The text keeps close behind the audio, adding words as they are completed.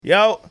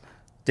Yo,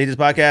 take this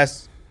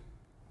podcast.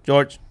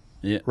 George,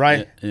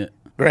 Ryan,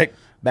 Greg,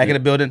 back in the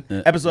building.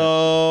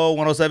 Episode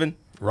 107.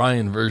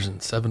 Ryan version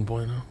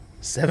 7.0.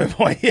 7.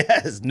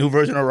 Yes, new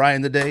version of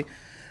Ryan today.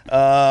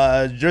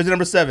 Jersey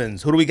number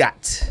 7s. Who do we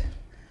got?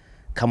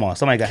 Come on,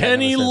 somebody got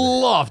Kenny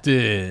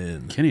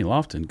Lofton. Kenny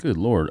Lofton, good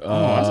lord.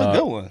 That's a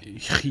good one.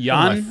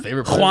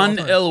 Juan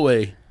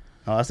Elway.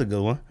 Oh, that's a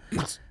good one.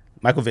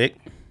 Michael Vick.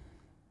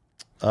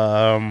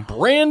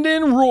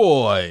 Brandon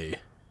Roy.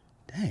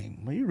 Dang,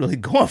 well, you really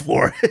going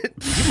for it.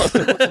 You must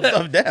have put some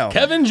stuff down.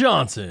 Kevin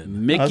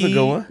Johnson. Mickey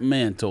good one.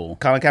 Mantle.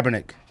 Colin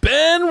Kaepernick.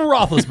 Ben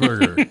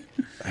Roethlisberger. Right?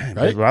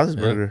 Ben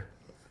Roethlisberger.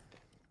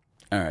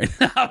 Yeah. All right.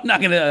 I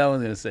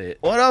wasn't gonna say it.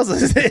 What else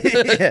is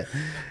it?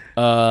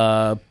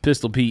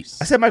 Pistol Pete.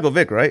 I said Michael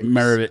Vick, right?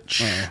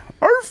 Maravich.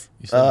 Irv.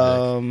 You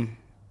said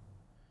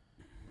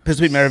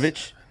Pistol Pete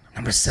Maravich.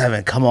 Number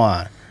 7. Come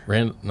on.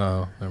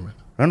 No, never mind.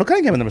 Randall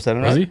Cunningham at number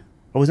 7, right? Was he?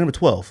 Or was he number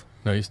 12?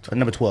 No, he's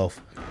Number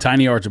 12.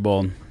 Tiny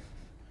Archibald.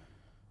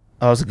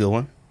 Oh, that's a good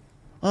one.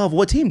 Oh, of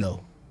what team,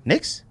 though?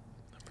 Knicks?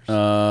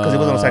 Because he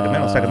was on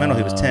Sacramento. Sacramento,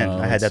 he was 10.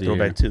 I had that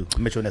throwback, too.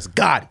 Mitchell Ness.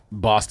 God.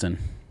 Boston.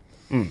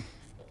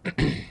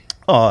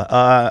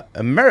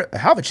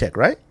 Havlicek,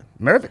 right?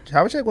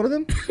 Havlicek, one of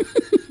them?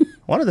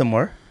 One of them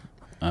were.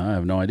 I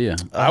have no idea.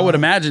 I would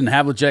imagine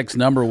Havlicek's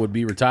number would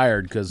be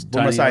retired because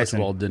Tiny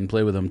Archibald didn't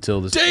play with him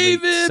until the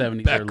late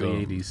 70s,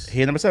 early 80s.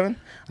 He had number 7?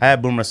 I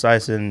had Boomer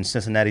Esiason,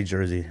 Cincinnati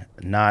jersey,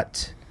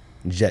 not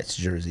Jets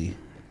jersey.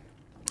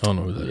 I don't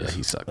know who that is.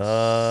 He sucks.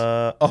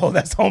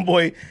 That's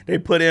homeboy they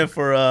put in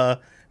for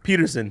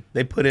Peterson.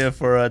 They put in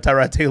for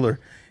Tyrod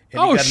Taylor.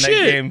 And he got in that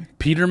game.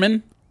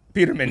 Peterman,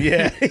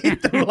 yeah. He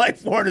threw like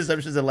 4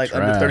 interceptions in like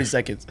under 30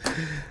 seconds.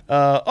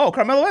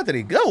 Carmelo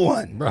Anthony. Good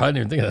one. Bro, I didn't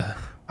even think of that.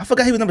 I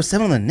forgot he was number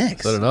 7 on the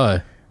Knicks. So did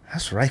I.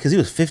 That's right, because he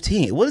was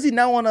 15. What is he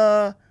now on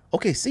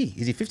OKC?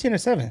 Is he 15 or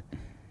 7?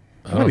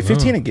 He might be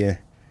 15 again.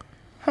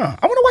 Huh.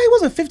 I wonder why he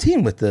wasn't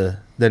 15 with the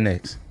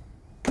Knicks.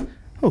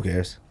 Who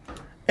cares?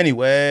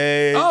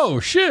 Anyway. Oh,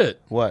 shit.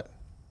 What?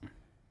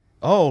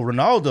 Oh,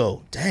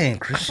 Ronaldo. Dang,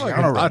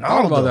 Cristiano Ronaldo. I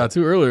thought about that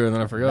too earlier and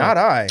then I forgot. Not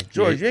I.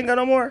 George, you ain't got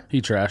no more?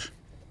 he trash.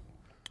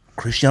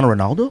 Cristiano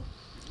Ronaldo?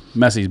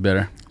 Messi's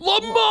better.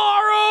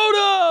 Lamar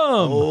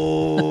Odom.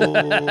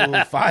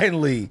 Oh,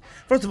 finally.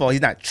 First of all,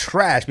 he's not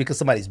trash because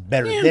somebody's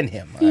better than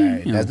him. All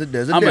right,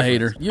 there's a I'm difference. a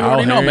hater. You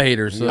already know I'm a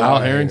hater. So. Al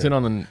Harrington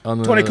on the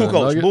Tony Kukoc,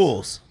 Nuggets?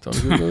 Bulls. Tony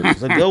Kukoc.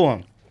 That's a good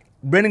one.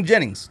 Brandon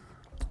Jennings,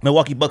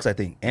 Milwaukee Bucks, I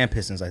think, and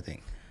Pistons, I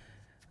think.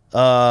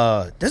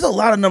 There's a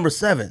lot of number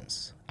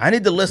 7s. I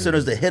need the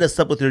listeners to hit us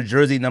up with their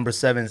jersey number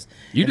 7s.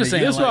 You just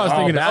saying That's what I was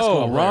thinking.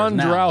 Ron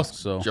Jaworski.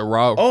 So.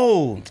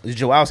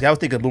 Jaworski. I was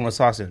thinking Boomer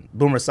Esiason.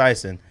 Boomer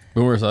Esiason.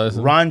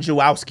 Ron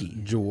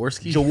Jaworski.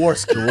 Jaworski.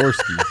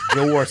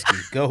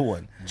 Go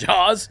one.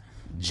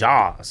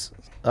 Jaws.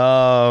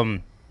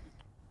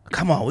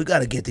 Come on, we got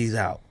to get these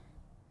out.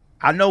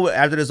 I know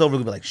after this over,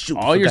 we'll be like, shoot.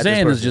 All you're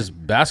saying is just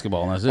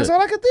basketball, and that's it. That's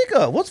all I can think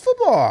of. What's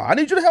football? I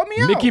need you to help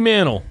me out. Mickey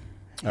Mantle.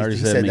 I already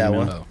He said said Mickey that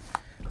Mantle. one.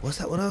 What's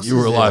that? What else? You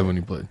were alive when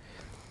you played.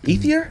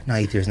 Ethier? No,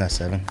 Ethier's not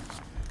 7.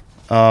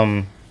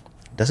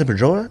 That's it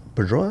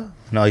Pedroia?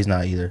 No, he's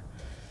not either.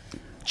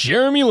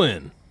 Jeremy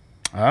Lin.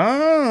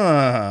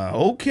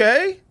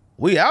 Okay.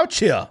 We out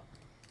here.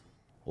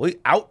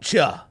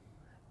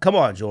 Come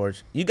on,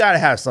 George. You got to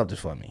have something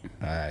for me.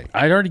 All right.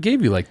 I already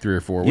gave you like 3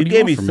 or 4. You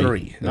gave me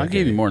 3. I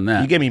gave you more than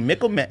that. You gave me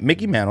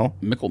Mickey Mantle.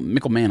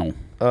 Mickle Mantle.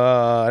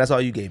 That's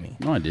all you gave me.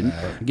 No, I didn't.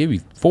 I gave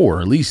you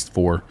 4, at least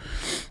 4.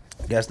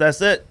 Guess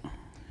that's it.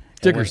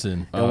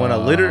 Dickerson. And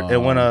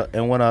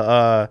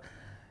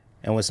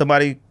when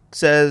somebody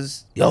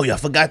says, "Yo, y'all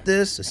forgot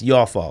this," it's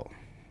your fault.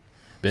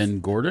 Ben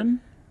Gordon,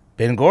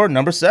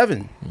 number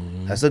 7.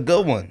 That's a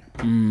good one.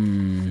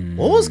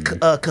 What was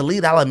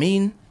Khalid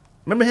Al-Amin?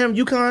 Remember him,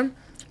 UConn?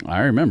 I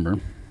remember.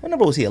 What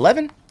number was he?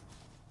 11?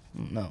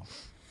 No.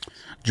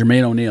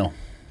 Jermaine O'Neal.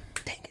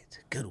 Dang it,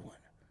 good one.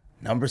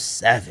 Number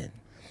 7.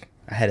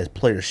 I had his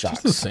player shots.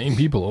 It's the same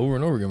people over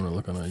and over again when I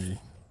look on IG.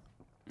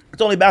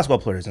 It's only basketball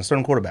players and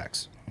certain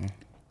quarterbacks.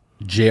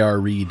 J.R.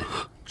 Reed.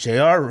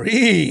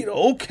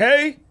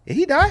 Okay. Did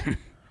he die?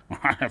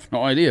 I have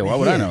no idea. Why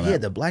would I know that? He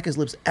had the blackest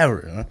lips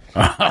ever. Huh?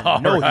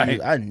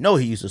 I know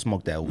he used to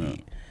smoke that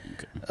weed.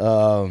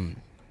 Okay.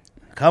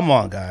 Come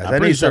on, guys. I'm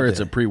pretty sure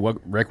it's a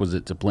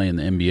prerequisite to play in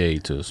the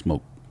NBA to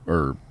smoke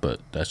herb, but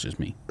that's just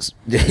me.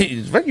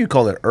 The fact you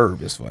call it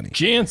herb is funny.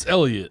 Chance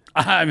Elliott.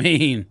 I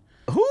mean,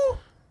 who?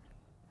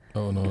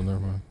 Oh, no, never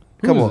mind.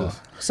 Come on.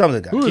 Some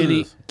of the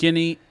guys.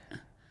 Kenny.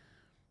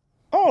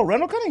 Oh,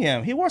 Randall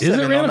Cunningham. He wore Is it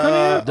 7 Randall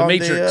Cunningham? The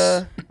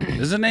Matrix.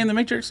 Is his name The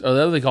Matrix? Oh,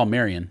 that's what they call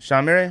Marion.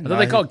 Sean Marion? I thought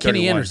they called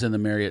Kenny Anderson the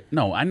Marion.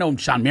 No, I know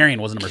Sean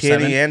Marion was number 7.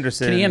 Kenny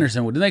Anderson.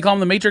 Didn't they call him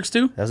The Matrix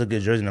too? That's a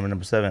good jersey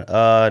number 7.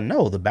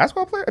 No, the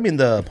basketball player? I mean,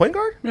 the point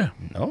guard? Yeah.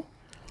 No.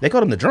 They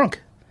called him the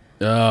drunk.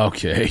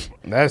 Okay.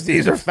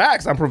 These are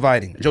facts I'm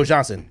providing. Joe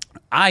Johnson.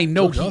 I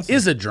know he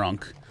is a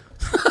drunk.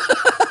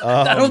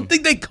 I don't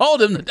think they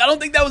called him. I don't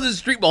think that was his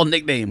street ball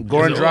nickname.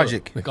 Goran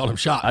Dragic. They called him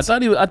Shots. I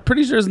thought I'm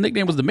pretty sure his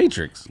nickname was The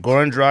Matrix.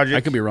 Goran Dragic.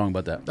 I could be wrong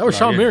about that. That was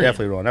Sean Marion.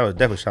 Definitely wrong. That was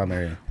definitely Sean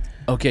Marion.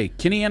 Okay,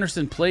 Kenny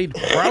Anderson played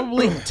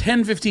probably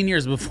 10, 15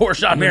 years before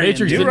Sean The Marion.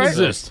 Matrix didn't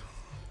exist.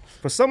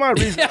 For some odd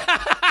reason.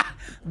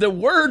 The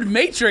word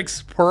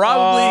Matrix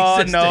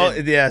probably existed.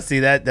 No, yeah, see,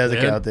 that doesn't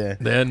count there.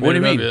 What do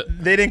you mean?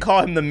 They didn't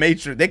call him the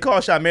Matrix. They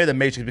called Sean Marion the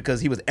Matrix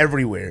because he was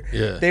everywhere.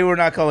 Yeah. They were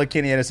not calling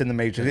Kenny Anderson the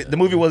Matrix. The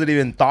movie wasn't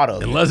even thought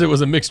of. Unless it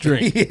was a mixed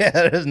drink. Yeah,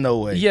 there's no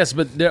way. Yes,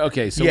 but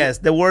okay. So yes,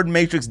 the word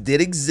Matrix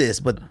did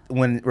exist, but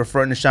when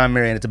referring to Sean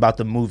Marion, it's about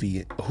the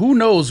movie. who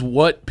knows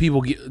what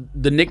people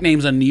the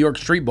nicknames on New York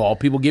street ball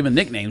people giving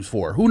nicknames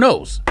for? Who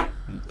knows?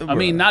 I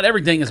mean, not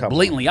everything is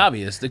blatantly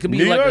obvious. There could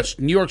be a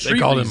New York street. They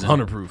called him reason.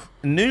 100 proof.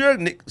 New York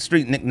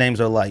street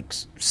nicknames are like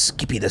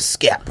Skippy the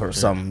Scap or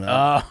something.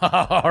 All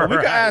we could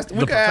right. ask The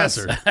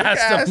professor.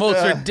 That's the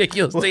most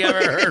ridiculous thing I've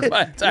ever heard in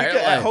my entire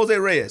life. Jose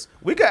Reyes.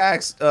 We could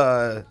ask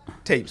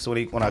Tapes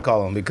when I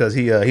call him because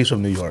he's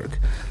from New York.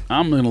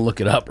 I'm going to look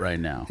it up right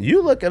now.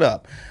 You look it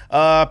up.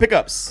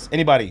 Pickups.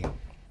 Anybody?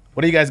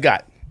 What do you guys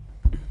got?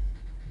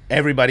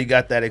 Everybody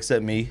got that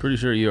except me. Pretty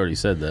sure you already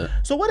said that.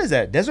 So what is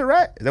that? Desert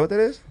rat? Is that what that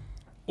is?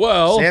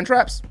 Well, Sand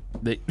traps?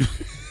 They,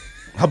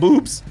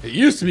 Haboobs? it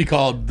used to be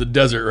called the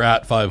Desert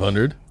Rat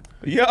 500,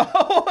 Yo,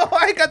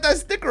 I got that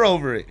sticker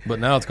over it. but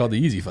now it's called the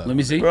Easy 500. let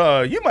me see.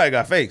 Bro, you might have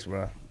got fakes,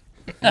 bro.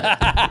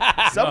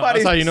 Somebody,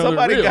 That's how you know they're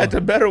somebody real. got the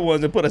better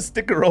ones and put a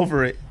sticker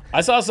over it.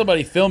 I saw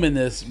somebody filming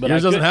this, but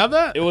Yours I doesn't couldn't- have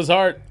that? It was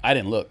hard. I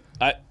didn't look.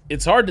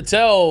 It's hard to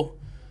tell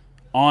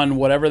on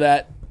whatever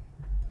that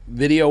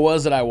video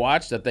was that I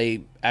watched that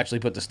they actually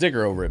put the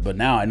sticker over it. But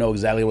now I know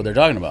exactly what they're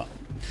talking about.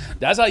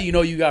 That's how you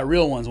know you got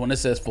real ones when it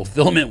says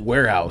fulfillment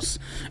warehouse.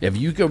 If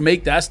you could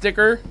make that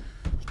sticker,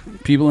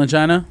 people in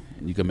China,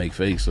 you could make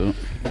fakes. So.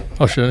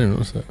 Oh shit, I didn't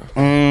notice that.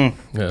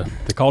 Yeah,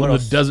 they called them the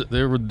desert.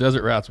 They were the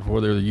Desert Rats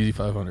before they were the Easy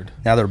 500.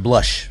 Now they're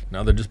blush.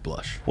 Now they're just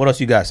blush. What else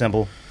you got,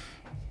 Simple?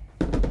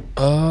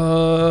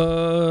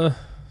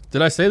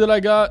 Did I say that I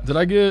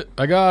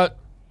got?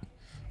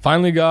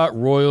 Finally got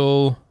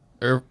Royal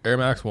Air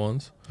Max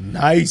ones.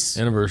 Nice.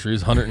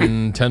 Anniversaries,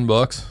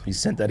 $110. He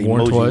sent that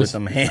Worn emoji twice. with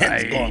some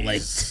hands going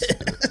like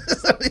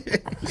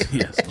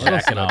Yes, What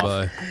else did I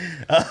buy?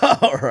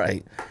 all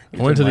right.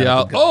 I went to the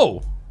out.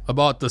 Oh,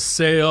 about the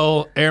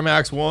sale Air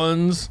Max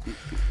ones.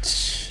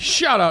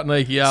 Shout out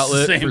Nike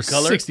Outlet Same for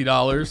color?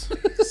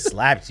 $60.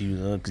 Slapped you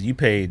because you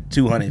paid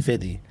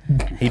 $250.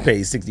 He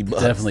paid $60.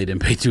 definitely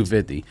didn't pay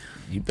 $250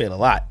 You paid a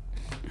lot.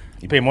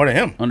 You paid more than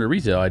him. under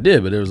retail. I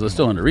did, but it was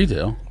still under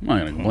retail. I'm not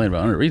gonna complain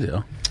about under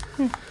retail.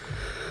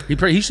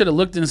 He should have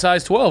looked in the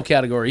size 12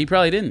 category. He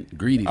probably didn't.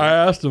 Greedy.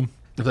 I asked him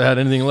if they had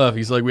anything left.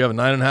 He's like, we have a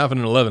 9.5 and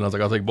an 11. I was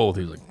like, I'll take both.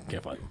 He was like,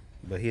 can't find them.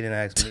 But he didn't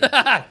ask me.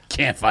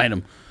 Can't find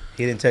him.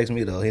 He didn't text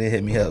me though. He didn't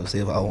hit me up to see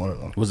if I wanted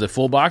them. Was it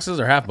full boxes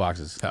or half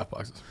boxes? Half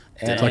boxes.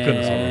 And So I couldn't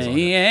have sold them.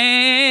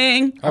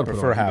 Dang. I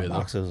prefer half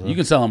boxes. You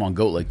can sell them on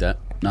GOAT like that,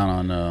 not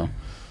on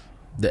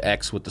the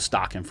X with the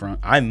stock in front.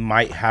 I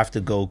might have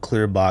to go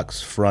clear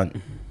box front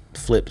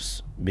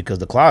flips because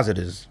the closet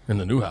is. In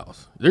the new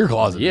house. Your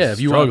closet Yeah, is if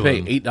you want to pay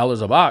struggling.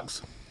 $8 a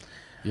box.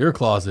 Your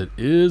closet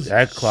is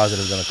That closet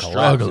is going to collapse.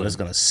 struggling. And it's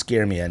going to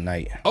scare me at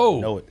night. Oh,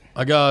 I know it.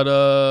 I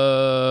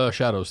got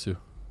Shadows too.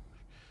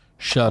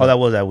 Oh, that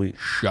was that week.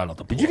 Shout out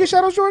the Did you get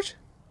Shadows, George?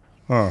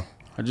 Huh.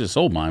 I just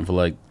sold mine for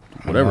like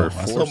whatever,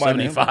 I sold mine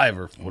to him. $4.75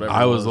 or whatever.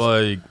 I it was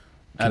like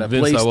at a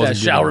convinced place I that wasn't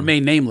shall getting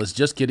remain nameless.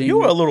 Just kidding. You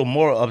were a little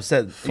more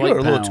upset. You Flight were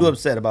a little pound. too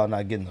upset about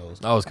not getting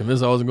those. I was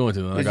convinced I wasn't going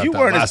to. Then I Because got you that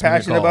weren't as last minute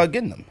passionate call. about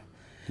getting them.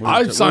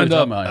 I signed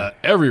up talking about?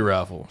 every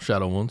raffle.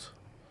 Shadow ones.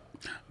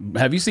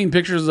 Have you seen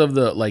pictures of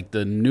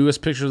the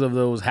newest pictures of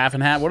those half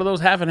and half? What are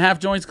those half and half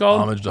joints called?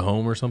 Homage to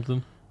Home or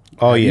something.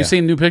 Oh, yeah. You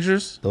seen new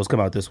pictures? Those come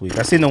out this week.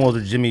 I seen the ones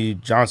with Jimmy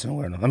Johnson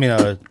wearing them. I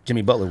mean,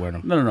 Jimmy Butler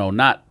wearing them. No,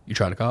 not You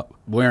try to cop?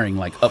 wearing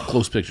like up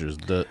close pictures.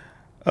 The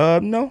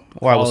No.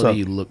 Why? What's up?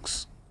 quality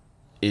looks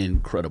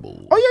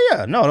incredible. Oh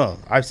yeah. No.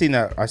 I've seen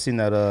that.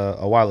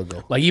 A while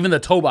ago. Like even the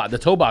toe box. The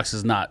toe box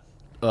is not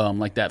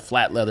like that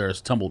flat leather is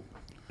tumbled.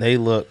 They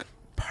look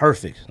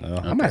perfect.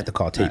 I might have to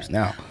call Tapes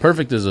now.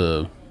 Perfect is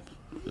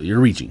you're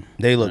reaching.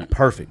 They look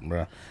perfect,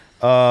 bro.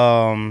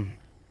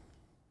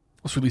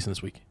 What's releasing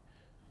this week?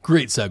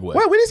 Great segue.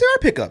 Wait, we didn't see our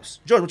pickups.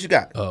 George, what you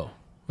got? Oh,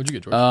 what'd you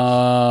get, George?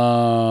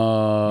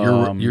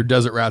 Your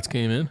Desert Rats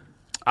came in.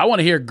 I want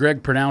to hear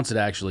Greg pronounce it.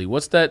 Actually,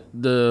 what's that?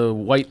 The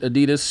white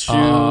Adidas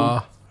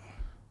shoe.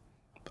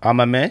 I'm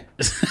a man.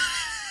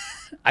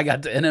 I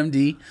got the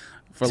NMD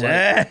for like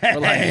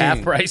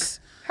half price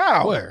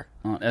How? Where?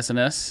 on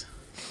SNS.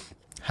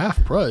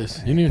 Half price.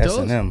 You didn't even tell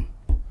us. S&M.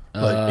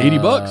 Like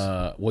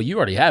 $80. Well, you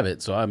already have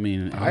it, so I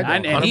mean,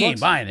 and he ain't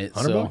 $100? buying it.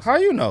 So $100? How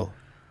you know?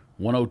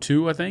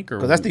 102, I think, or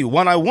Because that's the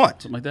one I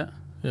want. something like that.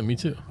 Yeah, me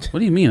too. What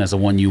do you mean that's the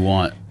one you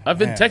want? I've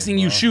been texting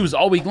you shoes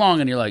all week long,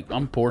 and you're like,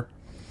 I'm poor,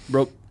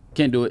 broke,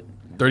 can't do it.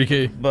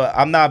 $30K. But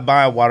I'm not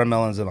buying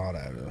watermelons and all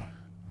that.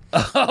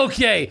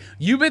 Okay,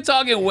 you've been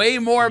talking way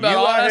more about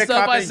all that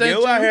stuff I sent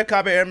you out here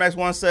copying Air Max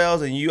 1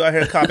 sales, and you out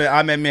here copying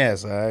I'm a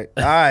mess, all right?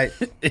 All right.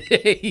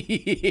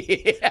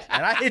 Yeah.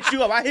 And I hit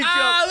you up.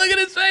 Look at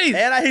his face.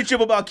 And I hit you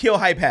up about kill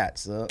hype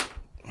hats.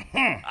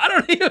 I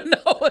don't even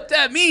know what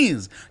that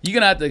means. You're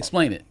going to have to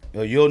explain it.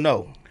 You'll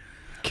know.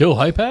 Kill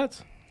hype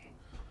hats?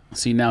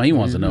 See, now he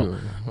wants to know.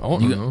 I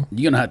want to know.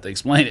 You're gonna have to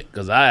explain it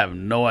because I have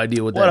no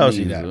idea what that What else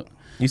means. you got?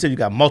 You said you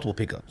got multiple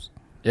pickups.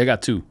 Yeah, I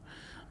got 2.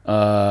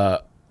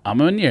 I'm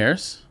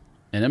Meniere's,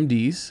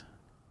 NMDs.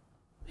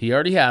 He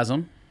already has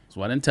them,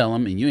 so I didn't tell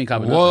him, and you ain't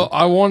copied Well, nothing.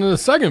 I wanted a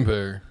second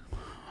pair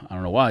I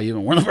don't know why you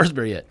haven't worn the first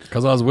pair yet.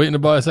 because I was waiting to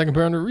buy a second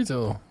pair under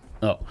retail.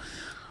 Oh,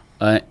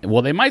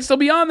 well, they might still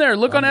be on there.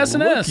 Look on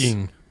SNS.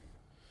 Looking.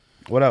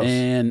 What else?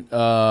 And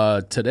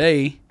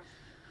today,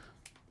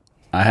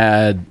 I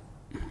had,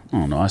 I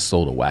don't know, I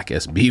sold a whack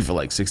SB for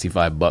like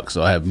 $65,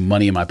 so I have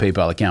money in my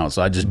PayPal account.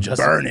 So I just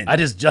Burning. I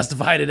just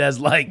justified it as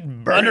like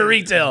under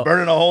retail.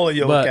 Burning a hole in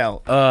your But,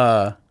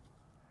 account.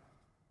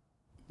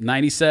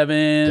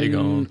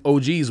 97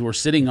 OGs were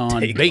sitting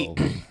on Take bait.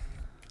 over.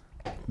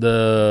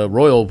 The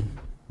Royal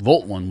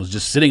Volt one was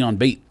just sitting on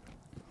bait.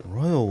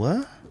 Royal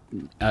what?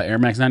 Air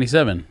Max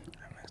 97.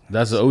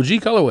 That's the OG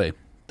colorway.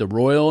 The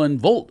Royal and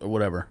Volt or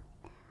whatever.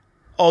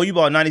 Oh, you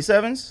bought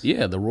 97s?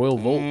 Yeah, the Royal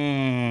Volt.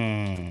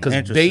 Because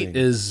Interesting. bait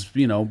is,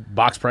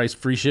 box price,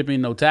 free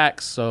shipping, no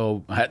tax.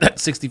 So I had that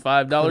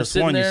 $65 sitting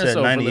sworn you there. said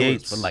So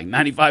 98s. for like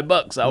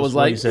 $95, I was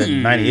like, you said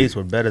 98s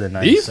were better than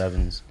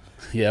 97s.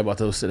 yeah, I bought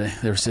those today.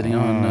 They were sitting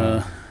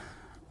on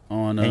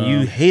And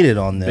you hated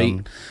on them.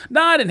 bait.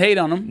 No, I didn't hate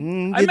on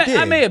them. I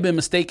did. may have been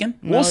mistaken.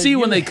 No, We'll see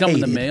when you they come in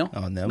the hated mail.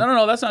 on them.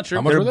 No, that's not true.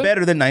 How much They're were they?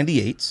 better than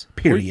 98s,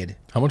 period.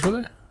 How much were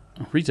they?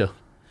 Retail.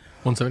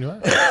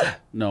 175.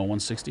 No,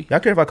 160. Y'all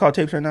care if I call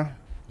tapes right now?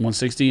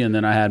 160, and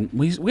then I had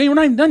we're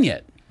not even done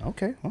yet.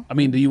 Okay. Well, I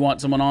mean, do you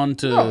want someone on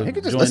to No, he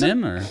can just join listen.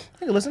 in, or you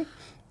can listen.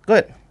 Go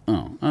ahead.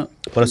 what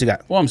What else you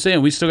got? I'm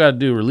saying, we still got to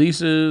do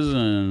releases,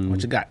 and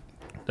What you got?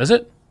 that's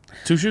it.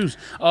 2 shoes.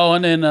 Oh,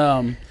 and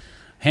then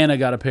Hannah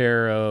got a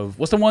pair of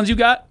what's the ones you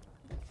got?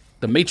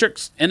 The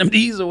Matrix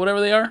NMDs or whatever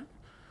they are.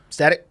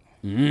 Static?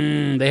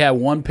 They had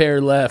 1 pair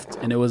left,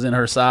 and it was in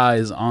her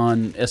size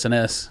on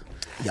SNS.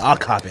 Y'all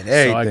copping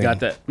everything. So I got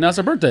that. Now it's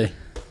her birthday.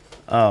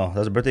 Oh, that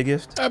was a birthday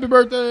gift? Happy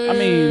birthday. I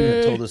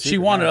mean, told the she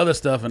secret wanted now. other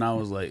stuff, and I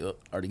was like, I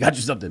already got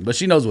you something. But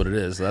she knows what it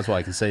is, so that's why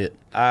I can say it.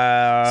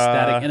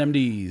 Static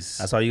NMDs.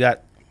 That's all you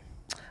got?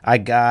 I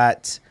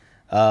got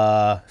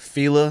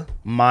Fila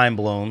Mind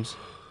Blowns.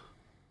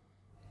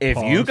 If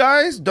you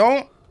guys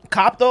don't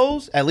cop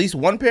those, at least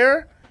 1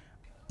 pair,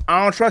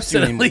 I don't trust you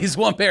At anymore. least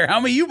 1 pair. How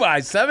many you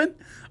buy? 7?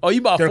 Oh,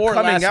 you bought They're 4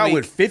 coming last out week.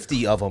 with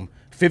 50 of them.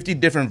 50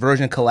 different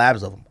version collabs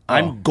of them.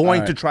 I'm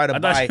going all to right. try to I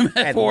thought buy you meant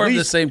at 4 of least,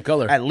 the same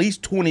color. At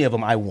least 20 of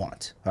them I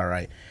want. All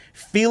right.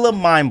 Fila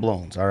Mind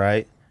Blowns. All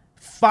right.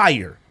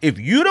 Fire. If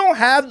you don't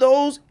have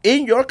those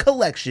in your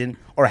collection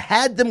or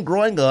had them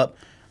growing up,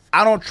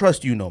 I don't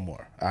trust you no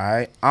more. All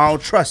right. I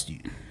don't trust you.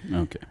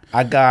 Okay.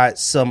 I got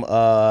some.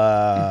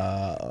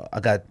 I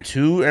got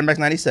 2 Air Max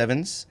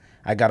 97s.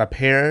 I got a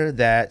pair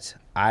that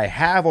I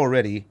have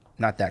already.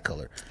 Not that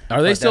color.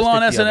 Are they But still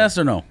on that's 50 of them. SNS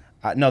or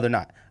no? No, they're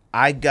not.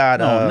 I got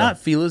No, not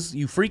Feelers.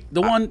 You freak.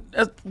 The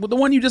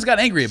one you just got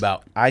angry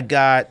about. I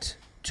got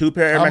 2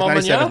 pair of Air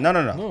Max 97s. No.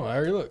 No, I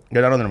already look.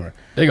 They're not on the number.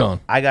 They gone.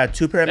 I got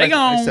 2 pair of They Air Max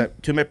gone.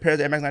 97, 2 pairs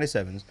of Air Max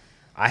 97s.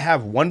 I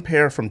have 1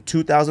 pair from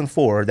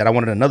 2004 that I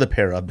wanted another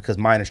pair of because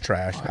mine is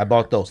trash. I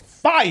bought those.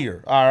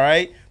 Fire. All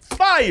right.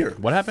 Fire.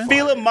 What happened?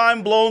 Feeling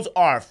Mind Blowns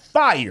are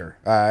fire.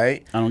 All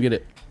right. I don't get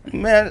it.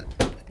 Man.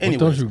 Anyways,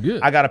 don't you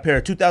get? I got a pair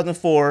of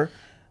 2004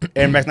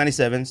 Air Max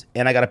 97s,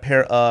 and I got a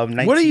pair of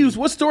 19.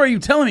 What story are you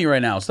telling me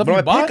right now? Stuff From you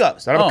my bought?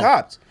 pickups. I have Oh.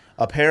 cops.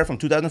 A pair from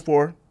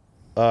 2004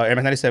 Air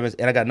Max 97s,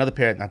 and I got another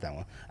pair. Not that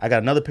one. I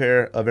got another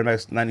pair of Air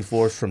Max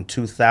 94s from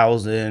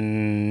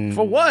 2000.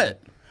 For what?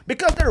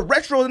 Because they're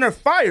retro and they're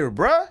fire,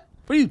 bruh.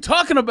 What are you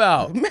talking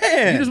about?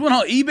 Man. You just went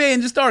on eBay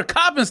and just started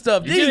copping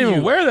stuff, You didn't can't you?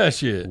 even wear that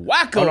shit.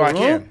 Wacko, Oh, no, I bro.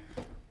 can.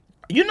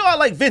 You know I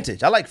like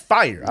vintage. I like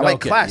fire. I like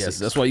Okay, classics. Yes,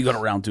 that's why you go to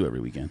round 2 every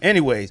weekend.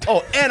 Anyways,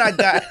 and I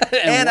got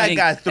I Wang-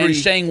 got 3 And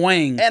Shang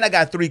Wang. and I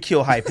got 3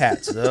 Kill Hype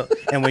hats.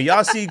 And when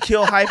y'all see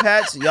Kill Hype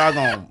hats, y'all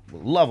gonna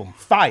love them.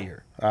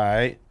 Fire. All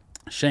right.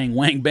 Shang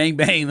Wang Bang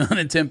Bang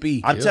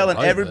 110p. I'm telling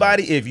Hype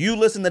everybody, if you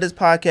listen to this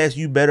podcast,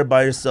 you better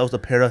buy yourselves a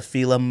pair of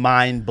Fila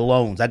Mind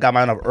Blowns. I got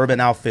mine of Urban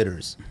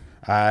Outfitters.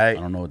 All right. I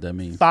don't know what that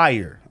means.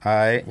 Fire. All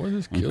right. What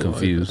is I'm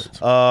confused.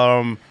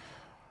 I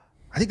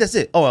think that's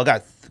it. Oh, I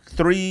got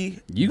 3.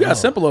 You got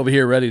Simple over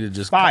here ready to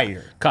just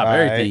Fire. cop All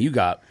everything right. you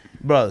got.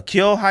 Bro,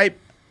 Kill Hype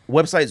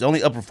website is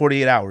only up for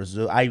 48 hours.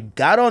 So I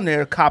got on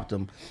there, copped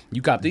them.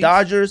 You copped these?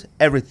 Dodgers,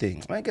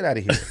 everything. Man, get out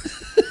of here.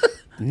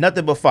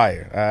 Nothing but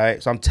fire. All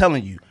right. So I'm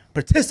telling you,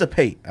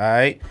 participate. All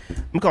right. I'm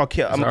gonna call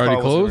Kill. I'm gonna already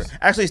call closed?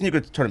 Actually, sneaker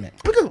tournament.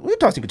 We can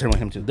talk sneaker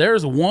tournament with him too.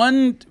 There's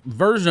one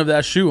version of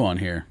that shoe on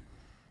here.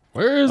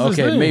 Where is this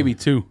Okay, thing? maybe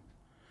 2.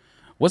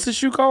 What's this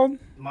shoe called?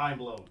 Mind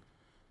blown.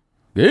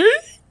 Eh?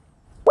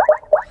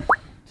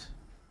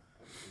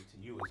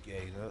 You was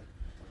gay, though.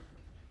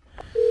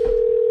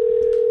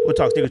 We'll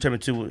talk sneaker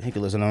tournament too. He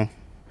can listen on.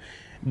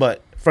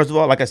 But first of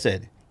all, like I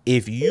said,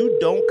 if you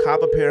don't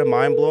cop a pair of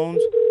Mind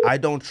Blowns, I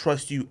don't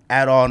trust you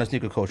at all in the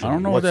sneaker culture. I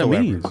don't know what that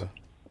whatsoever. means.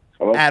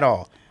 Hello? At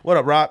all. What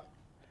up, Rob?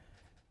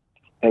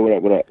 Hey, what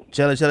up? What up?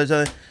 Chilling.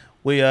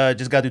 We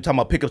just got to talking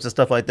about pickups and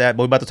stuff like that,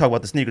 but we're about to talk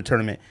about the sneaker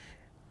tournament.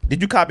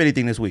 Did you cop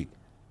anything this week?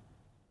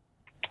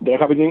 Did I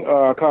cop anything?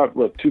 I caught,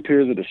 2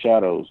 pairs of the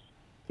Shadows.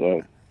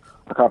 So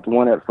I copped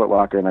one at Foot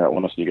Locker and I got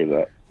one of sneakers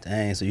at.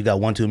 Dang, so you got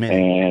one too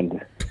many.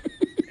 And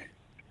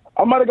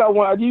I might have got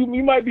one.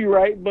 You might be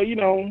right, but,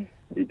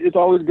 it's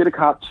always good to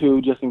cop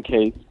 2 just in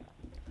case.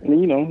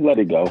 And then, let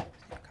it go.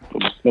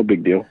 No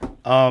big deal.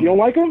 You don't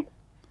like them?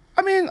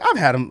 I mean, I've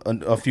had them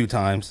a few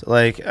times.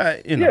 Like,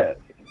 Yeah.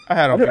 I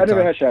had them. I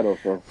never had Shadows,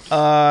 so.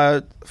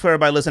 For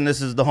everybody listening,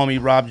 this is the homie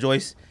Rob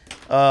Joyce,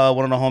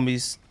 one of the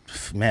homies.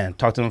 Man,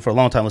 talked to him for a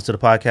long time. Listened to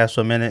the podcast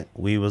for a minute.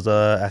 We was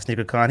at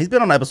SneakerCon. He's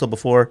been on the episode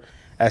before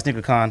at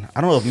SneakerCon. I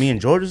don't know if me and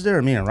George was there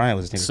or me and Ryan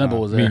was at SneakerCon. Simple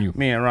was there.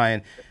 Me and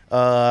Ryan.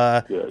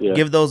 Yeah.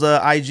 Give those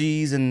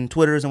IGs and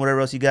Twitters and whatever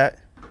else you got.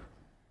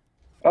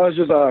 It's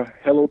just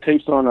hello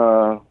tapes on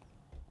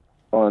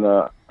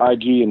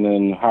IG and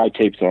then hi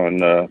tapes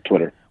on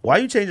Twitter. Why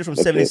you change it from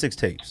 76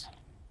 tapes?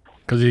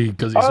 Because he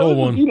sold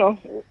one.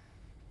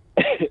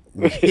 It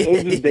was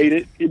just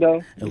dated, You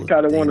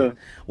kind of want to.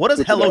 What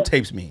does hello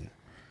tapes mean?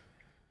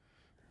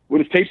 What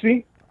does tapes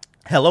mean?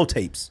 Hello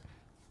tapes.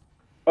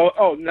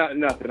 Oh,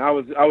 nothing. I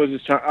was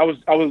just trying.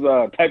 I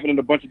was typing in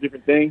a bunch of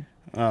different things.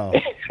 Oh,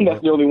 And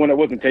that's the only one that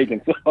wasn't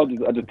taken, so I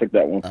just took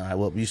that one. all right.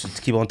 Well, you should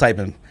keep on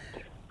typing.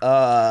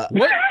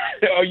 What?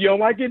 Oh, you don't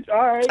like it? All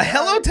right.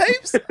 Hello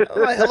tapes?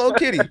 Like Hello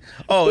Kitty.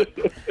 Oh,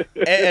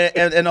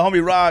 and the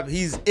homie Rob,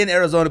 he's in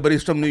Arizona, but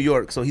he's from New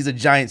York, so he's a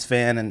Giants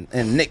fan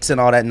and Knicks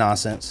and all that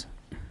nonsense.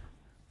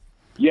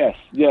 Yes.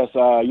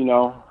 I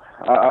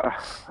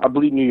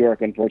bleed New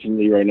York,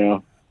 unfortunately, right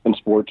now in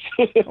sports.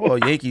 Well,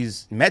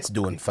 Yankees, Mets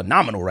doing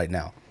phenomenal right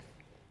now.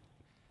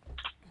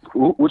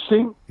 Which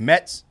team?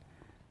 Mets.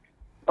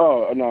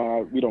 Oh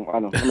no, we don't. I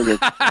don't.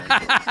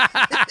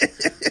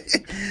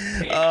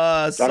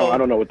 I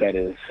don't know what that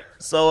is.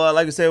 So,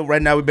 like I said,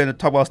 right now we've been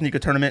talking about sneaker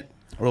tournament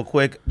real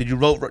quick. Did you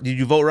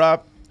vote,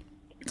 Rob?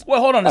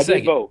 Well, hold on a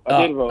second.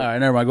 I did vote. All right,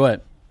 never mind. Go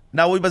ahead.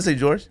 Now, what you about to say,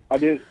 George? I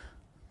did.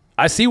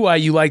 I see why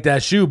you like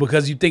that shoe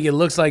because you think it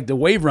looks like the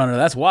Wave Runner.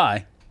 That's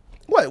why.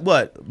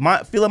 What?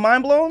 Feeling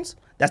mind blowns?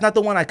 That's not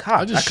the one I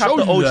copped. I just copped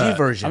the showed you OG that.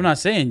 version. I'm not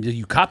saying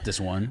you copped this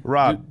one.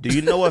 Rob, do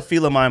you know what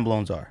Feeling Mind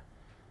Blowns are?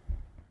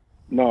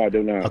 No, I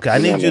do not. Okay, I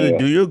need you to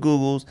do your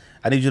Googles.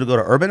 I need you to go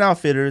to Urban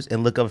Outfitters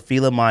and look up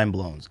Feeling Mind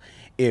Blowns.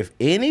 If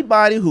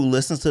anybody who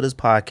listens to this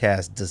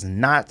podcast does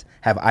not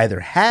have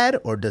either had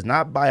or does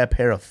not buy a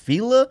pair of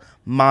Fila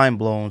Mind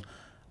Blowns,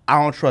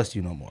 I don't trust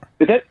you no more.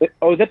 Is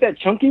that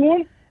chunky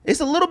one? It's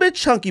a little bit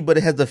chunky, but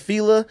it has the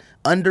Fila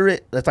under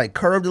it that's like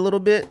curved a little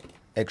bit.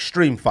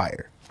 Extreme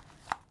fire.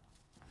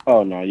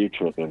 Oh no, you're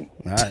tripping.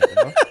 All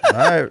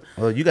right.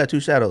 Well, you got 2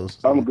 shadows.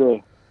 So. I'm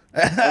good.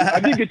 I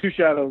did get 2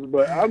 shadows,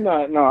 but I'm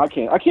not. No, I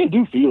can't. I can't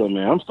do feeling,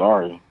 man. I'm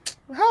sorry.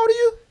 How old are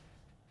you?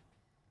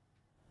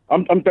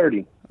 I'm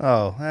 30.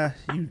 Oh,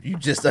 you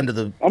just under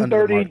the. I'm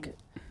under 30. The mark.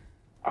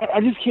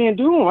 I just can't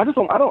do them. I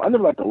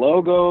never like the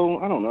logo.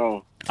 I don't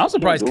know. I'm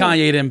surprised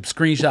Kanye didn't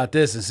screenshot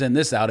this and send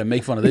this out and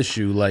make fun of this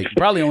shoe. Like,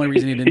 probably the only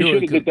reason he didn't He do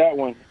should it. have did that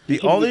one.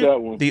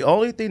 The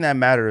only thing that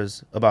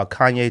matters about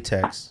Kanye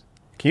text.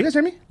 Can you guys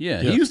hear me?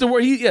 Yeah, Yeah. he used to wear.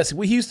 He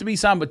used to be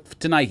signed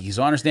to Nike,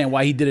 so I understand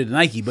why he did it to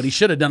Nike. But he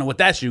should have done it with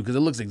that shoe because it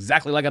looks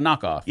exactly like a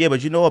knockoff. Yeah,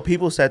 but you know what?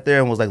 People sat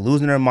there and was like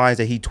losing their minds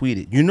that he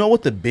tweeted. You know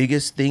what the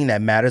biggest thing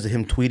that matters to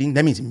him tweeting?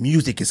 That means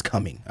music is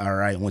coming. All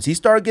right. Once he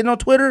started getting on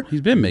Twitter, He's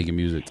been making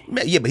music.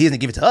 yeah, but he doesn't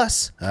give it to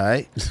us. All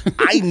right.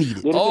 I need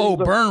it. Oh,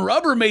 Burn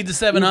Rubber made the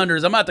 700s.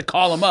 I'm about to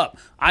call him up.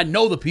 I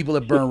know the people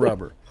at Burn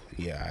Rubber.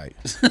 Yeah. All right.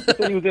 I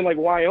thought he was in like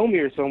Wyoming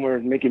or somewhere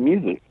making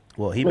music.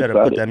 Well, he better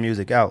put that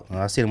music out.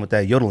 I seen him with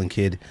that yodeling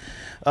kid.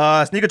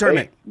 Sneaker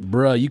tournament.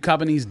 Bruh, you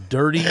copping these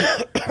dirty?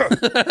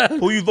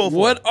 Who you vote for?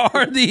 What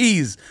are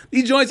these?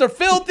 These joints are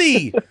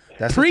filthy.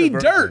 That's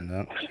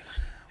Pre-dirt.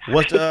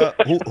 What's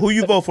who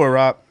you vote for,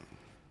 Rob?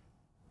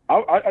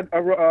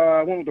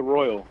 I went with the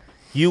Royal.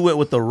 You went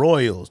with the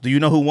Royals. Do you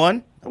know who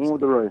won? I went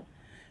with the Royal.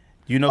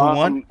 Do you know who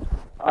won?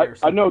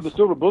 I know the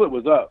Silver Bullet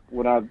was up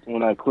when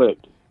I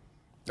clicked.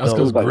 That's It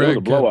because was like, it was Greg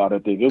a blowout. I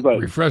think it was like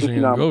refreshing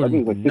and 69, I golden.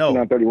 think it was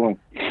like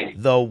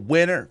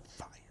 69-31.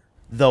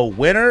 The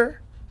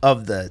winner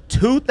of the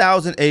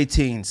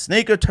 2018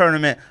 sneaker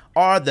tournament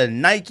are the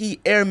Nike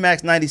Air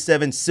Max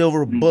 97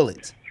 Silver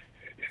Bullets.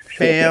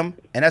 Fam,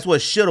 and that's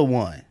what should have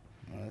won.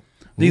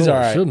 These No, are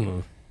all right. shouldn't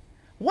have.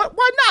 What?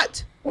 Why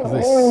not? 'Cause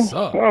they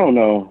suck. I don't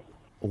know.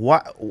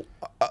 Why?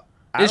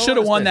 It should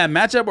have won that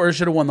matchup, or it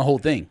should have won the whole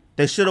thing.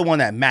 They should have won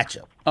that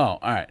matchup. Oh, all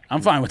right.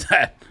 I'm fine with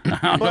that. I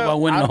don't know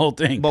about winning the whole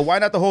thing. But why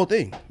not the whole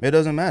thing? It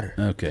doesn't matter.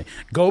 Okay.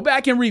 Go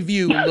back and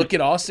review. Look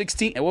at all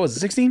 16. What was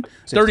it? 16?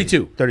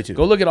 32. 32.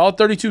 Go look at all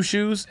 32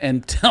 shoes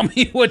and tell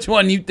me which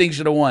one you think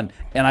should have won.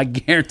 And I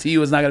guarantee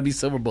you it's not going to be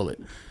Silver Bullet.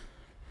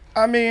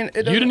 I mean, it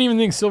You doesn't- didn't even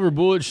think Silver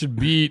Bullet should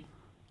beat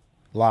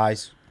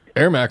lies.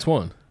 Air Max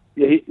 1.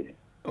 Yeah, Yeah,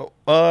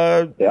 I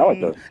like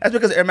that. that's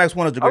because Air Max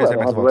 1 is the I'd greatest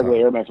rather Air Max have of a all regular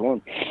time. Air Max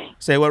 1.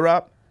 Say what,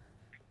 Rob?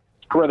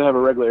 I'd rather have a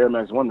regular Air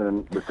Max 1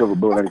 than the Silver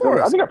Bullet. Of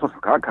course. I think I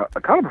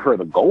kind of prefer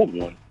the gold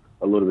one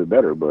a little bit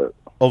better, but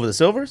Over the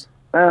silvers?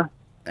 yeah,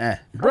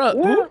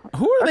 Bro,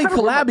 who are they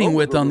collabing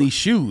with on these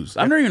shoes?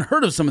 I've never even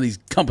heard of some of these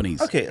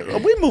companies. Okay,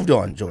 we moved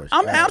on, George.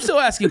 I'm still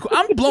asking.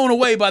 I'm blown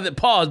away by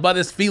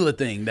this Fila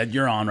thing that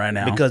you're on right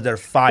now. Because they're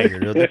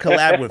fire. They're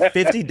collab with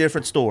 50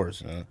 different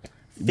stores.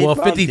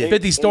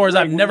 50 stores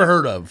I've never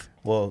heard of.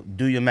 Well,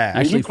 do your math.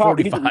 Actually,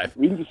 45.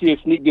 We need to see a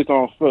sneak this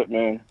on foot,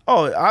 man.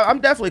 Oh, I'm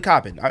definitely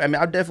copping. I mean,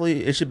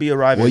 it should be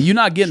arriving. Well, you're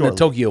not getting shortly. the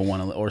Tokyo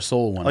one or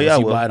Seoul one. Oh, yeah,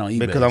 you buy it on eBay.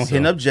 Because I'm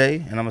hitting up Jay,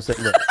 and I'm going to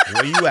say, look,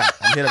 where you at?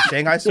 I'm hitting up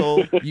Shanghai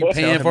Seoul. You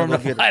paying for him to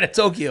fly to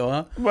Tokyo,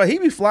 huh? Well, he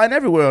be flying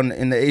everywhere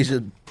in the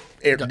Asia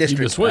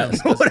district. swim.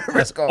 Whatever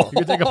it's called. You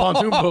can take a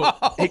pontoon boat.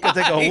 He could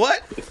take a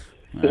what?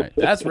 All right,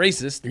 that's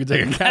racist. You can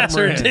take a That's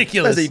catamaran.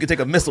 ridiculous. You could take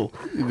a missile.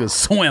 You can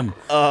swim.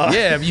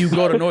 Yeah, if you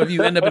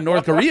end up in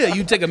North Korea,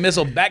 you take a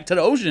missile back to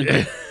the ocean.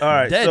 All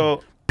right, Dead.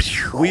 so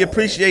we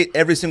appreciate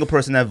every single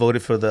person that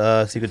voted for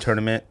the secret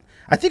tournament.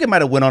 I think it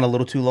might have went on a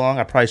little too long.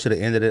 I probably should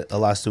have ended it a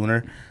lot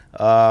sooner.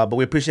 But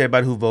we appreciate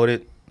everybody who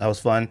voted. That was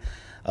fun.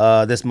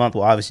 This month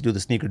we'll obviously do the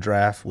sneaker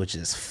draft, which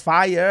is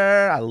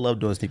fire. I love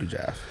doing sneaker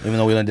draft, even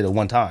though we only did it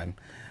one time.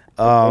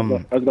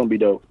 That's gonna be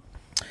dope.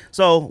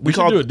 So We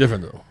should do it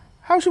different though.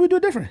 How should we do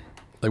it different?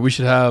 Like we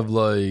should have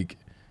like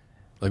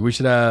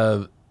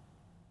 $1,500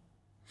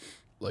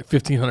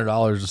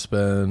 to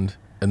spend,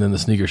 and then the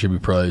sneaker should be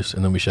priced,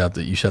 and then you should have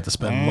to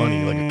spend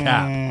money like a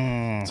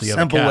cap. So you have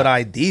a Simple cap. with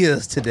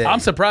ideas today. I'm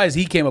surprised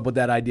he came up with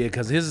that idea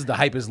because his is the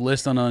hypest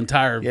list on the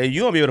entire. Yeah,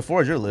 you won't be able to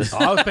afford your list.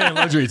 I was paying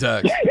luxury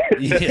tax.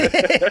 Yeah.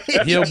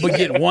 He'll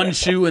get one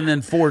shoe and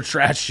then 4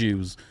 trash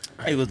shoes.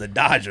 It was the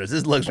Dodgers.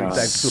 This luxury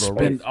tax to the roof.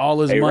 Spend all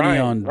his money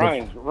on.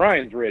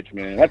 Ryan's rich,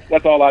 man.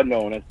 That's all I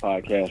know on this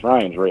podcast.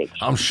 Ryan's rich.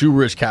 I'm shoe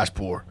rich, cash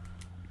poor.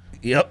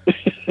 Yep.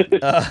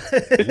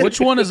 Which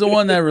one is the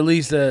one that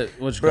released that?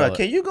 Bro,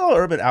 can you go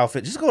Urban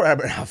Outfit? Just go to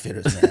Urban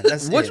Outfitters, man.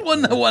 That's Which it,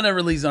 one? man. The one that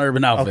released on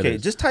Urban Outfitters? Okay,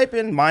 just type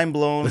in mind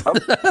blown.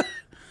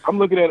 I'm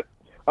looking at.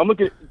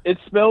 It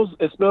spells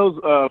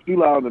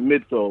Fila on the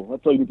midsole.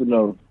 That's all you need to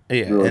know.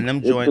 Yeah, George. and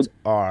them joints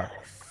are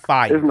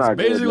fire. It's not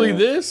Basically good, man.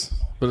 this,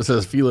 but it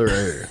says feeler right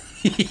here.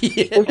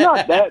 It's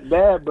not that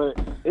bad, but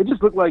it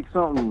just looked like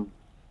something.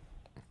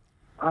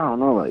 I don't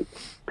know, like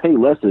pay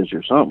lessons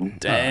or something.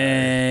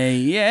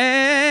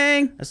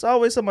 Dang. It's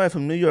always somebody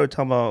from New York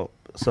talking about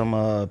some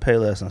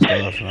Payless and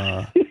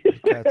stuff.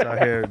 Cats out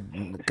here,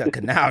 got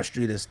Canal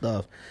Street and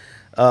stuff.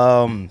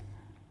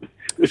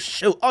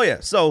 Shoot. Oh yeah.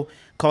 So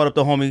called up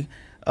the homie.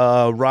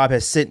 Rob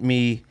has sent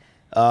me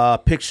a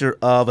picture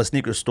of a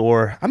sneaker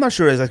store. I'm not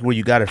sure exactly where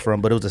you got it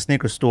from, but it was a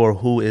sneaker store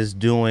who is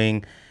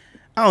doing,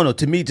 I don't know,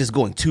 to me, just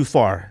going too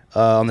far.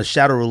 On the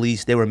shadow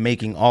release, they were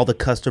making all the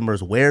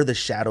customers wear the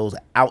shadows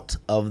out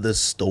of the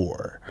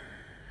store.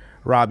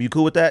 Rob, you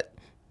cool with that?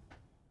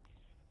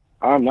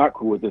 I'm not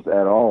cool with this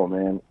at all,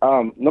 man.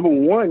 Number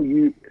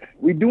one,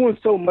 we doing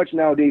so much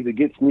nowadays to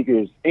get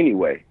sneakers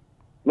anyway.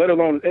 Let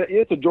alone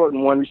it's a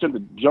Jordan 1. We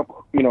shouldn't jump,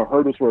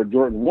 hurdles for a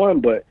Jordan 1,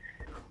 but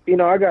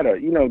I gotta,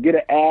 get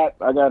an app.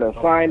 I gotta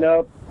sign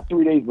up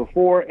 3 days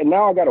before, and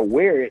now I gotta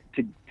wear it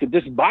to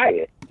just buy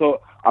it.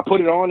 So I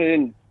put it on and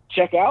then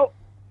check out.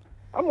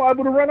 I'm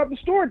liable to run up the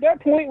store at that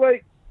point.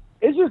 Like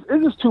it's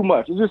just too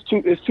much.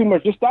 It's too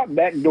much. Just stop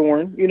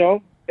backdooring,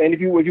 And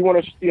if you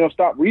want to,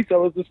 stop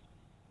resellers, just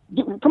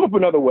come up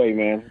another way,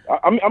 man.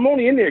 I'm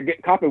only in there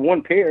copping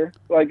one pair.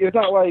 Like it's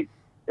not like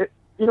ain't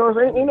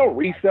no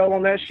resell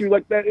on that shoe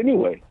like that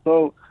anyway.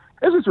 So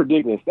it's just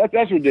ridiculous. That's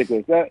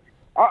ridiculous.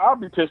 I'll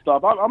be pissed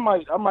off. I'll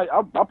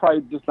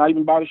probably just not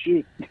even buy the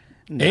shoe.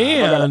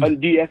 And unds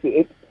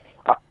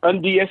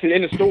it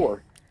in the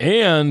store.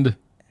 And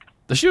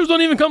the shoes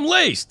don't even come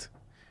laced.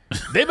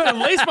 They better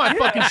lace my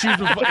fucking shoes.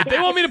 If they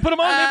want me to put them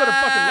on, they better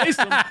fucking lace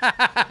them.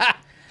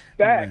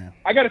 Fact.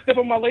 I got to step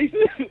on my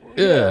laces?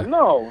 Yeah.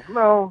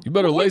 No. You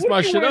better lace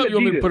my shit up. You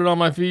want me to put it on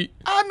my feet?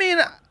 I mean,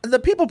 the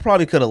people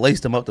probably could have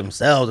laced them up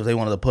themselves if they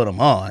wanted to put them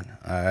on.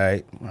 All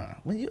right.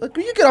 Will you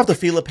get off the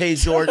Fila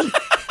page, George?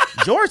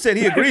 George said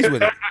he agrees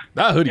with it.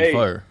 That hoodie's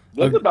fire.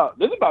 There's about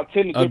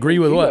 10 Agree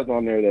with what?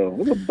 on there though.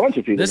 There's a bunch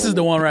of people. This is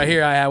the one right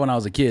here I had when I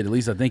was a kid. At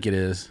least I think it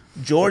is.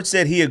 George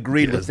said he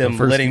agreed with the them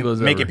first Fila's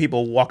making ever.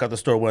 people walk out the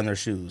store wearing their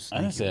shoes. I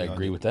didn't say I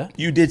agree with that.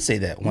 You did say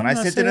that. When I did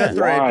I sent say it in a that?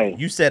 thread, Why?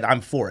 you said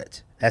I'm for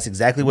it. That's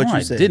exactly what No, you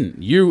I said.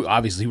 didn't. You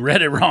obviously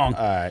read it wrong.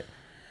 All right.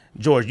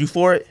 George, you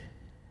for it?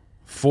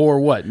 For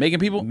what? Making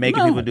people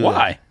People do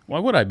Why? that. Why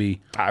would I be?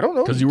 I don't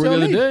know. Because you were the Tell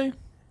other me. day.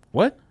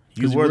 What?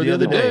 You 'Cause were the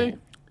other day.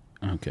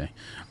 Okay.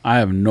 I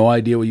have no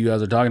idea what you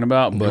guys are talking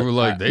about, but You were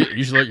like,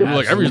 you should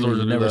like every store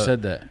should do never that.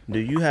 said that. Do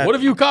you have? What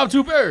if you cop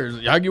 2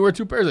 pairs? How can you wear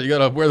 2 pairs? You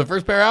gotta wear the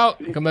first pair out,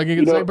 come back and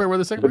get the second pair, wear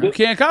the second pair. You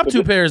can't cop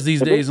 2 pairs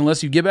these days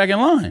unless you get back in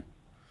line.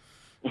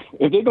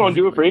 If they're gonna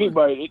do it for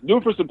anybody, do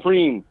it for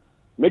Supreme.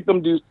 Make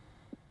them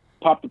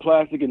pop the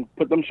plastic and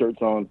put them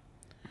shirts on.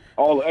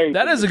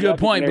 That is a good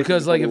point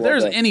because, like, if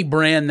there's any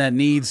brand that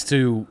needs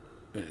to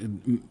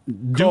do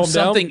Calm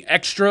something down.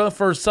 extra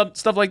for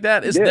stuff like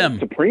that, it's them.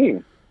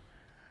 Supreme.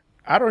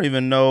 I don't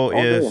even know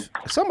if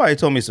somebody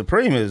told me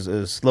Supreme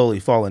is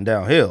slowly falling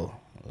downhill.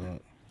 I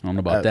don't know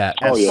about that.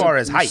 As far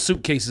as height.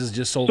 Suitcases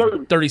just sold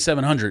Sure.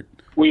 3,700.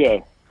 Well, yeah.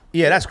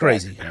 Yeah, that's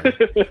crazy.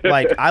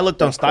 Like, I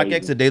looked on That's StockX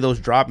crazy. the day those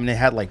dropped, and they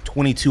had like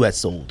 22 had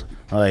sold.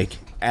 Like,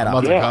 at I'm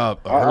about a, to Yeah,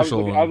 cop a I was Herschel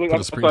looking- I and put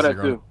a spring saw that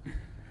sticker on. too.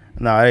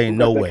 no, it ain't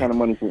no Got that way. kind of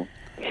money for.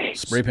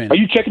 Spray paint. Are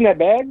you checking that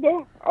bag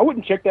though? I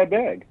wouldn't check that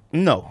bag.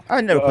 No,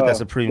 I never put that The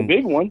Supreme.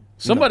 big one.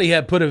 Somebody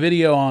had put a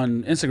video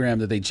on Instagram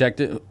that they checked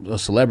it. A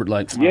celebrity,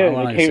 like Yeah, I'm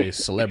not it gonna came- say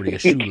celebrity, a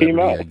it shoe came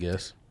celebrity, out. I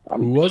guess.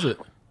 Who was it?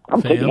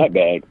 I'm taking Fam? that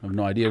bag. I have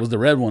no idea. It was the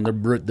red one,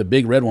 the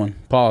big red one.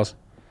 Pause.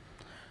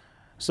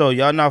 So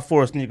y'all not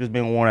for sneakers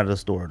being worn out of the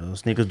store though?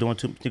 Sneaker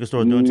stores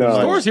doing too No.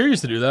 much. Stores here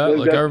used to do that. There's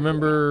Like that- I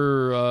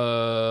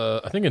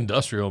remember, I think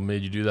Industrial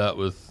made you do that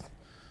with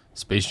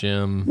Space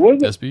Jam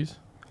Was it? SBs.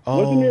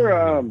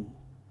 Oh.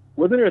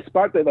 Wasn't there a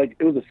spot that like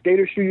it was a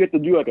skater shoe you had to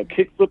do like a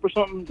kick flip or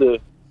something to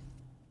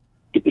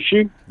get the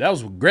shoe? That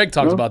was Greg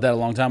talked Huh? about that a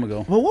long time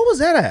ago. Well, what was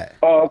that at?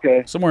 Oh,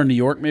 okay. Somewhere in New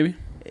York, maybe.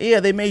 Yeah,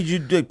 they made you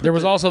do. There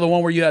was also the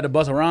one where you had to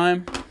buzz a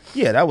rhyme.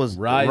 Yeah, that was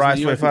Rise Rise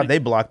New York 45. thing. They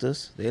blocked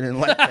us. They didn't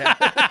like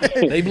that.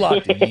 They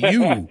blocked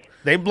you.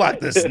 They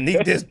blocked the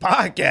Sneak This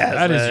podcast.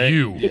 That is man.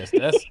 you. Yes,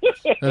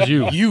 that's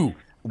you. you.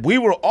 We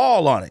were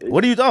all on it.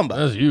 What are you talking about?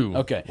 That's you.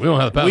 Okay. We don't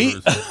have the We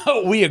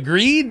passwords. we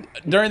agreed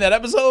during that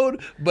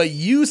episode, but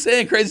you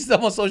saying crazy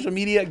stuff on social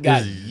media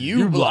got Is you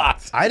you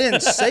blocked. I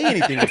didn't say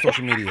anything on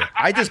social media.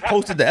 I just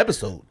posted the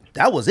episode.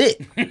 That was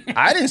it.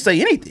 I didn't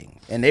say anything.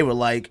 And they were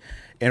like,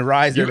 and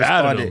Rise You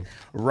added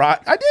responded.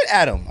 I did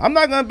add him. I'm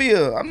not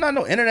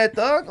no internet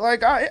thug.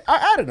 Like I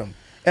added him.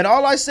 And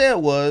all I said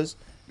was,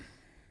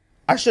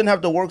 I shouldn't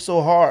have to work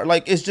so hard.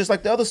 Like, it's just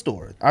like the other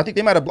store. I think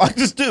they might have blocked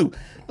us too.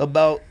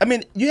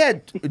 You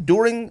had,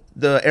 during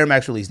the Air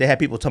Max release, they had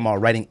people talking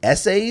about writing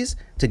essays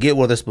to get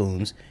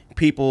Witherspoons.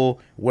 People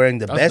wearing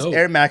the That's best dope.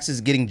 Air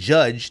Maxes getting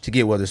judged to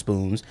get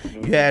Witherspoons.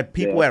 You had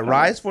people Yeah, at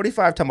Rise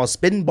 45 talking about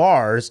spitting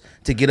bars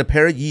to get a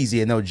pair of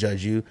Yeezy and they'll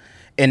judge you.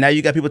 And now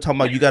you got people talking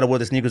about you got to wear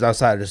the sneakers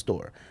outside of the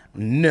store.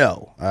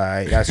 No. All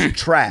right. That's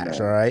trash.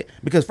 All right.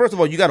 Because, first of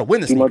all, you got to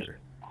win the Too much. sneaker.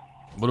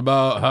 What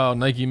about how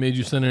Nike made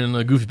you send in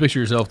a goofy picture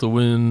of yourself to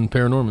win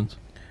Paranormans?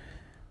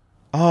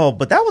 Oh,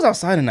 but that was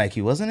outside of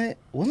Nike, wasn't it?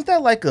 Wasn't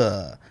that like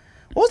what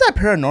was that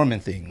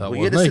Paranorman thing? That Where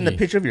you was had to send a Nike.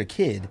 picture of your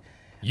kid.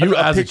 You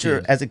as a picture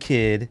kid. as a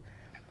kid.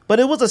 But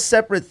it was a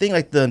separate thing,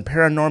 like the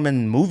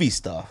Paranorman movie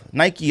stuff.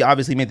 Nike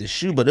obviously made the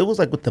shoe, but it was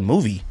like with the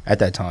movie at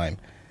that time.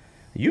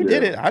 You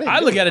did it. I didn't. I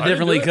do look at it I didn't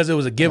differently do it. because it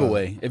was a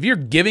giveaway. If you're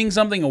giving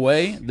something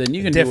away, then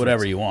you can do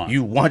whatever you want.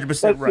 You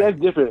 100% That's right.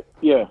 different.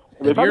 Yeah.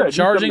 If I you're gotta do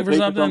charging for to pay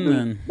something,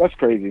 then- that's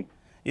crazy.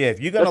 Yeah, if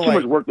you're That's gonna too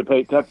much like, work to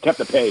pay. To have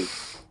to pay.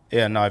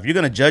 yeah, no, if you're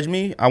gonna judge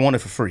me, I want it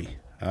for free,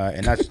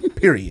 and that's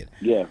period.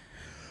 Yeah.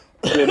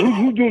 Yeah.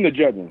 Who's doing the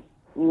judging?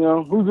 You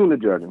know, who's doing the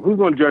judging? Who's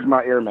going to judge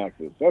my Air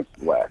Maxes? That's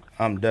whack.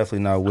 I'm definitely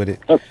not with it.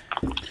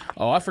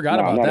 Oh, I forgot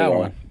No, about not that at all.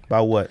 one.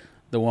 About what?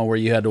 The one where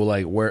you had to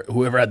like wear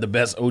whoever had the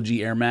best OG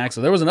Air Max.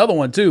 So there was another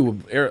one too,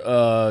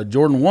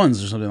 Jordan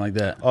 1s or something like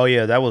that. Oh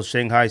yeah, that was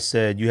Shanghai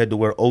said you had to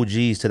wear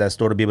OGs to that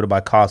store to be able to buy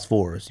COS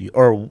 4s.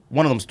 Or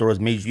one of them stores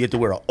made you had to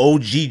wear an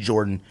OG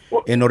Jordan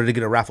in order to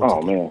get a raffle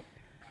Oh ticket. man.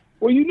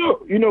 Well, you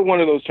know,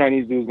 one of those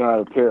Chinese dudes got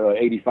a pair of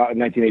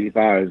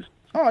 1985s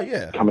Oh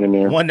yeah, coming in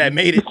there. one that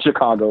made it.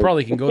 Chicago.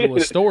 Probably can go to a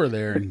store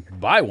there and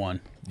buy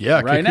one. Yeah,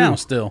 right Kick now Who.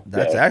 still.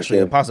 That's Yeah, actually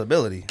yeah. a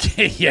possibility.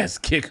 Yes,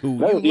 Kick Who.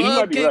 No, You he might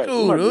love be Kick right. He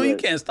Who. might be dude. You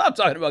right. can't stop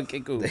talking about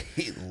Kick Who.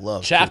 He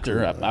loves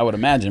Chapter, Kick Who. I would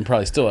imagine,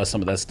 probably still has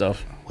some of that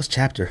stuff. What's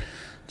Chapter?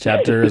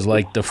 Chapter is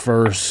like the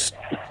first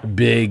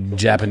big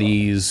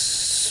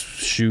Japanese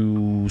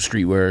shoe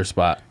streetwear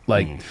spot.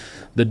 Like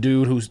the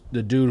dude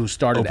who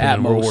started Opened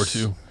in World War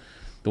Atmos. II.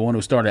 The one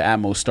who started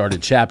Atmos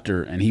started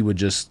Chapter, and he would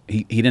just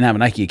he didn't have a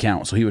Nike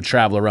account, so he would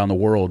travel around the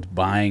world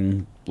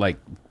buying like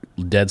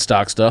dead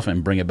stock stuff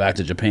and bring it back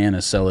to Japan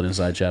and sell it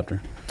inside Chapter.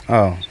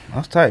 Oh,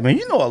 that's tight, man.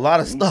 You know a lot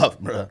of stuff,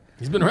 bro.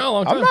 He's been around a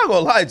long time. I'm not gonna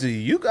lie to you.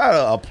 You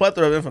got a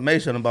plethora of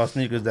information about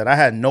sneakers that I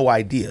had no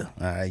idea.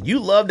 All right, you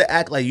love to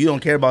act like you don't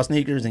care about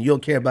sneakers and you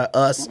don't care about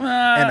us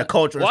and the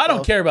culture. and Well, I don't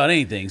stuff. care about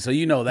anything, so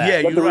you know that.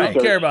 Yeah, you're I right.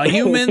 don't care about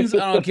humans.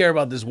 I don't care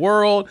about this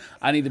world.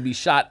 I need to be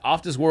shot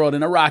off this world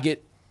in a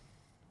rocket.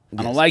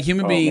 I don't like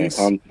human Oh, beings.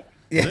 man.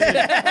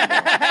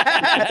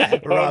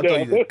 Rob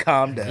told you to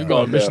calm down. You go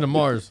on mission to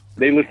Mars.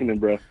 They listening,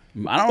 bro.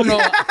 I don't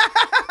know.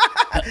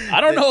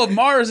 I don't know if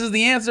Mars is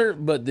the answer,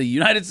 but the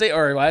United States,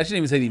 or I shouldn't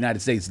even say the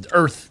United States,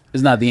 Earth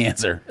is not the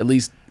answer. At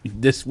least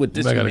this with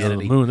this I gotta go to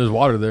the humanity. moon. There's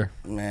water there.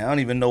 Man, I don't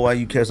even know why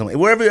you care so much.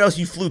 Wherever else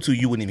you flew to,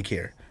 you wouldn't even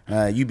care.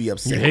 You'd be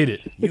upset. You hate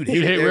it. You'd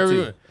You'd hate it wherever too.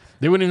 you went.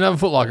 They wouldn't even have a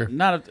Foot Locker.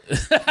 Not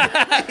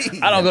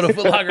I don't go to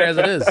Foot Locker as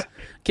it is.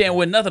 Can't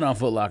win nothing on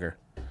Foot Locker.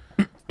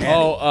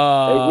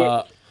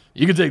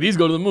 You could take these,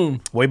 go to the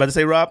moon. What you about to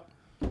say, Rob?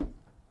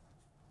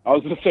 I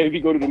was gonna say if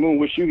you go to the moon,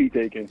 what shoe he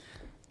taking?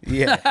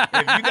 Yeah.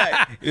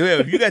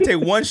 If you got to take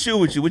one shoe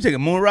with you, we're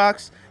taking Moon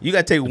Rocks. You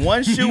got to take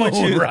one shoe with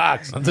Moon you.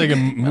 rocks. I'm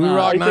taking Moon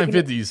Rock you taking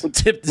 950s.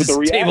 Tip this the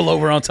React? table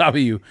over on top of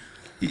you.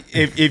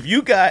 If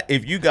you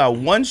got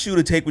one shoe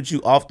to take with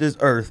you off this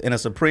earth in a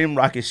Supreme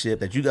rocket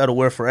ship that you got to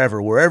wear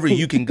forever, wherever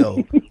you can go,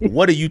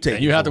 what are you taking?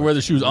 And you have to wear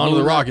the shoes onto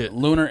the rocket.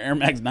 Lunar Air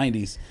Max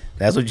 90s.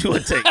 That's what you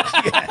would take.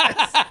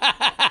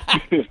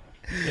 Yes.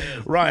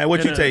 Ryan,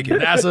 what you taking?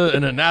 NASA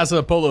and a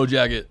NASA polo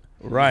jacket.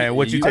 Ryan,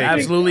 what you You're taking?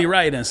 absolutely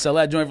right, and sell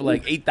that joint for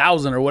like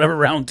 8,000 or whatever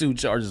round 2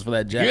 charges for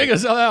that You ain't jacket. gonna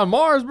sell that on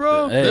Mars,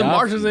 bro. Hey, Them I'll-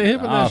 Martians ain't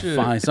hip with I'll that shit.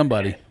 find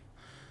somebody.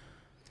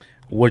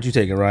 What you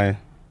taking, Ryan?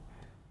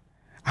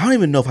 I don't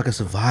even know if I could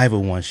survive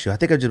with one shoe. I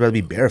think I'd just rather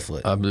be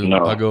barefoot. I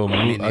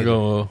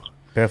go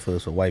Barefoot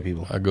is for white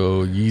people.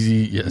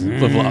 Yeezy, yes,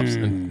 flip flops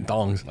and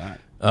thongs.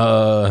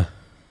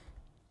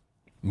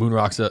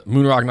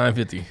 Moonrock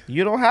 950.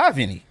 You don't have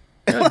any.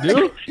 Yeah, I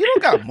do. You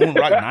don't got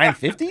Moonrock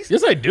 950s?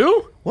 Yes, I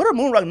do. What are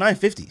Moonrock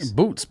 950s?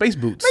 Boots, space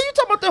boots. Man, you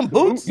talking about them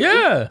boots?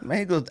 Yeah. Man,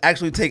 he goes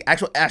actually take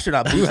actual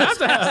astronaut boots. You have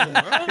to have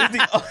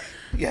them, bro.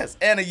 Yes,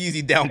 and a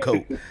Yeezy down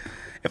coat.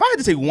 If I had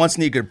to take one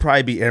sneaker, it'd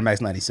probably be Air Max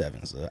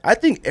 97s. I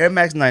think Air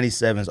Max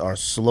 97s are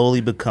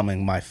slowly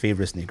becoming my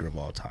favorite sneaker of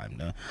all time.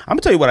 I'm going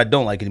to tell you what I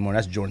don't like anymore, and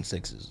that's Jordan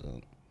 6s.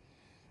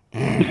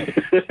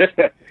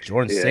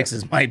 Jordan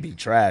 6s might be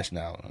trash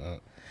now.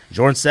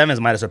 Jordan 7s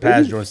might have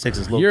surpassed Jordan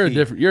 6s. You're a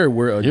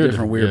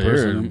different weird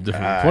person.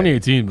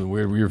 2018, but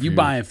weird for You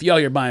buying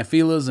you're buying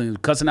feelers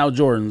and cussing out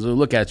Jordans.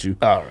 Look at you.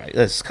 All right,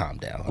 let's calm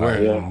down. All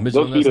right,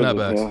 Mitchell Those and feelers,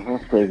 snapbacks.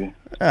 that's crazy.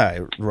 all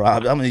right, Rob,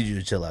 I'm going to need you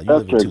to chill out. You That's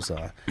live in crazy.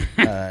 Tucson.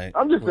 All right.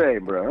 I'm just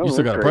saying, bro. You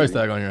still got a That's price crazy.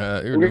 tag on your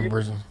hat. You're a different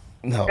person.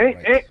 No, And,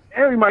 right.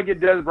 and we might get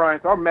Des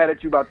Bryant, so I'm mad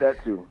at you about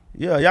that too.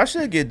 Yeah, y'all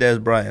should get Des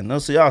Bryant. No,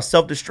 so y'all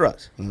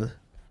self-destruct.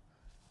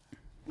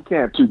 You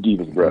can't have two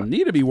divas, bro.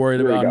 Need to be worried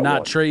You already about got not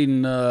one.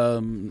 trading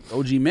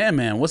OG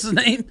Man. What's his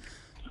name?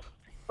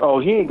 Oh,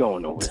 he ain't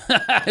going nowhere.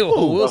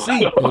 We'll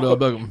see. Odell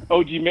Beckham.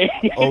 OG man.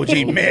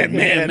 OG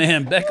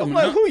man. Beckham. I'm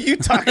like, who you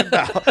talking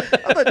about?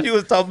 I thought you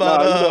was talking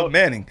about Nah, you know-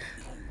 Manning.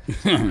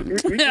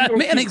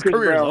 Manning's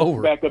career is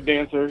over. Backup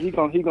dancer. He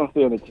gonna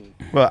stay on the team.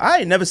 Well, I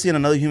ain't never seen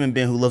another human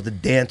being who loves to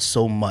dance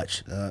so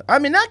much. I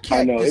mean, that I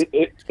cat. know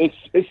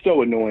it's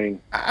so annoying.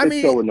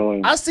 It's so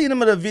annoying. I seen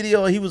him in a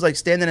video. He was like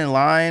standing in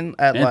line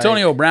at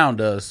Antonio Brown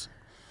does.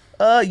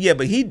 yeah,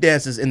 but he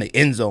dances in the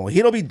end zone.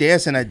 He don't be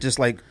dancing at just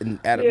like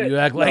at You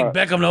act like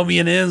Beckham don't be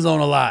in the end zone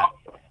a lot.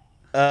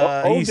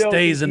 He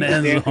stays in the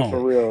end dancing zone. for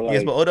real. yes,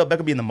 Like, but Odell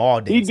Beckham be in the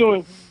mall he's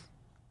dancing.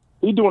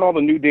 doing all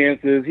the new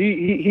dances.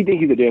 He think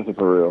he's a dancer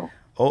for real.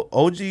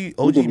 OG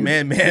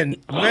man,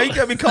 you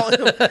got me calling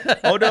him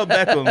Odell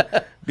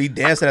Beckham. Be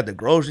dancing at the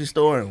grocery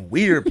store and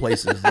weird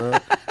places.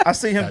 I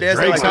see him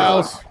dancing Drake's like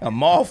house. a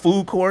mall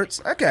food courts.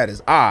 That cat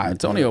is odd.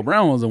 Antonio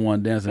Brown was the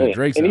one dancing at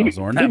Drake's And house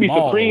or in that be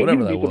mall or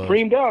whatever that he be was.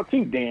 supremed out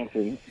too,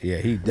 dancing. Yeah,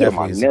 he on definitely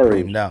my is nerves.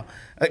 supreme now.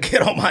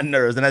 Get on my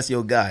nerves, and that's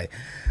your guy.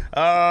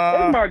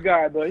 That's my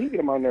guy, but he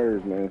get on my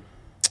nerves, man.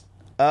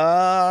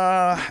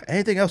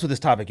 Anything else with this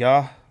topic,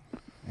 y'all?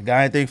 Got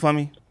anything for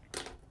me?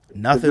 It's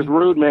Nothing. just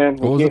rude, man.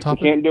 What was the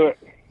topic? We can't do it.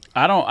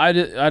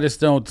 I just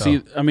don't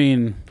see. I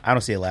mean, I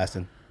don't see it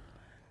lasting.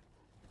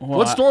 well,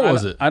 What store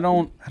was it? I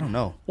don't. I don't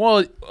know.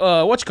 Well,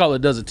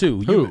 whatchamacallit does it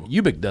too. Who?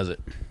 Ubik does it.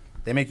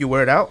 They make you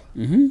wear it out?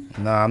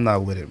 Mm-hmm. Nah, I'm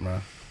not with it, bro.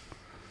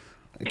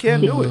 I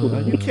can't do it.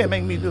 Man. You can't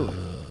make me do it.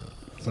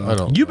 I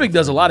don't. Ubik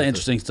does a lot of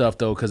interesting stuff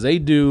though, because they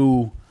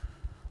do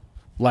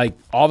like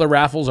all the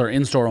raffles are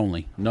in store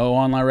only, no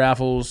online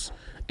raffles,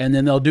 and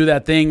then they'll do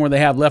that thing where they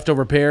have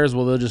leftover pairs.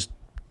 Well, they'll just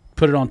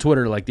put it on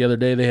Twitter. Like the other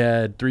day, they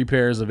had 3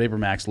 pairs of Vapor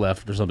Max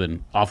left or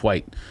something, off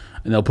white,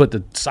 and they'll put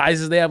the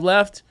sizes they have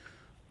left.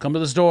 Come to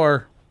the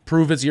store,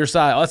 prove it's your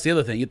size. Oh, that's the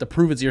other thing. You have to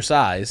prove it's your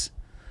size,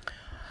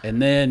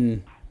 and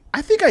then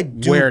I think I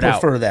do Wear it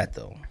out. prefer that,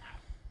 though.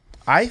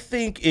 I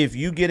think if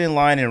you get in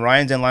line and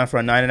Ryan's in line for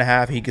a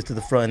 9.5, he gets to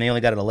the front and they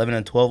only got an 11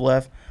 and 12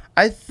 left.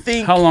 I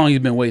think. how long you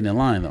been waiting in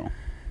line though?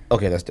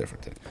 Okay, that's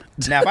different. Then.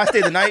 Now, if I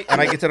stay the night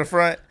and I get to the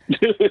front,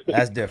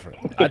 that's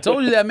different. I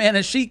told you that man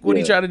is chic. What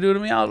he tried to do to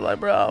me, I was like,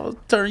 bro, I'll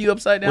turn you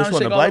upside down Which and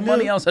one, shake the all the black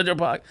money dude? outside your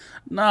pocket.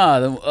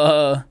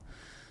 Nah,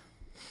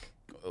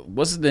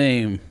 what's his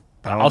name?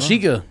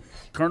 Al-Shika.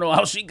 Colonel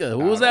Al-Shika.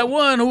 Who was that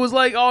one who was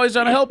like always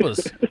trying to help us?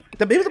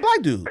 He was a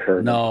black dude.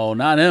 No,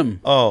 not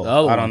him. Oh, The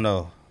other I one. don't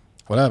know.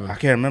 What happened? I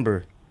can't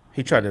remember.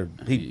 He tried to.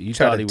 He thought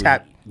tried he to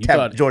was- you tap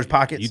thought- George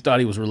pockets. You thought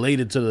he was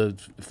related to the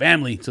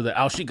family, to the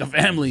Al-Shika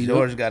family.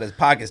 George got his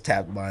pockets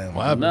tapped by him.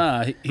 What happened?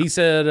 Nah, he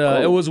said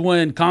it was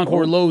when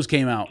Concord Lowe's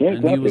came out,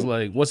 and he was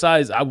like, "What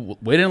size?" I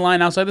waited in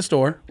line outside the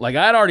store. Like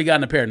I had already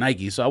gotten a pair of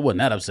Nikes, so I wasn't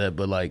that upset.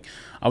 But like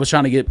I was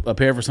trying to get a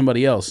pair for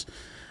somebody else,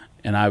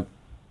 and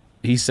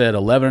he said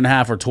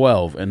 11.5 or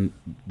 12, and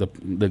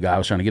the guy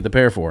was trying to get the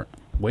pair for it.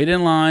 Waited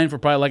in line for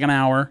probably like an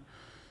hour.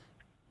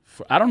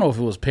 I don't know if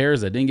it was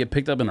pairs that didn't get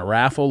picked up in a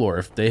raffle or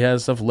if they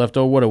had stuff left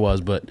over, what it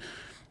was, but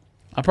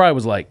I probably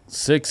was like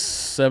 6th,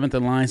 7th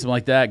in line, something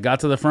like that. Got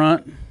to the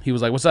front. He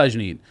was like, what size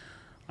you need?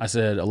 I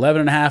said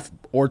 11.5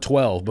 or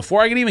 12. Before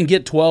I could even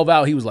get 12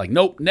 out, he was like,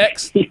 nope,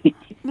 next.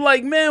 I'm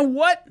like, man,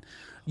 what?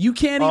 You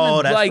can't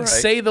even that's like right.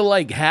 say the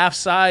like half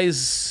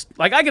size.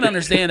 Like I can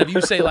understand if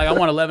you say like I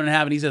want 11.5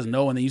 and he says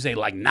no, and then you say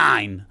like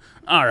 9.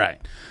 All right.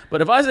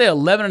 But if I say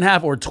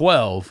 11.5 or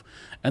 12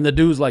 and the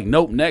dude's like,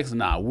 nope, next,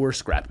 nah, we're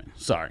scrapping.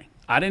 Sorry.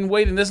 I didn't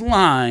wait in this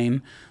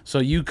line, so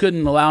you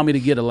couldn't allow me to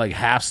get a like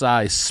half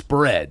size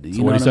spread. You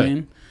know what'd what he I say?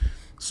 mean?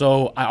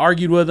 So I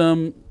argued with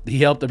him. He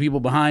helped the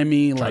people behind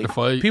me. Tried Like to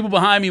fight. people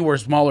behind me were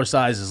smaller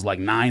sizes, like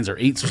 9s or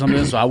 8s or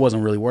something. So I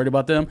wasn't really worried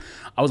about them.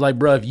 I was like,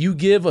 bro, if you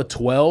give a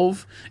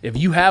 12, if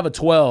you have a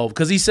 12,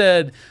 because he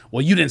said,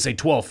 well, you didn't say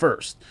 12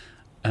 first.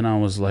 And I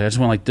was like, I just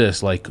went like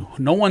this. Like,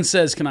 no one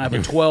says, can I have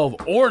a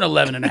 12 or an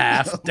 11 and a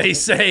half? They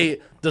say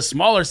the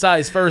smaller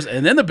size first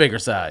and then the bigger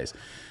size.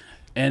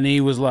 And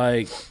he was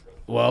like,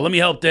 well, let me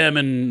help them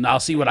and I'll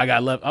see what I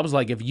got left. I was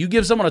like, if you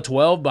give someone a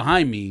 12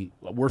 behind me,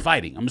 we're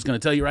fighting. I'm just going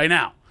to tell you right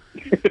now.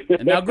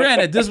 And now,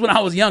 granted, this is when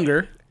I was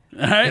younger. All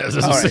right. Yeah, this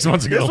was 6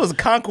 months ago. This was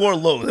Concord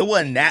Low. It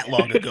wasn't that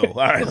long ago. All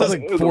right. It was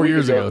like 4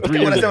 years ago. 3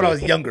 when years I said when I ago.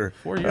 was younger.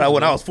 4 years When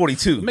ago. I was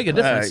 42. Make a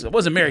difference. I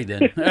wasn't married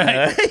then. All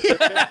right.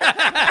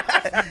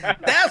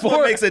 That's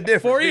what makes a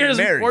difference. 4 years.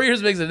 being married. 4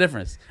 years makes a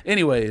difference.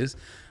 Anyways,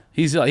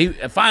 he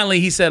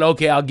finally said,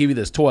 okay, I'll give you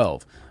this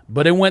 12.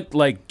 But it went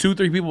like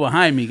 2-3 people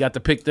behind me got to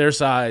pick their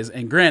size,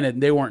 and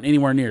granted, they weren't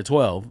anywhere near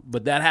 12.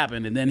 But that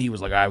happened, and then he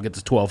was like, all right, I'll get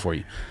this 12 for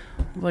you.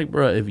 I'm like,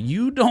 bro, if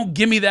you don't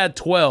give me that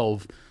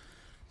 12,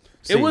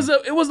 it was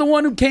the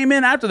one who came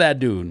in after that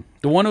dude.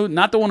 The one who,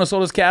 not the one who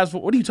sold his calves.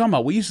 What are you talking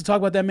about? We used to talk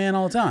about that man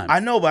all the time.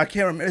 I know, but I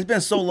can't remember. It's been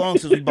so long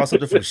since we bought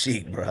something from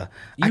Sheik, bro.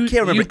 I can't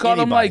remember. You called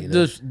him like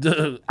anybody,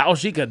 the Al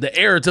Shika, the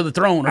heir to the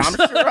throne. Or I'm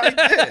something. sure I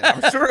did.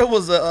 I'm sure it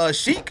was a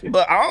Sheik,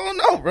 but I don't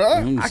know, bro.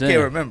 I saying.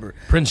 can't remember.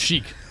 Prince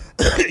Sheik.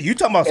 You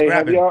talking about Hey,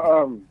 have scrapping?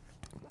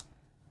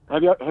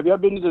 y'all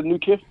been to the new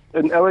Kiss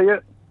in LA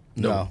yet?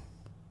 No.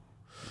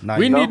 Not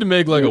We yet. need to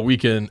make like a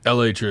weekend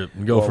LA trip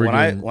and go Well,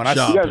 freaking when I-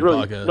 shop You guys and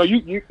really, podcast. no,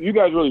 you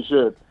guys really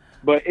should.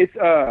 But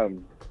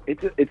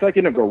it's like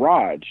in a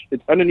garage.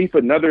 It's underneath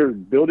another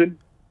building,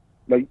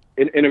 like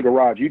in a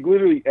garage. You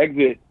literally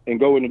exit and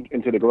go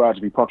into the garage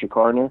if you park your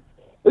car in there.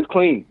 It's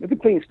clean. It's a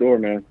clean store,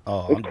 man.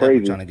 Oh, it's I'm definitely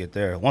crazy. trying to get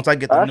there. Once I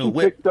get I the new actually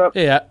whip. picked up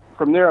Yeah.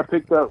 from there. I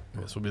picked up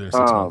Yes, we'll be there in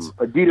 6 months.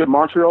 Adidas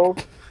Montreal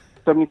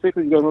 76.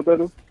 You guys know what that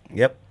is?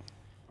 Yep.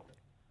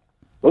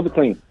 Those are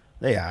clean.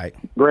 They all right.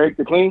 Greg,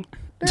 they're clean.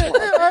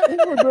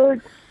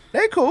 Greg,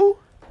 They cool.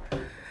 I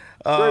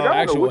don't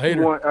actual know what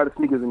hater. you want out of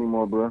sneakers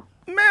anymore, bro.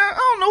 Man, I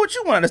don't know what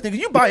you want. This nigga,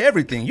 you buy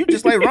everything. You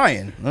just like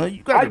Ryan.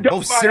 You guys I are don't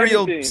both buy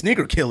serial anything.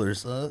 sneaker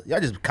killers. Y'all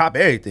just cop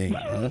everything.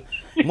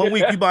 1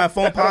 week you buying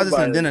phone posits,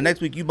 buy and then the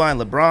next week you buying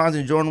LeBrons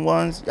and Jordan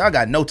 1s. Y'all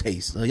got no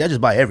taste. Y'all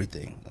just buy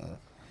everything.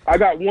 I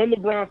got one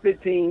LeBron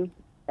 15.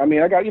 I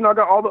mean, I got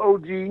all the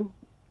OG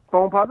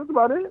phone pods. That's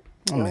about it.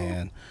 Oh,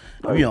 man.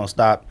 You don't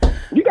stop.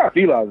 You got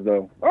felines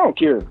though. I don't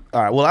care.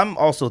 All right. Well, I'm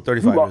also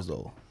 35 You years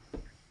old.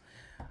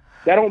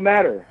 That don't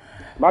matter.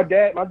 My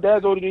dad's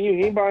older than you.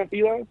 He ain't buying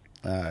felines.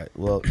 All right.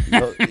 Well,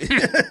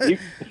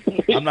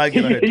 I'm not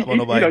getting hurt on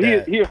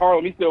nobody. He in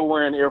Harlem. He's still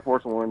wearing Air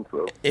Force One.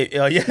 So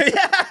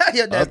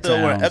Yeah. That's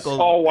still wearing Uptowns.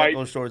 all white.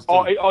 Echo shorts. Too.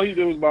 All he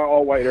did was buy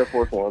all white Air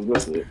Force Ones.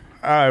 That's it.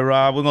 All right,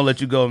 Rob. We're gonna let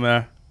you go,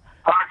 man.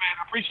 All right,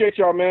 man. I appreciate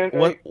y'all, man.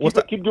 What- Hey, what's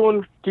keep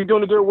doing the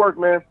good work,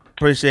 man.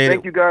 Appreciate Thank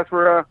it. you guys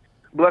for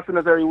blessing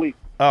us every week.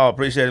 Oh,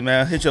 appreciate it,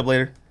 man. Hit you up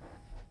later.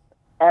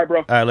 All right, bro.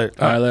 All right, later.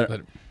 All right,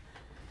 later.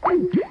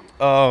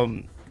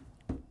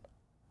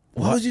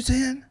 What was you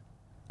saying?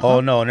 Oh,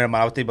 no, never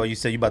mind. I was thinking about you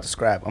said you about to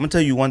scrap. I'm going to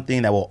tell you one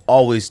thing that will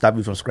always stop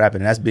you from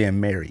scrapping, and that's being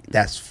married.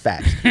 That's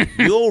facts.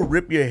 You'll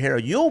rip your hair.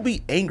 You'll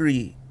be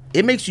angry.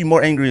 It makes you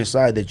more angry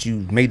inside that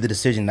you made the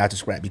decision not to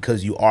scrap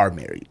because you are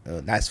married.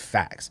 That's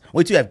facts.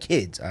 Wait till you have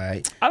kids, all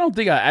right? I don't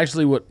think I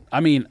actually would. I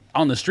mean,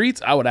 on the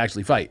streets, I would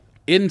actually fight.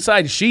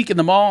 Inside Chic in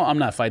the mall, I'm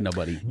not fighting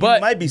nobody. But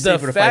might be the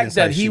safer to fight fact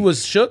that inside he Chic.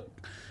 was shook,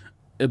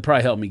 it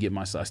probably helped me get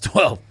my size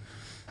 12.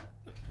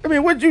 I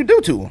mean, what did you do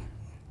to him?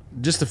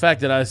 Just the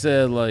fact that I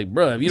said, like,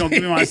 bro, if you don't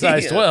give me my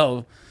size Yeah.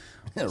 12.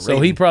 So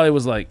he probably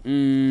was like,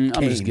 I'm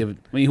just give it.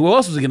 I mean, who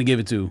else was he going to give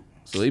it to?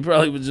 So he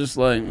probably was just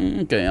like,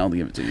 okay, I'll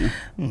give it to you.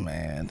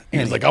 Man.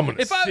 He's like, I'm gonna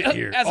If I, sit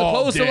here as all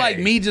opposed to day. like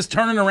me just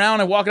turning around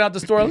and walking out the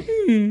store like,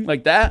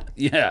 like that,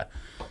 yeah.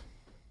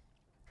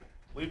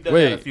 We've done that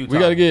a Wait, few we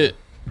got to times. get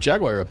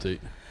Jaguar update.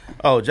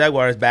 Oh,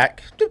 Jaguar is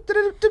back.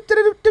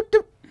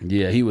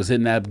 Yeah, he was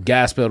hitting that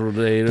gas pedal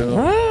today.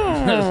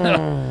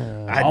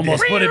 I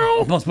almost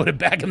did. put it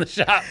back in the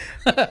shop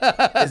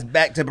It's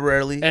back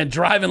temporarily. and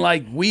driving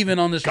like weaving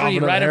on the street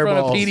Coughing up right in front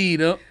of hairballs. PD. You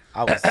know?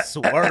 I was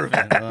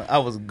swerving. I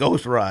was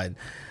ghost riding.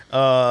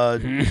 Get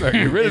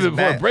rid of it before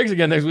bad. it breaks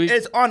again next week.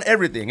 It's on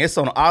everything. It's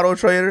on Auto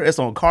Trader. It's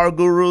on Car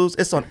Gurus.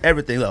 It's on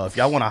everything. Look, if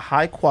y'all want a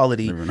high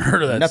quality, Never even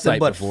heard of that nothing site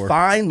but before.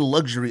 fine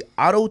luxury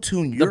auto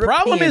tune. The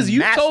problem is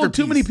you told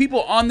too many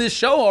people on this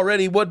show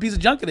already what piece of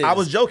junk it is. I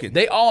was joking.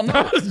 They all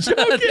know.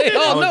 They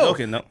I all was know.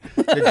 joking. No.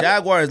 The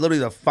Jaguar is literally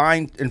the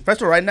fine. And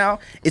first of all, right now,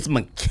 it's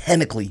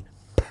mechanically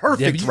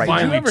perfect Yeah, did you, right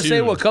did you now. ever say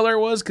tuned. what color it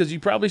was? Because you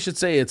probably should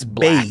say it's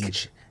black.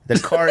 Beige. The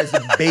car is You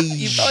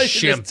beige. probably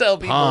should just tell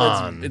people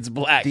Champagne. it's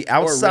black. The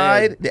or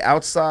red.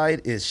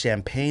 outside is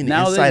champagne. The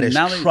Now inside is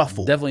they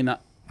truffle. Definitely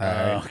not.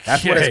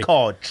 That's what Okay. it's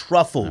called.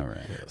 Truffle. All right.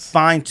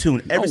 Fine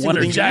tune. Every single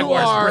wonder thing.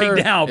 Jaguars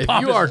break down. If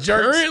Pompous you are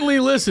jerks. currently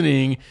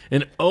listening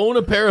and own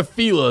a pair of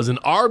Fila's and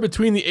are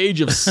between the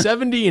age of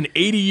 70 and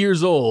 80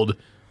 years old,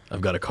 I've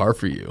got a car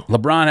for you.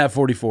 LeBron had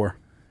 44.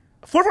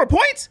 4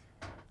 points?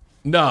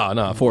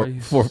 No,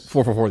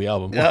 444 the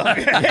album.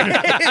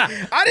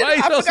 I Why are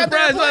you so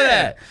surprised by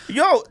that?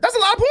 Yo, that's a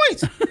lot of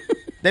points.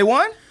 They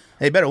won?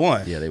 They better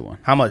won. Yeah, they won.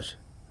 How much?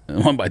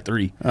 Won by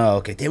 3. Oh,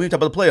 okay. Damn, we talk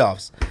about the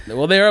playoffs.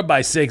 Well, they were up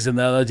by 6, and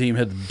the other team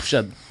had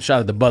shot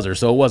at the buzzer,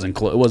 so it wasn't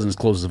it wasn't as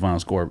close as the final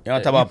score. You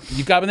want to talk about?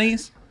 You copping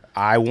these?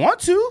 I want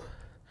to.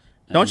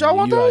 Don't y'all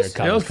want those?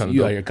 Yeah, those kinda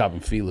You out dope. here copping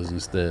feelers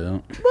instead. Huh?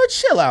 Bro,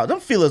 chill out. Them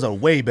feelers are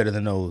way better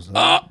than those.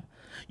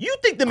 You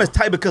think them is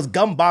tight because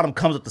gum bottom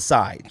comes up the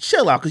side.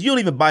 Chill out, because you don't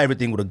even buy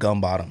everything with a gum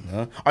bottom.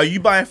 Huh? Are you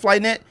buying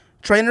Flyknit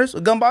trainers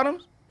with gum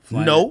bottoms?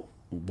 No.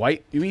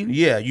 White, you mean?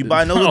 Yeah, you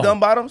buying those with gum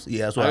bottoms?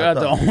 Yeah, that's what I I got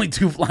the thought. only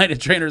 2 Flyknit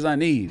trainers I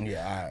need.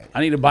 Yeah, all right. I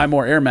need to buy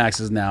more Air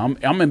Maxes now.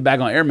 I'm in back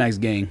on Air Max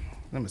gang.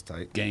 Them is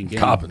tight. Gang.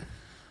 Copping.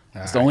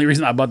 That's the only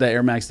reason I bought that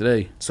Air Max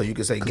today. So you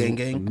can say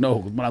gang. No,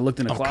 when I looked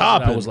in the closet,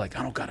 copping. I was like,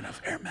 I don't got enough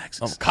Air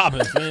Maxes. I'm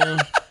copping, fam.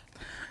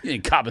 You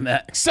ain't copping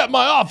that. Accept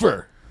my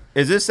offer.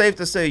 Is it safe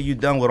to say you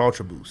done with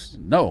Ultra Boost?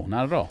 No,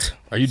 not at all.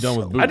 Are you done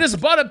with boots? I just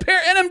bought a pair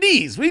of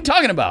NMDs. What are you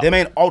talking about? Them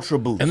ain't Ultra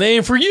Boost. And they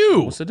ain't for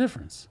you. What's the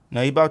difference?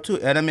 No, you bought 2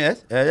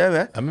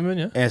 NMS I'm in,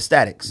 yeah. and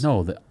Statics.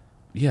 No,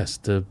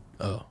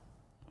 Oh.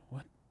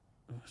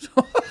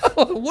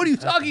 what are you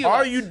talking about?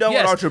 Are you done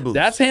with Ultra Boost?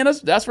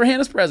 That's for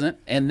Hannah's present.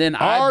 And then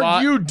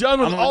Are you done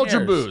with I'm on Ultra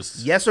Airs.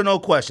 Boost? Yes or no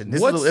question.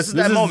 This is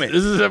that moment.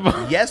 This is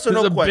Yes or this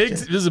no is a question. Big,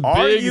 this is a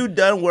Are big. you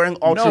done wearing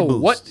Ultra No,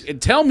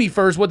 Boost? tell me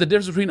first what the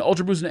difference between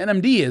Ultra Boost and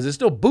NMD is. It's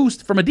still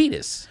Boost from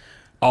Adidas.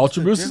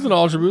 Ultra Boost is an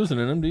Ultra Boost, and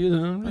an MD is an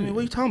MD. I mean, what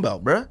are you talking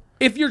about, bruh?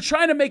 If you're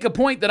trying to make a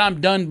point that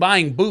I'm done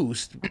buying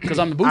Boost because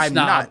I'm the Boost I'm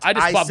snob, not. I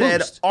just bought said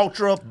Boost.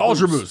 Ultra Boost.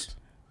 Ultra Boost.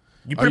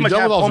 You Are pretty you much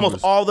done have with Ultra almost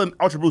Boost? all the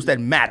Ultra Boosts that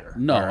matter.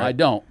 No, all right? I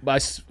don't.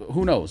 But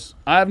who knows?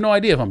 I have no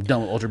idea if I'm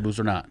done with Ultra Boost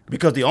or not.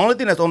 Because the only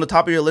thing that's on the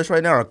top of your list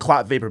right now are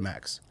Clot Vapor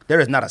Max. There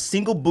is not a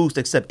single boost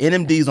except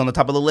NMDs on the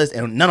top of the list,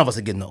 and none of us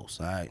are getting those.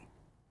 All right.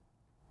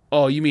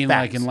 Oh, you mean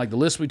Facts. like in the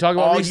list we talked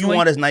about All recently? you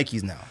want is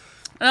Nikes now.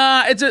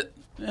 I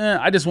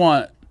just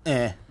want.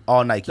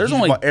 All Nikes. There's You just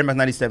only- bought Air Max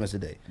 97s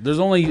today. There's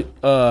only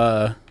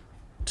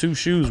 2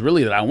 shoes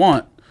really that I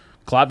want: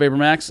 Cloud Vapor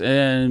Max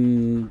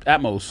and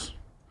Atmos.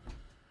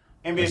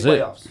 NBA That's it.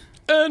 playoffs.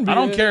 I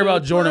don't care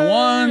about Jordan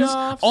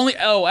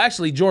 1s.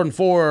 Actually, Jordan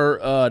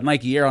 4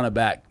 Nike Air on the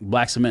back,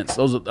 black cements.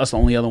 That's the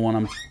only other one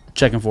I'm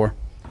checking for.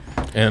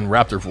 And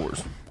Raptor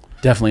 4s.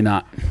 Definitely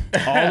not.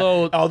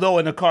 Although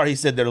in the car he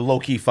said they're low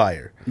key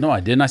fire. No,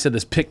 I didn't. I said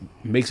this pic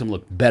makes them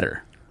look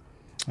better.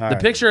 All The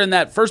right. picture in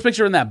that first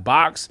picture in that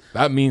box.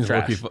 That means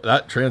Trash. Loki.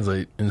 That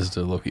translate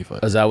into Loki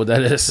fight. Is that what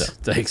that is?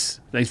 Thanks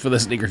for the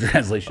sneaker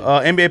translation.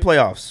 NBA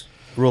playoffs.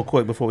 Real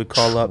quick before we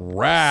call up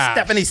Trash.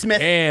 Stephanie Smith.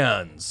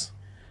 Hands.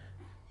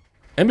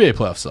 NBA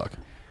playoffs suck.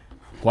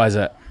 Why is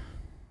that?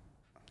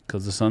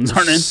 Because the Suns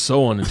aren't in.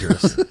 So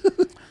uninteresting.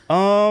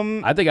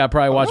 I think I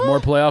probably watched more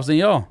playoffs than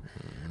y'all.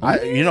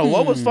 You know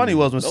what was funny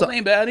was when Those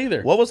ain't bad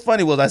either. what was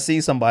funny was I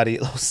see somebody.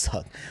 Oh,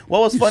 suck.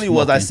 What was funny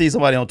was I see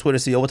somebody on Twitter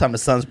see what time the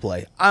Suns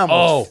play. I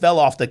almost fell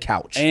off the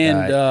couch.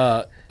 And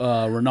All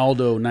right.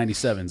 Ronaldo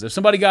 97s. If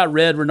somebody got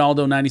red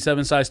Ronaldo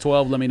 97 size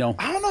 12, let me know.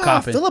 I don't know how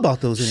Cop I it. feel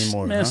about those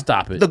anymore. Man, huh?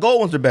 stop it. The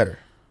gold ones are better.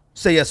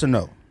 Say yes or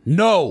no.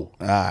 No.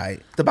 All right.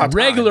 It's about time.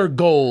 Regular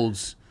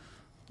golds.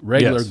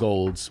 Yes.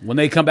 Golds. When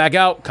they come back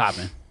out,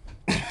 copping.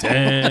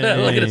 Dang.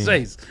 Look at his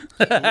face.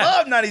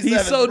 Love 97.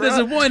 He's so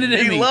disappointed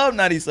in me. He love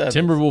 97.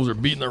 Timberwolves are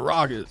beating the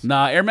Rockets.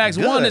 Nah, Air Max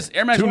Good. 1 is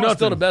 2-0.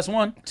 still the best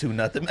one.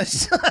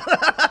 2-0.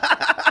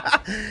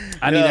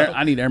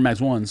 I need Air Max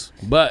 1s.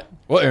 But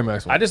What Air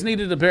Max? I just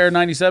needed a pair of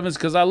 97s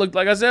because I looked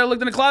in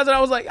the closet. I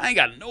was like, I ain't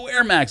got no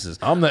Air Maxes.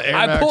 I'm the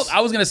Air Max. I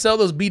was gonna sell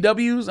those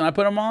BWs and I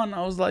put them on.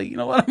 I was like, you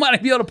know what? I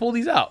might be able to pull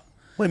these out.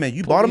 Wait a minute.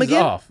 You bought them These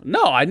again? off.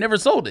 No, I never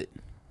sold it.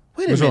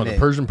 Wait a Which one? minute. The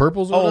Persian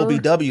purples? Or Oh,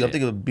 whatever? BW. I'm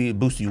thinking of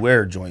Boost You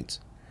Wear joints.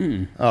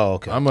 Oh,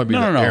 okay. I might be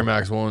No. Air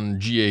Max 1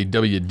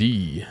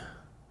 GAWD.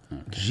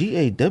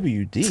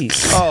 GAWD.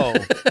 Oh,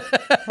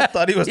 I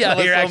thought he was Yeah,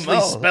 telling you're something actually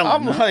else. spelling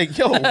I'm it. like,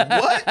 yo,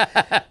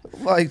 what?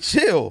 Like,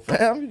 chill,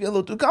 fam. You get a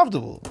little too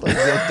comfortable. Like,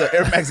 the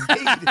Air Max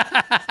Gate.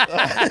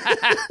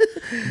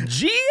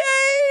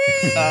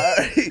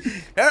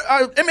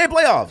 NBA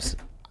playoffs.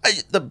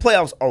 The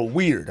playoffs are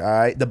weird. All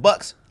right, the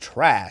Bucks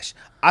trash.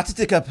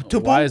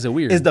 Antetokounmpo Why is it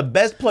weird? Is the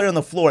best player on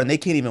the floor, and they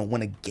can't even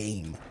win a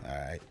game. All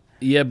right,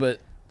 Yeah, but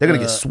they're gonna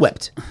get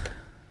swept.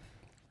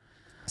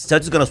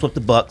 Celtics gonna sweep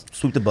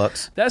the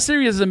Bucks. that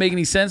series doesn't make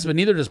any sense. But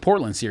neither does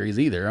Portland series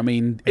either. I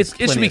mean, it should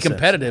plenty be of sense.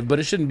 competitive, but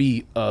it shouldn't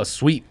be a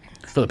sweep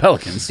for the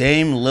Pelicans.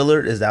 Dame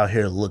Lillard is out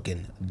here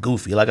looking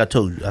goofy. Like I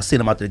told you, I seen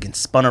him out there getting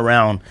spun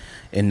around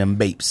in them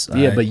bapes.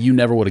 Yeah, but you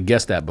never would have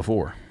guessed that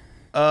before.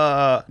 you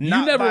You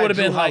never would have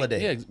been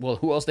Holiday. like, yeah. Well,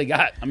 who else they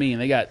got? I mean,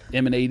 they got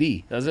M and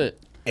AD. That's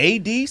it.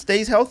 AD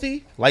stays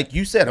healthy, like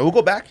you said. We'll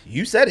go back.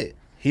 You said it.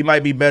 He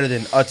might be better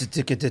than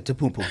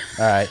Antetokounmpo. All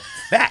right,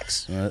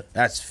 facts.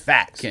 That's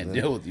facts. Can't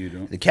deal with you,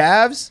 dude. The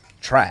Cavs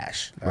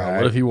trash. All Bro, right?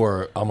 What if he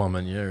wore Alma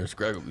Meniere's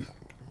Gregory?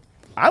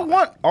 I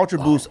want Ultra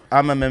Boost.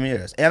 I'm a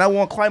Memiers, and I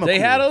want Climate. They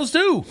Cool. had those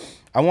too.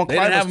 I want They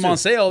didn't Climbers have them on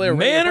too. sale. They were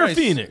Man regular or price.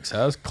 Phoenix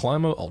has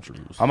Climo Ultra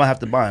Boost. I'm gonna have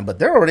to buy them, but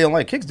they're already on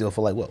like Kicks deal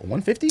for like what,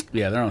 150?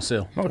 Yeah, they're on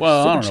sale. Oh, Well,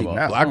 I super don't know cheap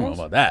about now. I don't know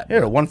about that. Yeah,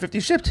 they're 150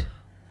 shipped.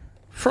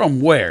 From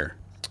where?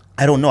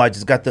 I don't know. I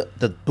just got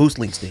the Boost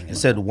Links thing. It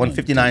said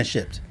 159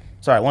 shipped.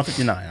 Sorry,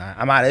 159.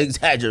 I might have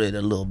exaggerated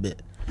a little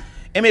bit.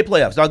 NBA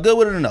playoffs. Y'all good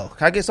with it or no?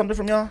 Can I get something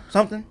from y'all?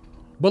 Something?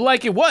 But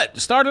like it what?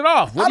 Start it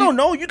off. What I do you- don't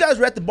know. You guys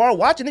were at the bar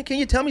watching it. Can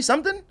you tell me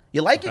something?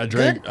 You like it? I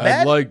drank. Good?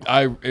 Bad?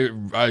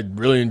 I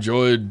really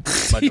enjoyed.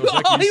 My Dos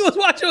All he Equis. was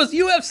watching was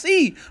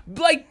UFC,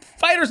 like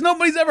fighters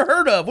nobody's ever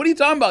heard of. What are you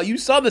talking about? You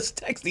saw this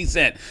text he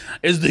sent.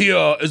 Is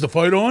the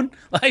fight on?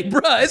 Like,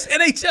 bruh, it's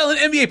NHL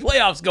and NBA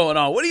playoffs going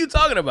on. What are you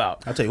talking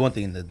about? I'll tell you one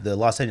thing. The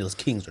Los Angeles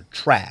Kings are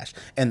trash.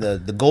 And the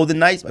Golden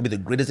Knights might be the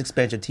greatest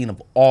expansion team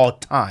of all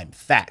time.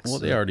 Facts. Well,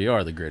 they already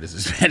are the greatest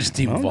expansion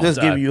team of I'm all just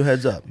time. giving you a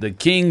heads up. The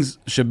Kings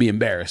should be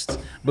embarrassed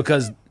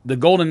because the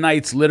Golden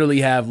Knights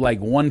literally have like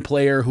one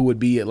player who would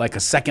be like a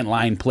second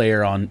line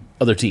player on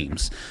other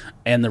teams.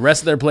 And the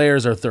rest of their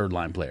players are third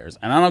line players.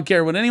 And I don't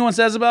care what anyone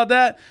says about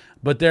that,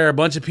 but there are a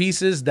bunch of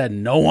pieces that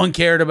no one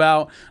cared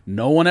about,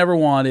 no one ever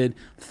wanted.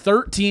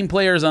 13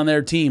 players on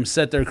their team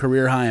set their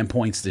career high in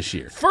points this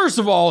year. First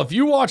of all, if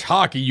you watch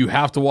hockey, you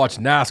have to watch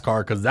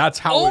NASCAR because that's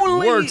how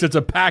Only- it works. It's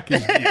a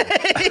package deal.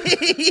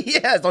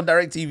 Yeah, it's on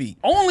direct TV.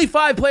 Only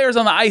 5 players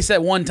on the ice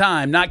at one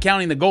time, not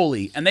counting the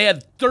goalie, and they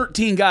had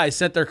 13 guys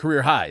set their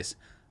career highs.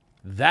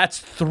 That's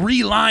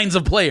 3 lines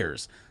of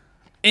players.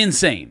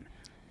 Insane.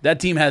 That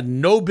team had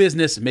no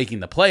business making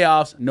the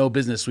playoffs, no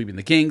business sweeping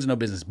the Kings, no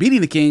business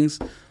beating the Kings.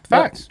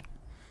 Facts.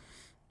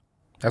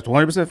 That's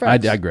 100% facts. I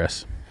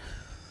digress.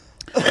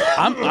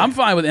 I'm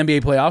fine with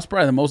NBA playoffs.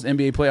 Probably the most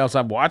NBA playoffs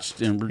I've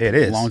watched in It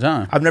is. a long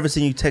time. I've never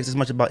seen you text as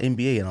much about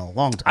NBA in a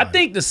long time. I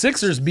think the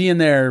Sixers being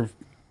there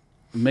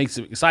makes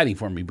it exciting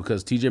for me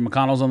because TJ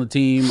McConnell's on the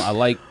team. I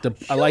like love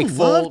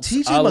Fultz.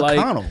 TJ I like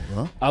McConnell,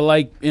 huh? I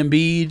like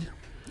Embiid.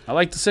 I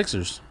like the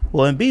Sixers.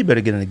 Well, Embiid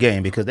better get in the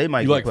game because they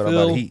might You get like put up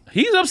Phil? by the Heat.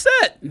 He's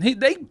upset.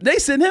 They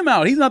sent him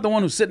out. He's not the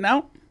one who's sitting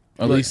out.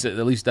 At least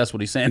that's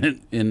what he's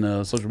saying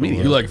in social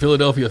media. You like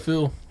Philadelphia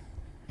Phil?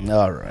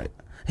 All right.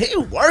 He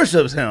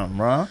worships him,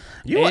 bro.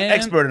 You're an And-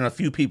 expert in a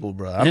few people,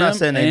 bro. I'm not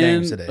saying their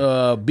names today.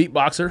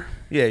 Beatboxer.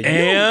 Yeah,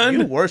 And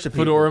you worship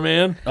people. Fedora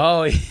Man.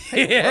 Oh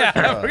yeah,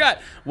 I forgot.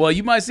 Well,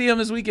 you might see him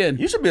this weekend.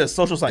 You should be a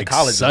social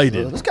psychologist.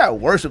 Excited. Bro. This guy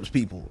worships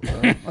people.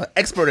 An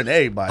expert in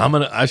everybody.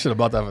 I should have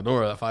bought that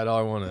fedora, that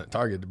 $5 one at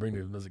Target to bring to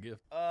him as a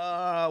gift.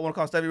 Want to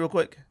call Stevie real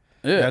quick?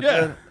 Yeah.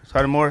 Good?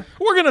 Started more.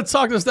 We're gonna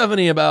talk to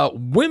Stephanie about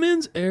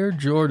women's Air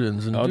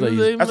Jordans and Oh, do they-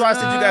 they That's why I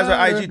said you guys are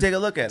matter? IG. Take a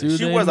look at it. Do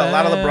She they wears a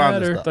lot of LeBron matter?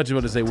 and I stuff. thought you were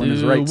about to say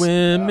women's Do rights.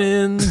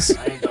 women's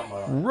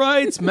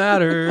rights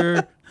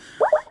matter?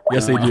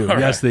 Yes, they do. All right.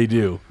 Yes, they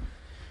do.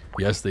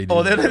 Yes, they do.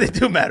 Oh, they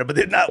do matter, but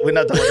they're not. We're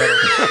not talking about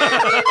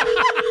that.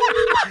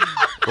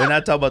 We're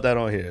not talking about that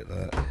on here.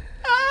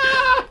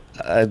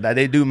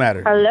 They do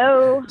matter.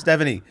 Hello.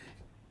 Stephanie,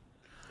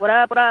 What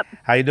up? What up?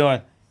 how you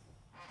doing?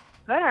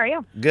 Good. How are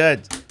you?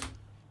 Good.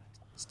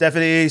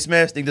 Stephanie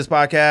Smith, Think This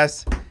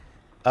Podcast.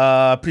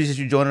 Appreciate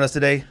you joining us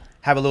today.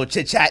 Have a little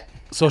chit chat.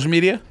 Social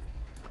media.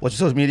 What's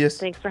your social medias?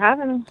 Thanks for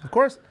having me. Of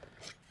course.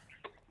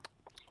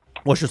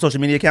 What's your social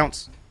media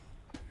accounts?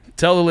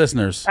 Tell the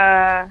listeners.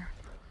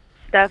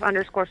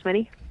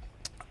 Steph_Smitty.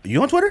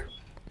 You on Twitter?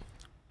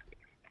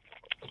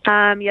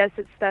 Yes,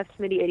 it's Steph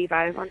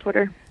Smitty85 on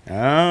Twitter.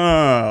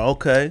 Oh,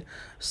 okay.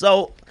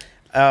 So,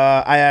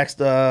 I asked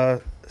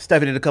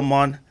Stephanie to come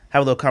on,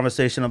 have a little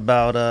conversation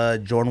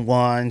about Jordan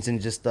 1s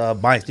and just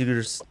buying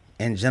sneakers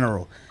in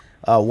general.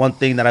 One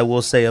thing that I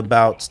will say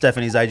about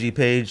Stephanie's IG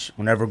page,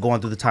 whenever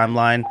going through the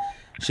timeline,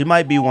 she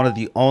might be one of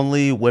the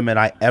only women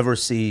I ever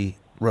see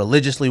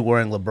religiously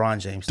wearing LeBron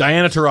James.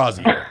 Diana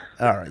Taurasi.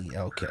 All right,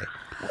 yeah, okay.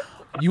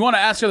 You want to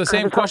ask her the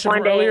same Just question one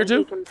from day earlier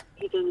too?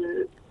 He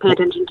can pay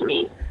attention to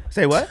me.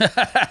 Say what?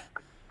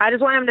 I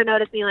just want him to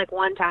notice me like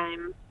one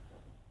time.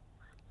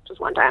 Just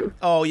one time.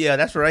 Oh, yeah,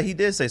 that's right. He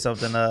did say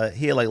something.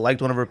 He had,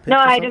 liked one of her pictures. No,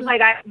 or I something?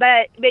 just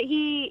but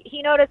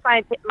he noticed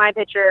my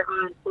picture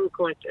on Food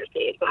Collector's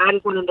page. But I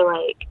just want him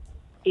to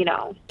give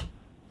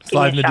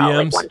Slide me in a the shout,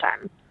 DMs? one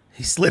time.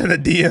 He slid in the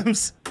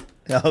DMs?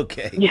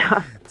 Okay.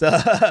 Yeah.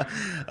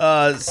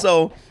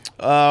 So,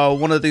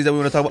 one of the things that we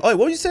want to talk about. Oh,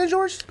 what were you saying,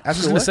 George? I was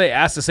just gonna say,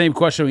 ask the same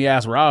question we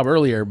asked Rob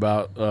earlier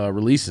about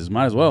releases.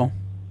 Might as well.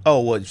 Oh,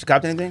 what? You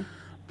copped anything?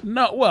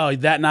 No, well,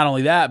 not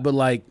only that,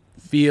 but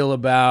feel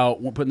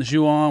about putting the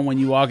shoe on when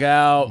you walk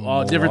out.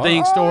 All different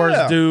things stores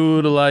yeah.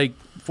 do to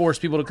force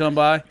people to come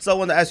by. So I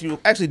wanted to ask you.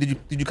 Actually, did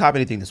you cop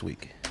anything this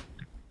week?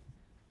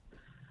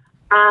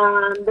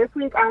 This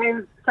week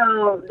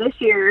this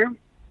year,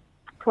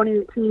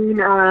 2018,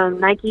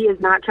 Nike is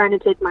not trying to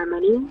take my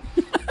money.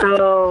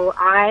 So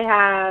I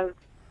have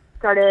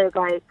started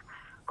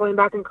going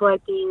back and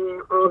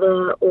collecting all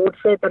the old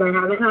shit that I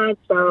haven't had.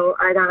 So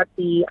I got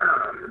the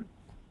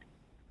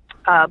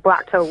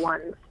black toe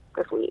ones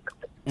this week.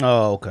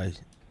 Oh, okay.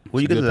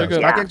 Well, you get good the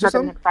pickup. StockX or Nothing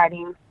something?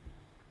 exciting.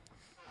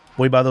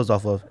 Where you buy those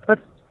off of?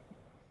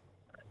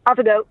 Off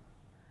the goat.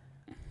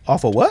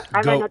 Off of what?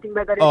 I Goat. got nothing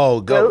but better. Oh,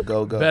 go.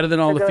 Better than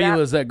all the So go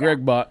feelers out. that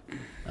Greg bought.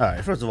 All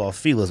right. First of all,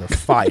 Fila's are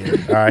fire.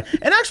 All right.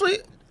 And actually,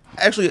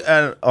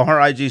 on her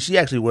IG, she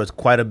actually wears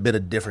quite a bit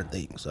of different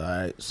things. All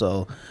right.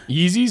 So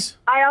Yeezys?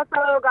 I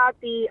also got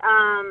the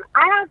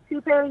I have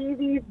 2 pair of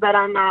Yeezys, but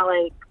I'm not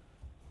like.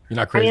 You're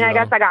not I crazy. mean, I about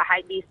guess them? I got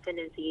high beast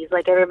tendencies.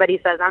 Like everybody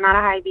says, I'm not a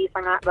high beast.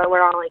 I'm not, but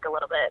we're all like a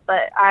little bit.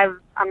 But I'm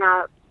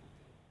not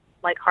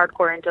like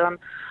hardcore into them.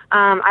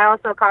 I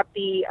also caught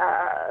the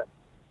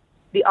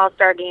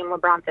All-Star Game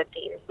LeBron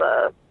 15s,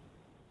 the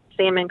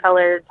salmon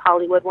colored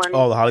Hollywood ones. the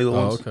Hollywood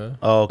Oh, ones. okay.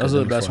 Oh, okay. Those are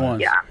the Them best fire.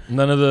 ones. Yeah.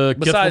 None of the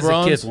Kith Besides the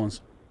LeBrons? Kith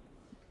ones.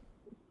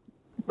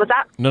 What's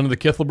that? None of the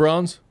Kith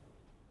LeBrons?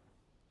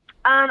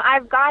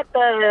 I've got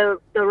the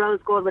rose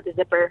gold with the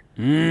zipper.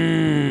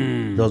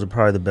 Those are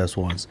probably the best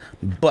ones.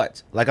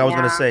 But like I was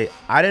gonna Yeah. say,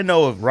 I didn't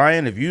know if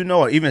Ryan, if you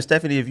know, or even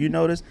Stephanie, if you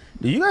noticed.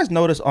 Do you guys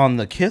notice on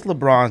the Kith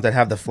LeBrons that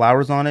have the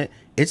flowers on it?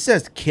 It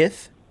says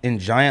Kith in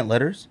giant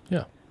letters.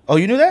 Yeah. Oh,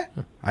 you knew that?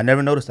 I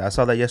never noticed that. I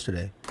saw that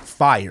yesterday.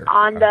 Fire.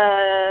 On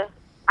the,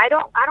 I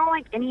don't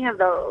like any of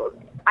those.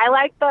 I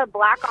like the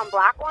black on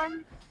black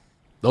ones.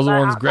 Those are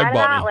the ones Greg outside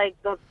of bought that, me.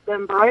 like the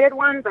embroidered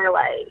ones are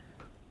like,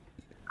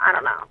 I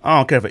don't know. I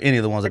don't care for any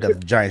of the ones that got the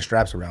giant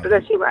straps around They're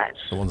them. too much.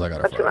 The ones I got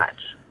are That's too fire. much.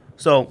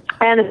 So,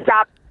 And the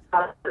straps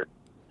are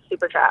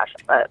super trash,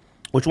 but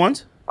which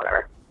ones?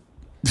 whatever.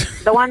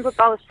 The ones with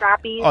all the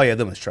strappies. Oh yeah,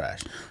 them is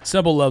trash.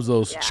 Simple loves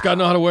those. Yeah. Just gotta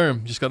know how to wear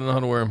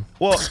them.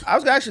 Well, I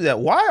was actually that.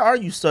 Why are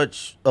you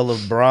such a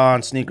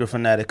LeBron sneaker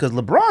fanatic? Because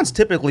LeBrons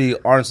typically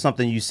aren't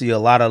something you see a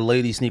lot of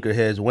lady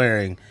sneakerheads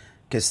wearing,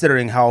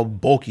 considering how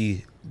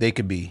bulky they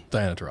could be.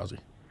 Diana Taurasi.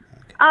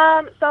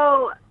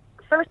 So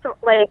first,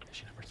 like,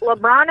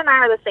 LeBron and I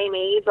are the same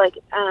age. Like,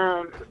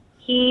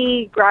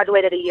 he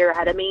graduated a year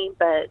ahead of me,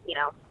 but you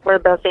know, we're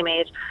both same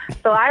age.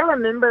 So I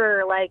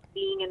remember like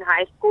being in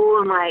high school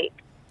and like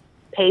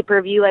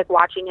pay-per-view, like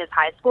watching his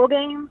high school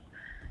games.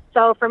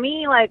 So for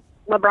me, like,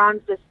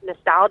 LeBron's just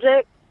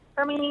nostalgic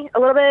for me a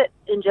little bit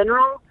in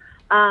general.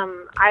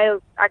 I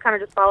kind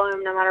of just follow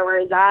him no matter where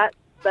he's at.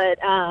 But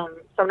so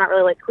I'm not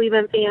really like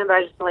Cleveland fan,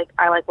 but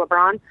I like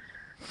LeBron.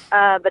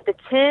 But the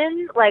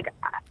 10, like,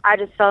 I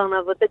just fell in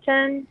love with the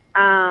 10.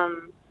 I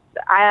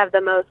have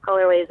the most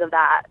colorways of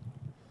that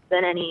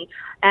than any,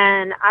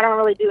 and I don't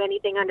really do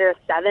anything under a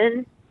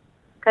 7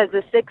 because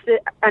the 6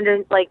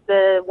 under, like,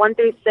 the 1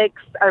 through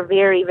 6 are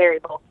very, very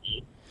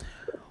bulky.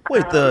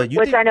 Wait,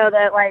 Which I know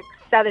that like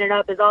 7 and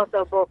up is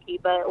also bulky,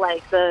 but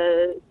like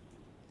the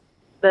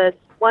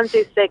 1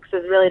 through 6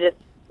 is really just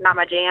not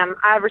my jam.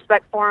 I have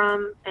respect for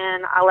them,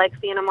 and I like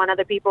seeing them on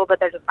other people, but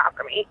they're just not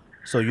for me.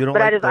 So you don't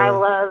But like I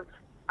love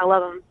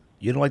them.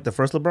 you don't like the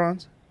first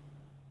LeBrons?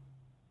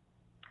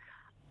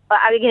 But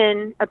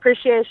again,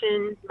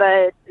 appreciation,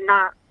 but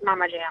not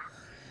my jam.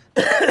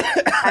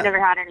 I never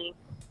had any.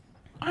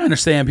 I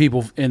understand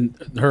people in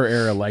her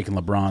era liking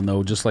LeBron,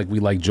 though, just like we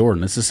like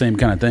Jordan. It's the same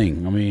kind of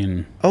thing. I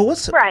mean, Oh,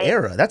 what's Right.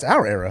 era? That's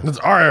our era. That's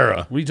our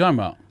era. what are you talking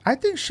about? I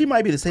think she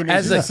might be the same age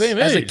As as a, us. same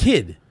as a age.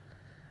 kid.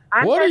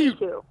 I'm What are you-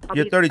 32.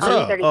 You're 32.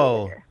 I'll be 32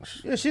 Oh, this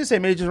year. yeah, she's the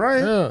same age as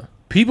Ryan. Yeah.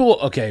 People,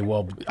 okay,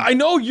 well, I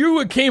know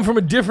you came from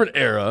a different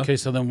era. okay,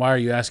 so then why are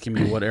you asking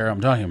me what era I'm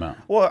talking about?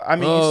 Well, I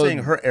mean, you're saying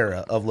her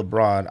era of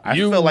LeBron. I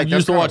you feel like that's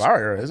used to kind of watch our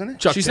era, isn't it?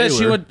 Chuck She said she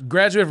Taylor. would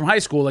graduate from high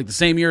school like the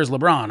same year as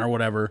LeBron or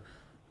whatever.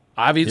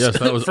 Obviously, Yes,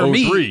 that was for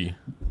me. 03.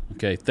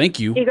 Okay, thank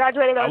you. He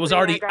graduated. I was 03,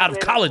 already and I out of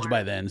graduated college 04.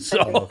 by then,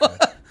 so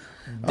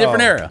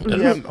different era.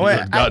 Yeah, You well,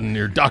 had gotten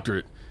your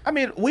doctorate. I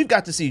mean, we've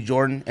got to see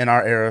Jordan in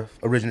our era,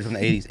 originally from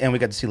the 80s, and we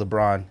got to see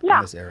LeBron Yeah.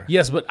 in this era.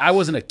 Yes, but I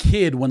wasn't a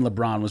kid when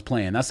LeBron was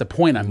playing. That's the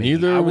point I'm making.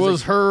 Neither I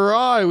was her or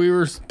I. We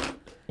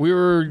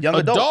were Young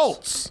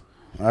adults.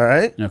 All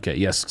right? Okay,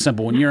 yes,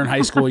 simple. When you're in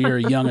high school, you're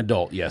a young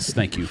adult. Yes,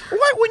 thank you.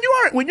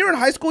 What? When you're in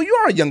high school, you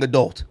are a young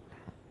adult.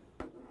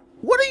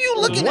 What are you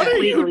looking What at? are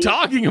you Legally.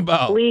 talking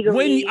about?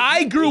 Legally. When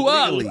I grew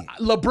up, Legally.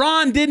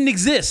 LeBron didn't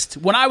exist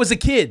when I was a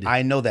kid.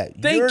 I know that.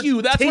 Thank You're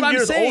you, that's 10 what I'm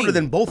years saying. older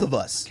than both of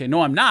us. Okay,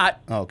 no, I'm not.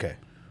 Okay.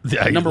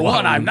 Yeah, you Number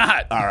one, lying. I'm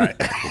not. All right.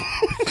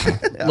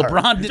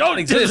 LeBron did not Don't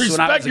exist when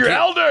I was disrespect a your kid.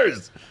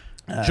 elders.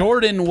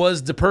 Jordan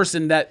was the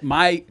person that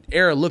my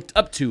era looked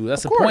up to.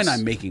 That's the course. point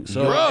I'm making.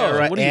 So, Your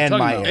era what are you and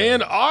talking my about? era.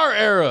 And our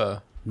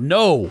era.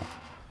 No.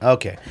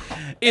 Okay.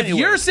 If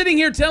you're sitting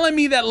here telling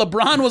me that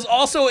LeBron was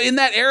also in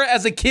that era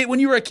as a kid when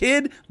you were a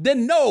kid,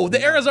 then no, the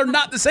eras are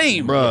not the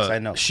same. Bruh, Yes, I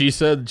know. She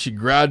said she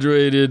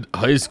graduated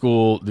high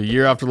school the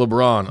year after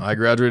LeBron. I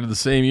graduated the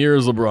same year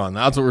as LeBron.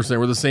 That's what we're saying.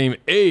 We're the same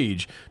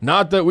age.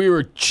 Not that we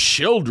were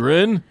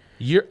children.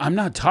 I'm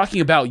not talking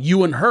about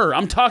you and her.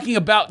 I'm talking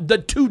about the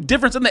two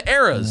difference in the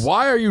eras.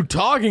 Why are you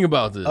talking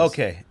about this?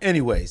 Okay.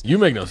 Anyways, You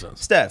make no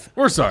sense. Steph,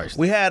 We're sorry.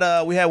 we had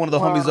one of the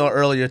homies on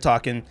earlier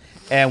talking,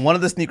 and one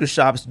of the sneaker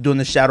shops doing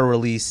the shadow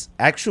release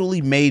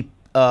actually made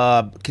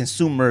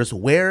consumers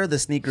wear the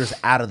sneakers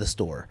out of the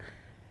store.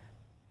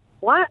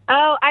 What?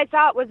 Oh, I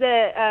thought was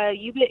it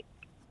Ubik.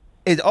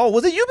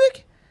 Was it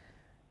Ubik?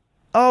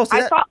 Oh, so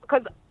I that, thought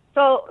because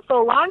so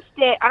launch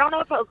day. I don't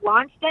know if it was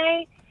launch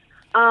day,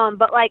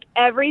 but like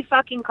every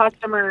fucking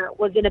customer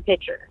was in a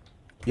picture.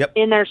 Yep.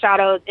 In their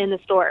shadows in the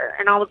store,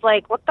 and I was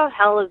like, "What the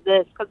hell is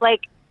this?" Because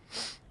like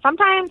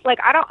sometimes, like,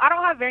 I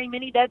don't have very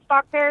many dead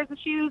stock pairs of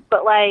shoes,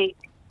 but, like,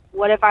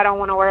 what if I don't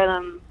want to wear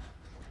them?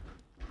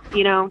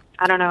 You know,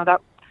 I don't know.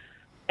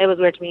 It was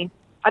weird to me.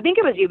 I think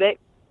it was Ubik.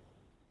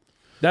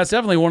 That's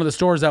definitely one of the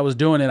stores that was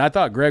doing it. I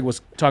thought Greg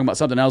was talking about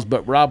something else,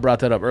 but Rob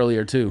brought that up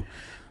earlier too.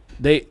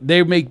 They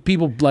make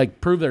people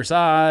like prove their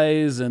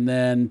size and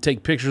then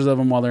take pictures of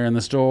them while they're in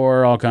the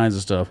store, all kinds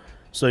of stuff.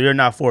 So you're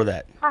not for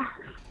that?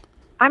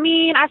 I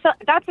mean, I feel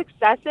that's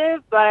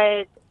excessive,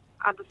 but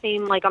on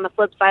the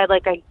flip side,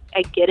 like I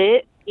get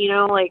it. You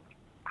know, like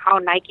how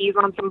Nike's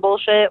on some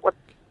bullshit with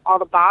all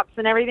the bots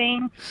and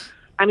everything.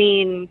 I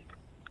mean,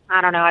 I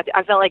don't know.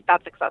 I feel like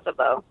that's excessive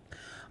though.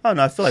 I don't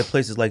know. I feel like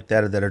places like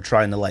that are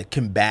trying to like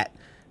combat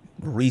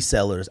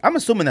resellers. I'm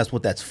assuming that's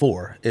what that's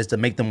for, is to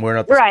make them wear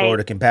out the store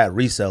to combat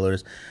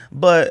resellers.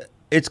 But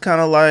it's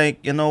kind of like,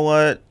 you know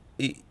what?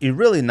 You're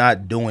really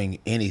not doing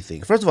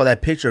anything. First of all,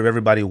 that picture of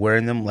everybody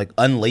wearing them like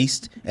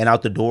unlaced and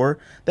out the door,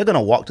 they're going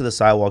to walk to the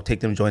sidewalk, take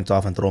them joints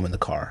off and throw them in the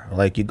car.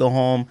 Like you go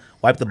home,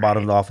 wipe the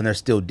bottoms off, and they're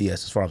still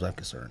DS as far as I'm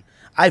concerned.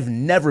 I've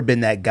never been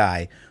that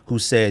guy who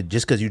said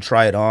just because you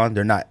try it on,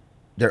 they're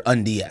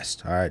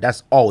unDS'd. All right.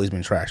 That's always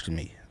been trash to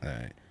me. All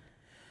right.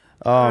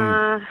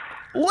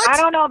 What? I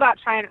don't know about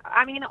trying.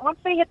 I mean, once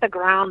they hit the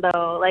ground,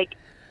 though, like,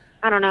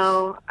 I don't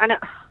know. I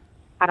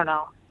don't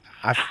know.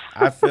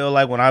 I feel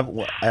like when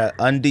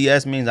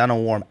unDS means I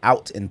don't wear them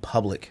out in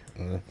public.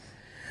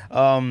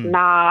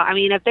 Nah, I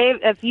mean,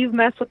 if you've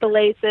messed with the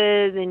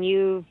laces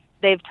and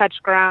they've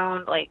touched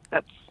ground, like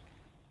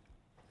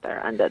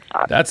they're undead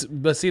stock. That's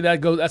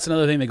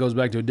another thing that goes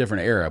back to a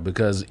different era,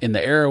 because in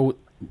the era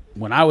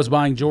when I was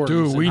buying Jordans,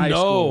 dude, we in high know,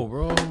 school,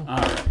 bro.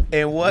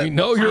 And what? We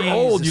know you're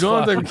old. You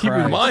don't have to keep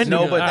reminding.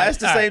 No, but that's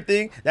the same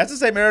thing. That's the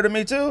same era to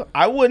me too.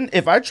 I wouldn't,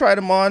 if I tried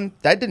them on.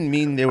 That didn't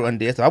mean they were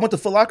unDS'd. I went to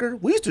Foot Locker.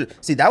 We used to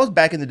see that was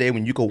back in the day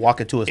when you could walk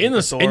into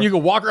a store and you could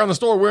walk around the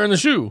store wearing the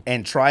shoe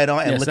and try it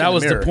on. And yes, look that in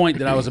was the mirror. the point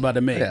that I was about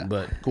to make. Yeah.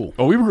 But cool.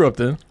 Oh, we grew up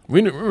then.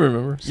 We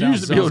remember. You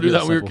used to be able to do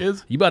that when we were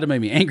kids. You about to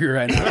make me angry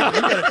right now.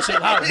 You gotta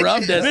chill out, bro.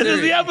 This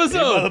is the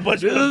episode.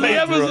 This is the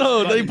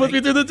episode. They put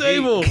me through the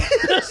table.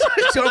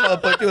 Someone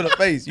put you in the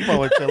face. You might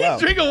want to chill out.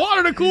 Drinking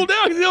water to cool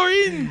down because you're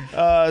eating.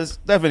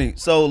 Stephanie,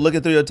 so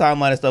looking through your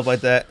timeline and stuff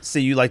like that,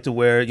 see you like to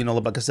wear,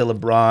 like I said,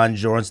 LeBron,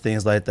 Jordans,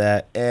 things like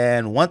that.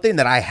 And one thing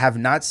that I have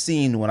not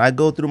seen when I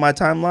go through my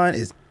timeline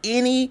is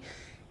any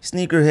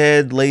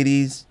sneakerhead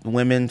ladies,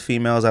 women,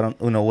 females, I don't,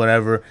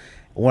 whatever,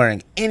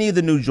 wearing any of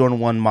the new Jordan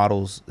 1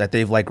 models that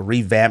they've like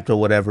revamped or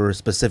whatever,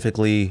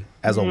 specifically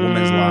as a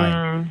woman's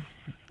line.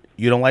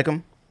 You don't like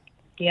them?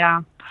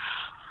 Yeah.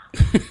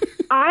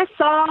 I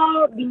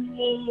saw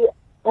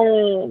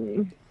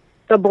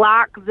the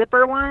black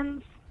zipper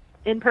ones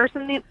in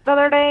person the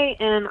other day,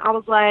 and I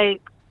was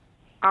like,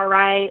 all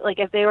right, like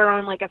if they were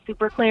on like a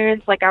super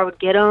clearance, like I would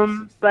get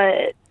them,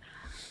 but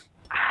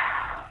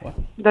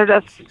they're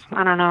just,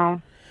 I don't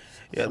know.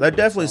 Yeah, that's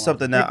definitely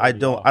something that I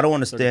don't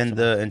understand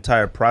the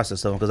entire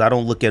process of, because I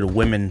don't look at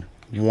women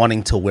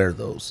wanting to wear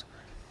those.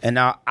 And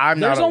now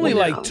there's only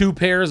like 2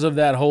 pairs of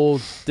that whole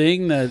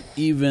thing that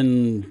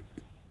even.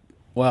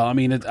 Well, I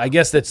mean, I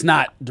guess that's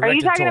not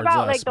directed towards us. Are you talking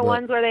about like the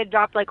ones where they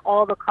dropped like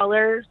all the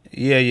colors?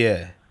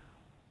 Yeah.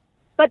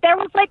 But there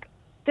was like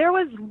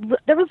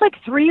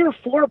 3 or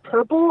 4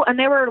 purple, and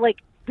they were like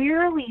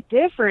barely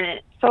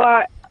different. So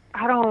I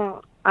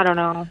don't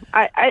know.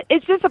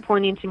 It's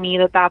disappointing to me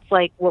that that's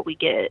like what we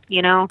get.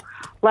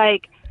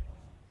 Like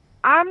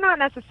I'm not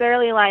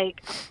necessarily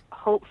like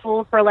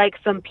hopeful for like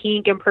some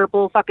pink and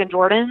purple fucking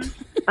Jordans.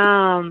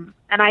 And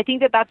I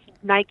think that's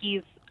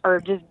Nike's or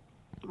just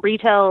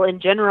retail in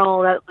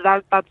general.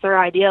 That's their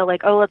idea.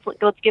 Like, oh,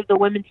 let's give the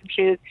women some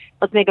shoes.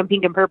 Let's make them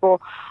pink and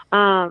purple.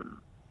 I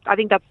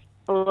think that's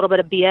a little bit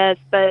of BS,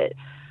 but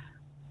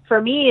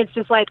for me, it's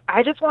just like,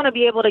 I just want to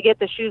be able to get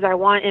the shoes I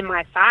want in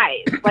my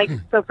size. Like,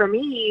 so for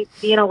me,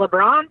 being a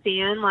LeBron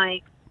fan,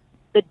 like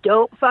the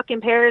dope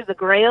fucking pairs, the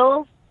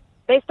Grails,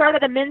 they start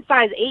at a men's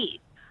size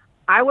 8.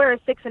 I wear a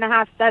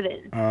 6.5,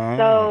 7.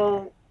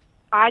 So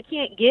I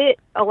can't get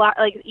a lot,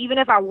 like even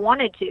if I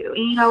wanted to,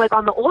 like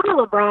on the older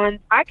LeBrons,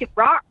 I could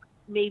rock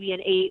maybe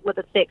an 8 with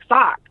a thick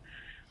sock,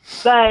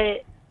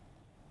 but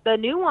the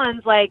new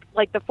ones, like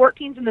the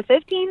 14s and the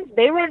 15s,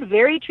 they run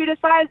very true to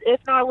size, if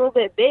not a little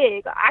bit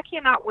big. I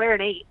cannot wear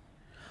an 8.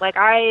 Like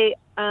I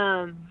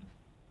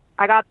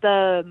got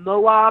the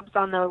Moabs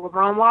on the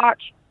LeBron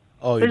watch.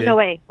 Oh, there's no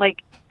way.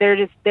 Like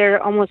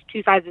they're almost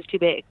 2 sizes too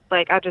big.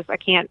 Like I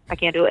can't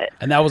do it.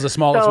 And that was the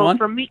smallest one?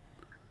 For me,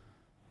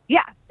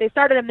 yeah, they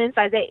started at men's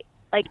size 8.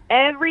 Like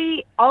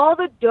all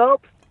the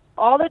dope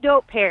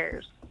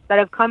pairs that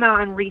have come out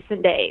in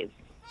recent days,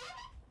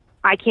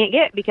 I can't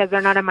get because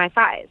they're not in my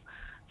size.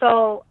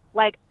 So,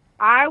 like,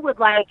 I would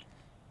like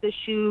the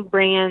shoe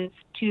brands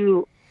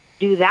to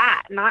do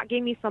that, not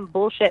give me some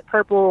bullshit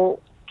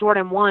purple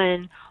Jordan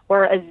 1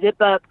 or a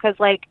zip up, because,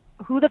 like,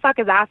 who the fuck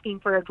is asking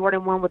for a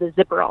Jordan 1 with a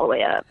zipper all the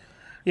way up?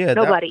 Yeah,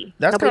 nobody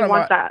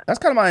wants that. That's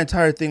kind of my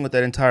entire thing with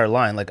that entire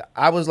line. Like,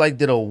 I was like,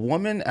 did a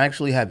woman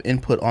actually have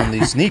input on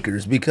these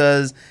sneakers?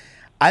 Because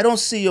I don't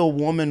see a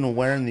woman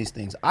wearing these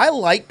things. I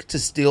like to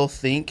still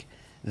think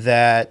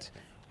that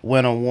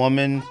when a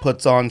woman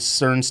puts on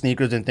certain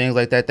sneakers and things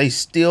like that, they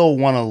still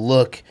want to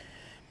look.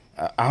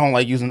 I don't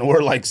like using the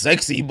word like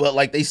sexy, but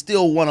like they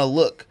still want to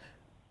look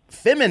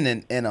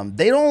feminine in them.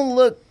 They don't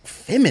look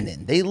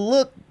feminine. They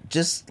look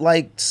just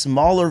like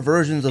smaller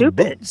versions of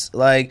boots.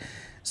 Like,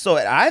 so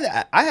I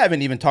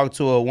haven't even talked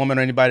to a woman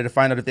or anybody to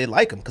find out if they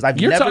like them because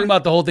You're talking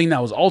about the whole thing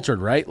that was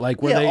altered, right?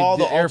 Like where all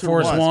the Air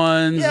Force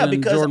ones and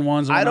because Jordan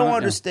ones. I don't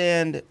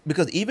understand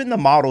because even the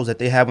models that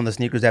they have on the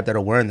sneakers app that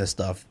are wearing this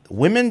stuff,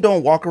 women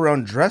don't walk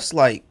around dressed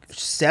like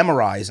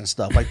samurais and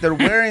stuff. Like they're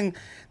wearing.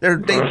 They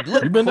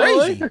look You been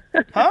crazy, to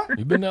LA? huh?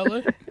 You been to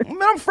LA?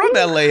 Man, I'm from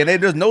LA, and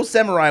there's no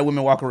samurai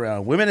women walk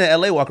around. Women in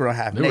LA walk around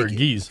half They naked. were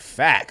geese.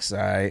 Facts, all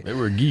right. They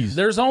were geese.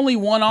 There's only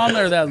one on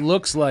there that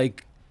looks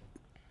like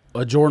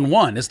a Jordan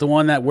 1. It's the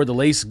one that where the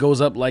lace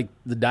goes up like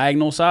the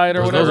diagonal side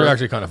or whatever. Those are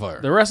actually kind of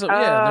fire. The rest of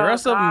the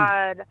rest of them.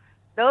 God.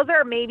 Those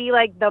are maybe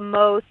like the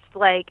most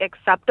like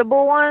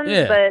acceptable ones,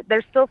 Yeah. but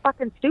they're still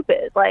fucking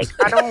stupid. Like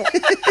I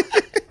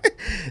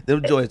don't.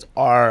 Them joints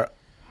are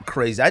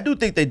crazy. I do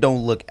think they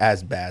don't look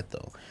as bad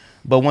though.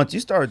 But once you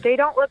start, They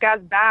don't look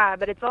as bad,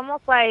 but it's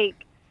almost like,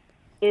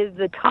 is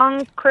the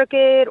tongue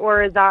crooked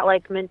or is that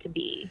like meant to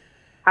be?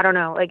 I don't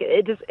know. Like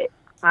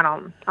I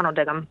don't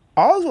dig them.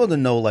 I always want to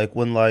know like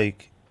when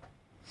like,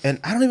 and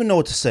I don't even know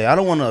what to say. I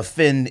don't want to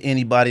offend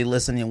anybody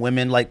listening.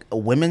 Women like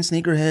women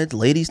sneakerheads,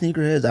 lady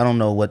sneakerheads. I don't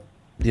know what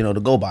to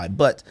go by,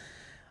 but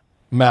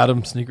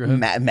Madam Sneakerhead.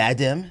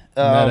 madam,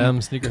 Madam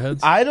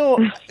Sneakerheads. I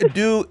don't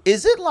do.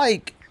 Is it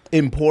like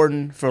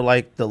important for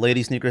like the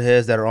lady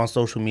sneakerheads that are on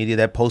social media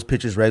that post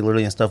pictures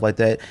regularly and stuff like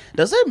that?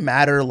 Does it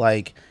matter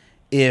like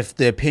if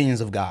the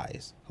opinions of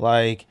guys,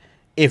 like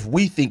if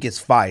we think it's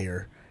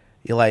fire,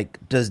 you're like,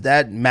 does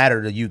that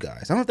matter to you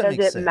guys? I don't know if that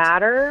makes sense. Does it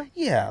matter?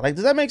 Yeah, like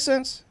does that make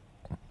sense?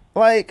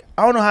 Like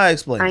I don't know how to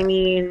explain. I that.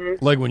 mean,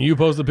 Like when you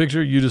post a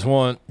picture, you just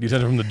want the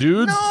attention from the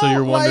dudes, so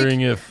you're wondering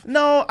if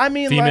No, I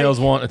mean females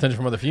like, want attention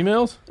from other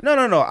females.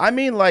 No. I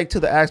mean like to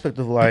the aspect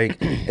of like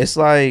it's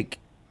like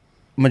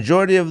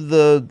majority of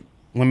the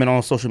women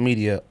on social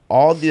media,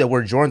 all the that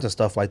wear Jordans and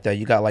stuff like that,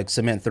 you got like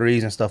cement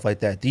threes and stuff like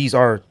that. These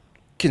are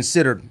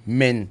considered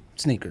men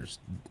sneakers.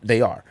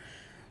 They are.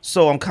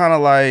 So I'm kind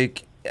of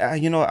like, I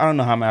don't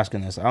know how I'm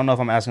asking this. I don't know if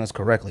I'm asking this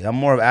correctly. I'm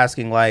more of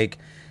asking like,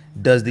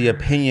 does the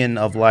opinion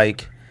of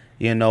like,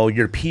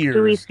 your peers.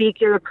 do we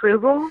seek your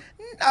approval?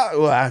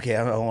 Well, okay,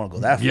 I don't want to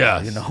go that far.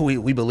 Yes.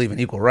 We believe in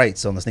equal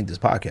rights on the Sneak This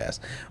podcast.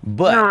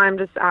 But No, I'm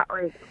just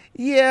outraged.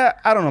 yeah,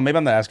 I don't know. Maybe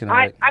I'm not asking it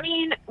right. I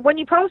mean, when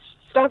you post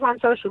stuff on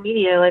social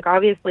media, like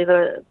obviously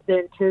the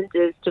intent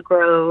is to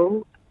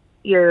grow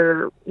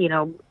your,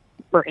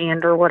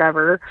 brand or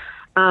whatever.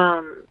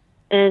 And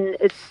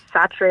it's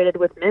saturated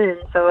with men.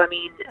 So, I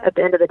mean, at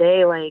the end of the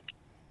day, like,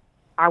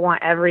 I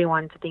want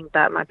everyone to think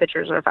that my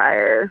pictures are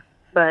fire.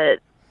 But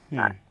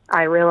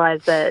I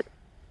realize that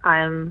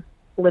I'm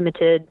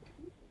limited.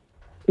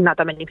 Not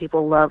that many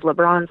people love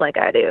LeBrons like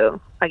I do.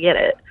 I get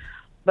it.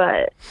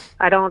 But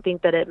I don't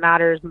think that it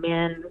matters,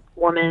 man,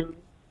 woman.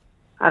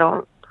 I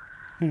don't.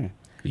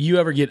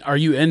 Are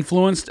you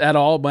influenced at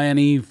all by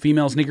any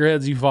female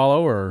sneakerheads you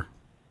follow, or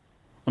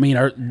I mean,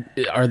 are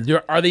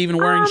they even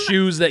wearing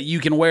shoes that you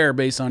can wear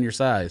based on your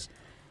size?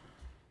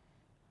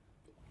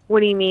 What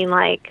do you mean,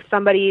 like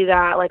somebody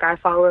that like I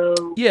follow?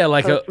 Yeah,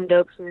 like some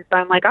dope shoes.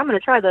 I'm like, I'm gonna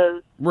try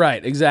those.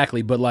 Right,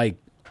 exactly. But like,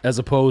 as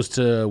opposed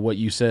to what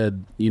you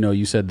said,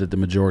 you said that the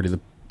majority of the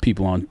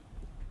people on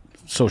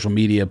social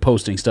media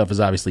posting stuff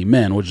is obviously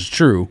men, which is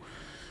true.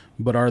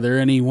 But are there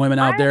any women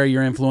out there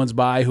you're influenced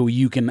by who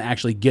you can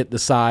actually get the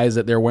size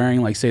that they're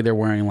wearing? Like, say they're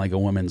wearing like a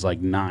woman's like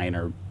 9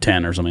 or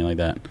 10 or something like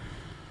that.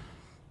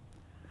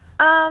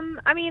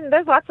 I mean,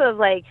 there's lots of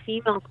like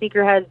female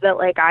sneakerheads that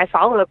like I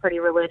follow pretty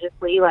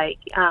religiously, like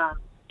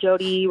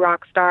Jody,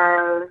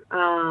 Rockstar,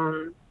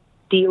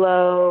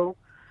 D-Lo,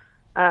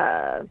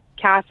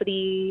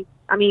 Cassidy.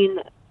 I mean,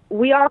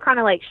 we all kind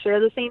of like share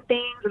the same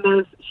things, and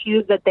those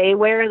shoes that they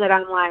wear that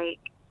I'm like,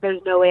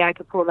 there's no way I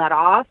could pull that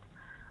off.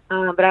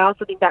 But I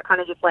also think that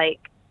kind of just like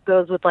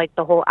goes with like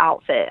the whole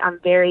outfit. I'm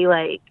very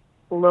like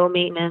low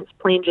maintenance,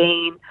 plain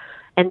Jane,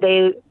 and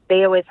they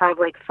always have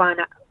like fun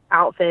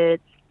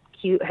outfits,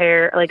 cute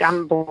hair. Like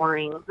I'm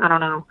boring. I don't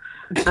know.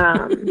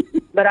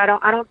 But I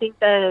don't think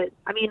that.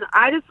 I mean,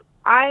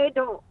 I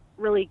don't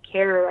really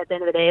care at the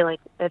end of the day. Like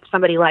if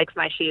somebody likes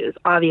my shoes,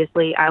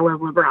 obviously I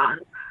love LeBron.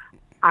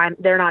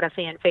 They're not a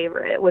fan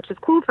favorite, which is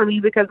cool for me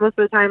because most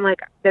of the time like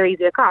they're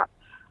easy to cop.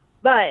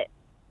 But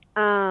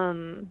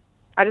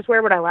I just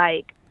wear what I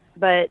like.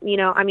 But,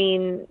 I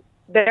mean,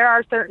 there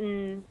are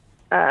certain,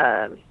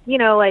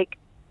 like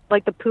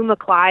the Puma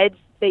Clydes,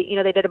 they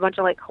did a bunch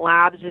of like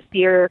collabs this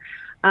year.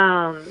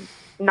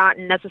 Not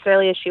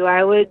necessarily a shoe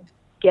I would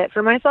get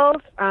for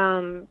myself.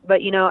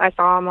 But, I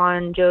saw them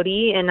on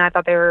Jody and I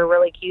thought they were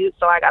really cute.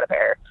 So I got a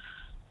pair.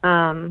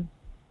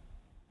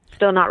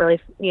 Still not really,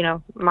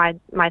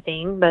 my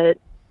thing, but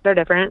they're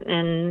different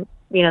and,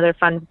 they're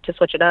fun to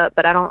switch it up.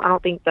 But I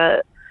don't think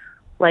that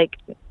like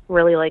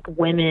really like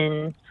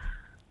women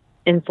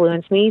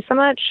influence me so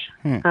much,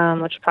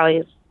 which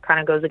probably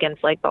kind of goes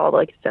against like all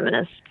like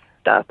feminist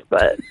stuff.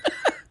 But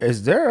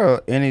Is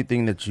there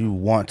anything that you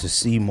want to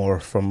see more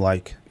from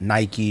like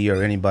Nike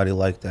or anybody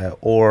like that,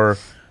 or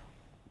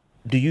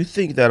do you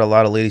think that a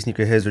lot of lady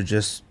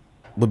sneakerheads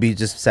would be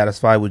just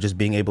satisfied with just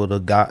being able to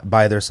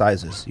buy their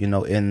sizes,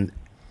 in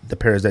the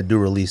pairs that do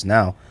release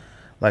now?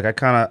 Like I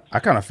kind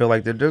of feel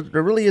like there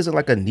really isn't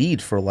like a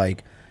need for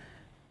like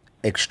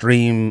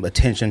extreme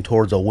attention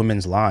towards a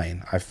women's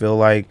line. I feel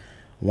like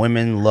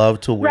women love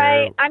to wear.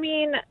 Right. I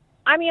mean,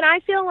 I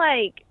feel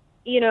like,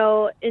 in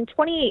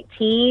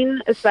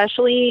 2018,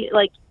 especially,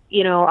 like,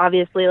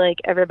 obviously, like,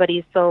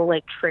 everybody's so,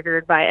 like,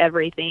 triggered by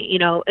everything,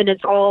 and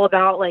it's all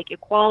about, like,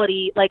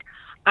 equality. Like,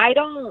 I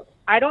don't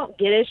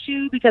get a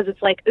shoe because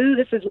it's like, ooh,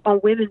 this is a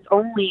women's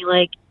only.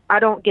 Like, I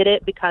don't get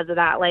it because of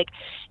that. Like,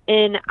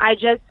 and I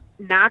just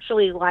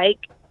naturally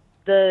like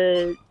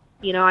they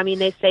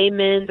say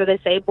men's or they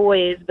say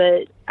boys,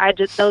 but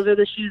those are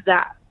the shoes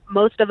that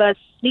most of us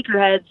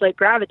sneakerheads, like,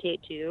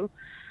 gravitate to.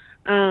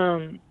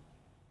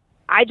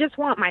 I just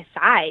want my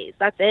size.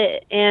 That's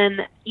it.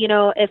 And,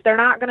 if they're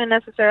not going to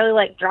necessarily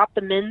like drop the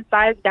men's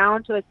size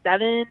down to a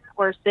 7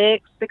 or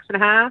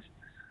 6.5,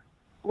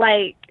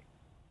 like,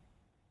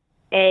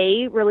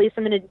 A, release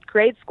them in a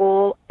grade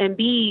school, and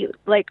B,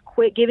 like,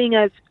 quit giving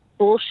us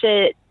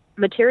bullshit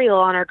material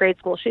on our grade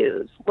school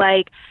shoes.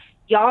 Like,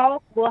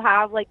 y'all will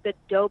have like the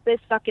dopest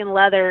fucking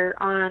leather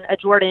on a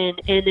Jordan,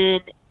 and then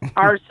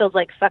ours feels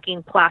like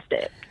fucking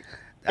plastic.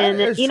 And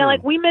then,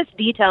 like, we miss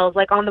details,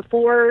 like on the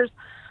 4s.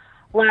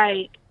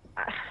 Like,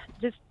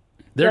 just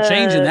they're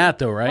changing that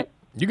though, right?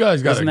 You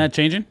guys got Isn't that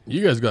changing?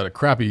 You guys got a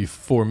crappy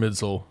 4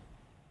 midsole.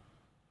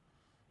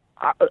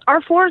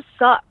 Our 4s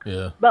suck.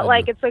 Yeah, but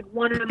like it's like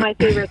one of my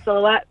favorite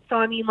silhouettes. So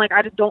I mean, like,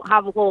 I just don't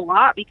have a whole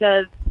lot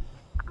because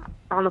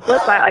on the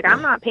flip side, like,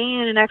 I'm not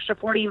paying an extra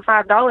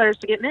 $45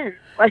 to get men's.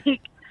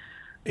 Like,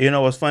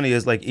 What's funny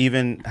is like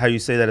even how you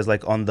say that is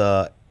like on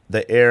the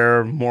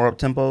air more up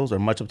tempos or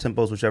much up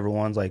tempos, whichever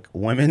ones, like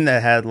women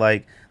that had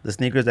like the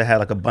sneakers that had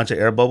like a bunch of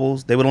air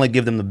bubbles, they would only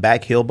give them the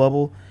back heel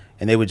bubble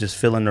and they would just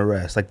fill in the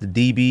rest. Like the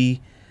DB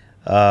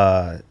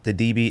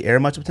air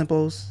much up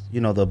tempos,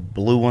 the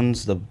blue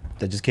ones,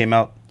 that just came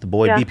out, the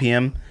boy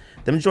BPM.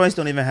 Them joints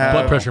don't even have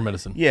blood pressure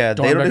medicine. Yeah,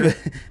 they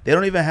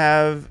don't even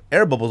have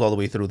air bubbles all the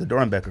way through. The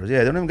Doernbeckers, yeah,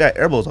 they don't even got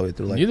air bubbles all the way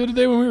through. Like, neither did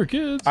they when we were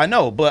kids. I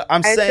know, but I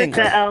took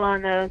the L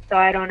on those, so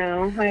I don't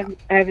know.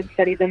 I haven't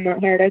studied them that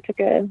hard. I took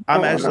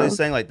I'm actually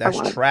saying like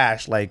that's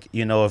trash. Like,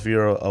 if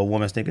you're a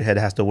woman sneakerhead that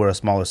has to wear a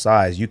smaller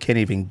size, you can't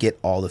even get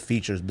all the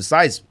features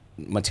besides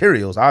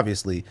materials.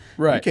 Obviously,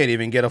 right? You can't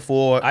even get a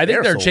full. I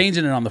think they're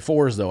changing it on the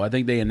 4s though. I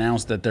think they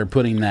announced that they're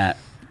putting that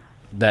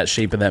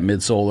shape of that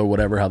midsole or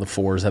whatever, how the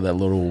 4s have that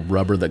little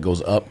rubber that goes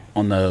up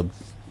on the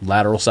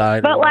lateral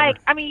side. But like,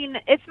 I mean,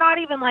 it's not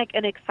even like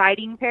an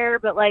exciting pair,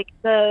 but like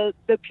the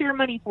Pure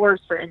Money 4s,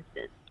 for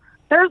instance,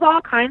 there's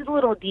all kinds of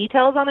little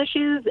details on the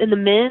shoes. In the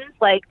men's,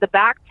 like the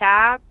back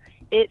tab,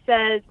 it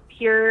says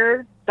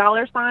Pure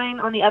 $sign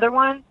on the other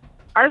one.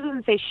 Ours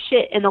doesn't say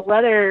shit. In the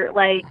leather,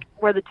 like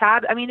where the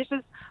tab, I mean, it's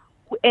just,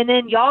 and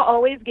then y'all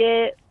always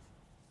get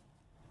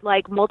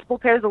like multiple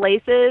pairs of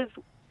laces.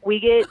 We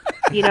get,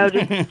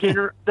 just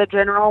the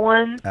general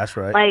ones. That's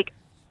right.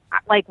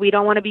 Like we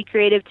don't want to be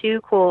creative too.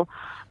 Cool.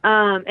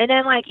 And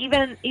then like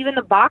even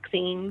the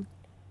boxing,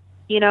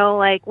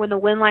 like when the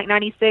Winlike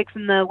 96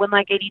 and the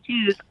Winlike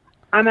 82s,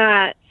 I'm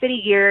at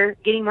City Gear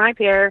getting my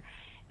pair,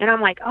 and I'm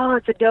like, oh,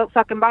 it's a dope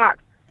fucking box.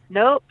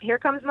 Nope, here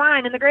comes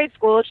mine in the grade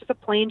school. It's just a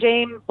plain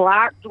Jane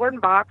black Jordan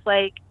box.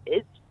 Like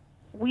it's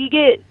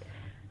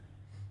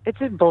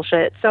just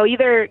bullshit. So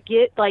either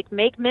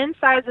make men's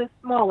sizes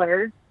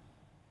smaller,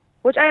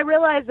 which I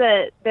realize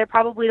that they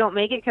probably don't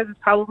make it because it's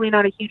probably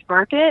not a huge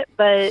market,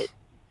 but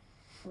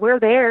we're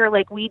there.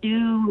 Like, we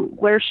do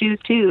wear shoes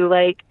too.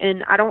 Like,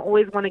 and I don't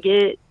always want to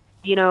get,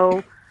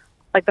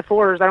 like the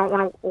 4s. I don't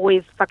want to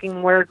always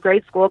fucking wear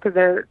grade school because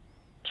they're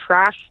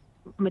trash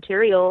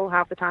material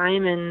half the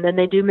time, and then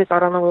they do miss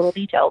out on the little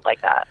details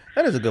like that.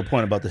 That is a good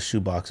point about the shoe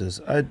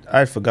boxes.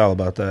 I forgot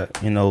about that.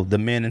 The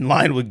men in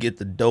line would get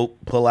the dope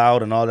pull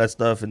out and all that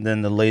stuff, and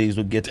then the ladies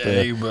would get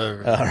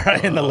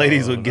and the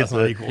ladies would get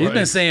the. He's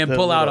been saying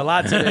pull out a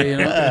lot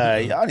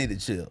today. Y'all need to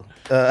chill.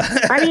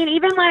 I mean,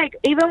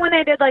 even when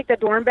they did like the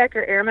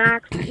Doernbecker Air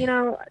Max,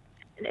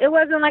 it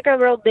wasn't like a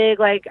real big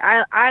like.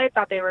 I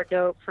thought they were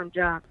dope from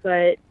jump,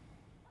 but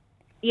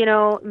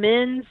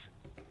men's.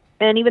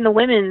 And even the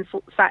women's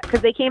side,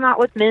 because they came out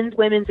with men's,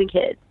 women's, and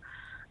kids.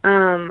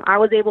 I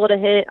was able to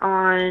hit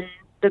on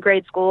the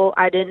grade school.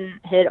 I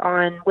didn't hit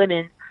on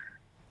women's.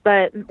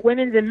 But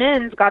women's and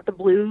men's got the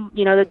blue,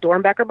 the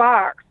Doernbecker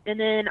box. And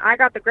then I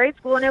got the grade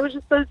school, and it was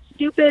just a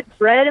stupid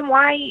red and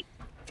white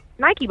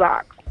Nike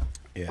box.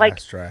 Yeah, like,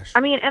 that's trash.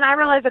 I mean, and I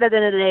realize that at the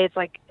end of the day, it's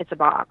like, it's a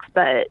box.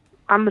 But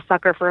I'm a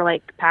sucker for,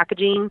 like,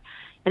 packaging,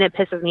 and it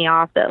pisses me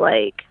off that,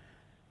 like,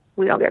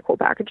 we don't get cool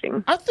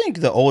packaging. I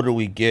think the older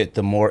we get,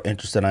 the more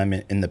interested I'm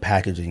in the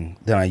packaging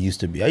than I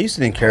used to be. I used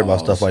to didn't care about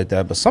stuff like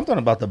that, but something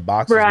about the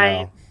boxes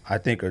now I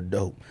think are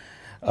dope.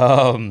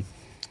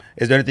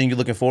 Is there anything you're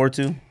looking forward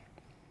to?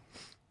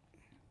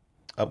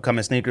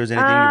 Upcoming sneakers,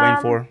 anything you're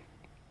waiting for?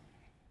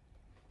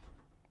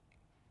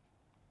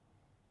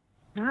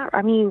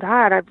 I mean,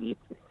 God, you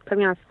put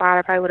me on the spot.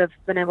 I probably would have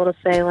been able to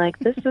say like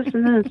this,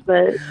 and this,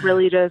 but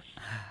really just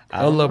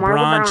A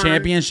LeBron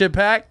championship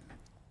pack.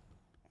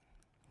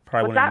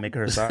 Probably What's wouldn't that? make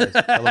her size.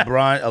 A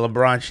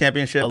LeBron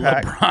championship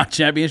pack. LeBron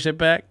championship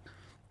pack.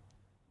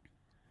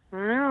 I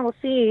don't know. We'll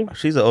see.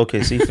 She's an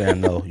OKC fan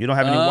though. You don't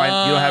have any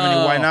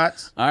why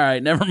nots? All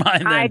right, never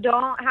mind. Then. I do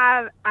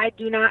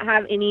not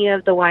have any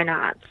of the why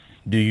nots.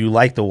 Do you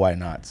like the why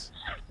nots?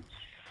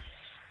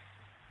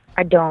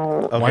 I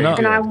don't. Okay, Why not?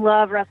 And I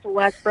love Russell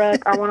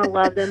Westbrook. I want to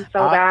love them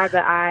so bad,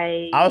 but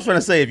I was trying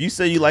to say, if you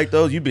say you like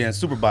those, you being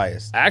super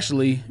biased.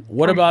 Actually,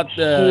 what about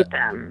hate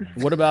them.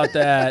 what about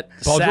that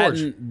Paul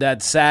George.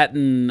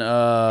 satin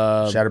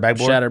Shattered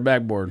backboard? Shattered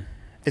backboard.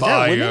 Is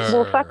that women's?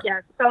 Well, fuck yeah.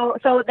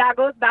 So that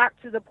goes back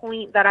to the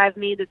point that I've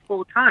made this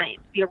whole time.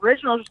 The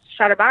original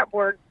Shadow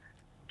Backboard,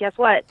 guess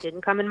what?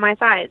 Didn't come in my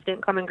size.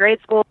 Didn't come in grade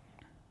school.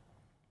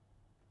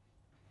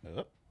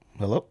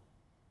 Hello?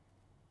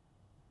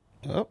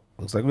 Oh,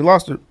 looks like we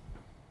lost her.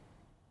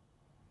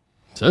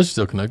 Says she's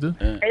still connected.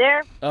 Right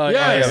there? Oh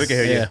Yeah, we can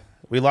hear you.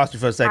 We lost you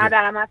for a My second.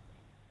 bad.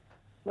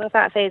 With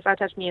that face, I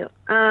touched mute.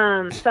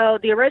 So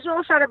the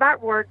original Shadow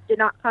Backboard did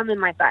not come in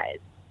my size.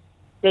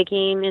 They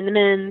came in the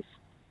men's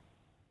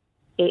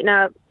 8 and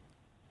up.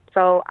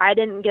 So I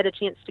didn't get a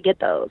chance to get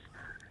those.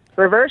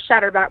 Reverse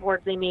Shadow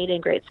Backboards they made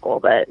in grade school,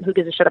 but who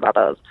gives a shit about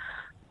those?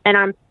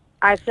 And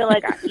I feel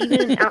like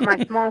even at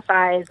my small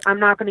size, I'm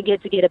not going to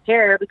get a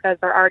pair because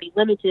they're already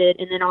limited,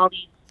 and then all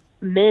these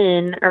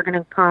men are going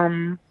to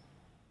come.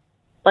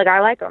 Like, I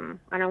like them.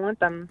 I don't want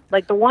them.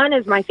 Like, the one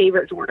is my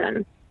favorite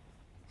Jordan.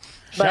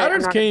 but I'm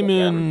Shattered's not came gonna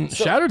get in. them.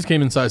 Shattered's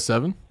came in size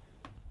 7.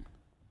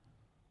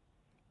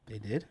 They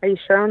did? Are you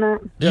sure on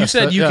that? You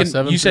said you can.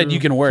 7 You said through you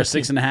can wear a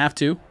 15. 6.5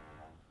 too.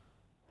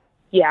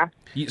 Yeah.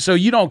 So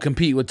you don't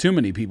compete with too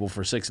many people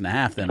for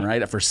 6.5, then,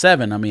 right? For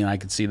 7, I mean, I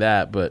could see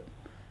that, but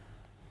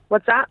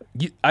What's that?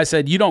 I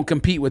said you don't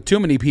compete with too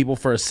many people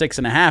for a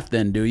 6.5,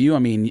 then, do you? I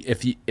mean,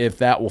 if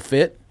that will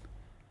fit.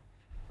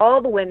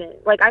 All the women.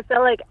 Like I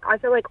feel like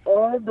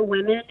all the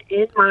women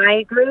in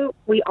my group,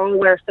 we all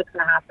wear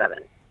 6.5,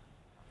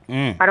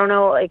 7. I don't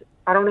know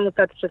if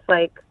that's just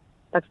like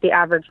that's the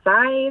average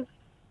size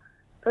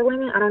for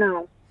women. I don't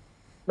know,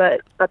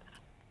 but that's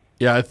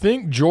Yeah, I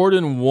think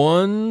Jordan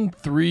 1,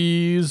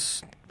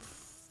 3s,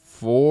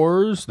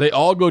 4s, they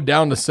all go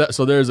down to set.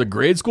 So there's a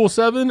grade school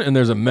 7 and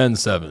there's a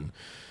men's 7,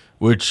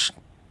 which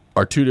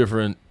are two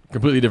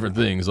completely different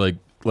things. Like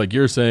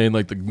you're saying,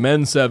 like the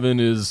men's 7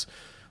 is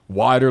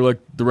wider, like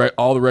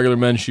all the regular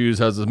men's shoes,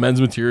 has the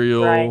men's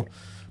material. Right.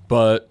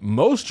 But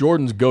most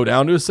Jordans go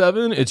down to a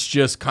 7. It's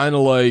just kind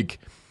of like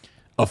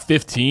a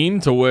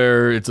 15 to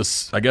where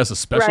it's I guess a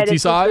specialty right. It's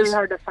just size. really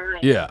hard to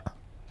find. Yeah.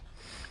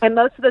 And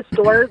most of the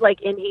stores,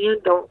 like in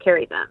hand, don't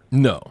carry them.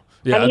 No.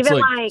 Yeah. and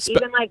it's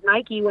even like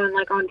Nike, when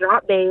like on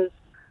drop days,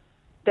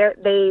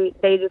 they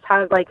just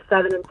have like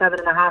 7 and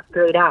 7.5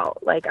 grayed out.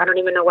 Like I don't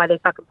even know why they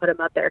fucking put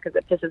them up there because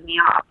it pisses me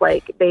off.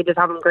 Like they just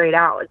have them grayed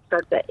out. It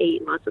starts at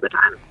 8 most of the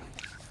time.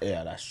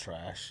 Yeah, that's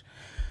trash.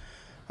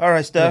 All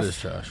right, Steph. That is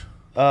trash.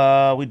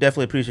 We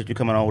definitely appreciate you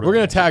coming on. We're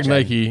gonna tag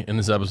Nike in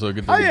this episode.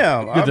 Get them, I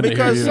am get them to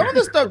because hear some you. of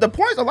the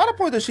stuff, a lot of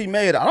points that she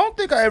made, I don't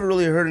think I ever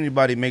really heard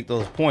anybody make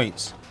those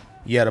points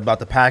yet about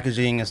the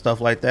packaging and stuff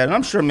like that. And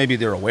I'm sure maybe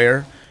they're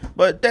aware,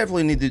 but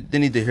definitely they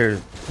need to hear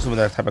some of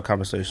that type of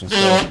conversation.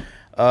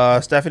 So,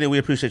 Stephanie, we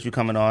appreciate you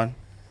coming on,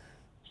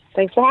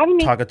 Thanks for having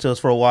me. talking to us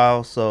for a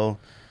while. So,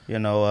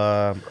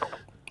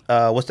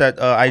 what's that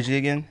IG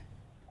again?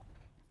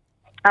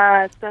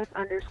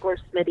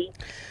 Steph_Smitty.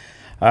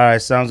 All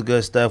right, sounds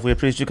good, Steph. We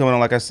appreciate you coming on,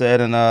 like I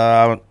said, and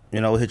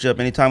we'll hit you up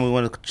anytime we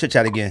want to chit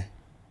chat again.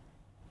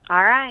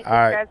 All right. All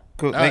right, Guys.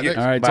 cool. All Thank right, you.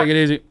 All right, Bye. take it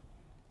easy.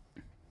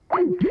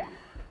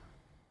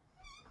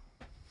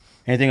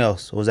 Anything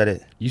else? Or was that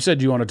it? You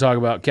said you want to talk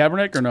about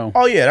Kaepernick or no?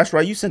 Oh yeah, that's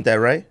right. You sent that,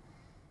 right?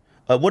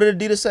 What did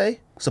Adidas say?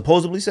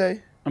 Supposedly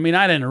say? I mean,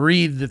 I didn't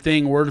read the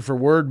thing word for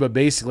word, but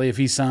basically, if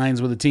he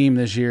signs with a team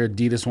this year,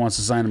 Adidas wants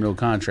to sign him to a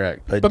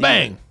contract. Adidas.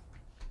 Bang.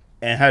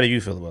 And how do you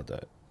feel about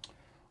that?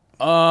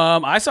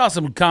 I saw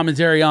some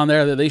commentary on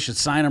there that they should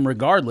sign him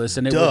regardless,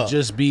 and it Duh. would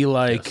just be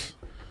like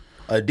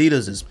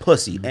Adidas is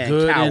pussy and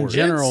good in coward.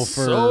 general It's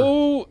for.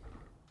 so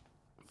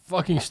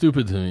fucking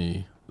stupid to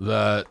me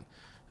that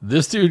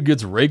this dude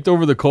gets raked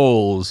over the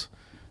coals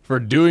for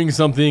doing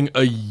something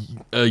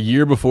a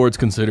year before it's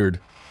considered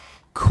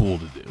cool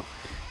to do.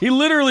 He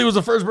literally was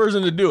the first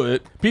person to do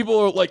it.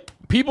 People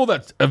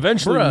that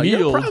eventually Bruh, your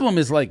kneeled. problem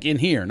is like in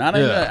here, not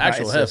in Yeah. the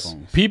actual Right, it's just-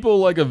 headphones.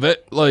 People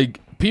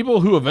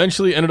people who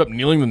eventually ended up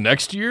kneeling the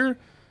next year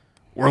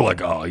were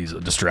like, "Oh, he's a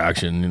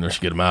distraction.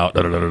 Should get him out."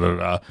 Da, da, da, da, da,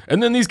 da.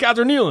 And then these cats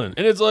are kneeling,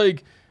 and it's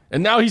like,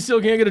 and now he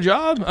still can't get a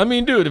job. I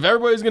mean, dude, if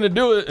everybody's gonna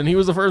do it, and he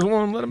was the first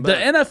one, let him. The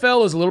back.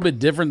 NFL is a little bit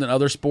different than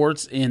other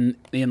sports in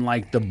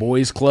like the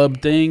boys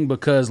club thing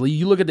because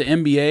you look at the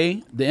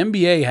NBA. The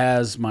NBA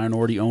has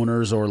minority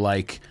owners or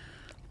like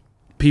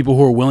people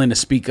who are willing to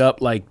speak up.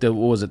 Like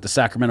the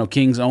Sacramento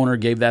Kings owner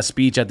gave that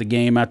speech at the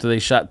game after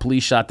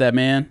police shot that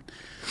man.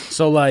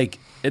 So like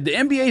The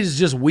NBA is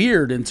just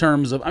weird in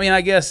terms of. I mean,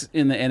 I guess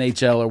in the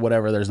NHL or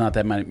whatever, there's not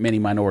that many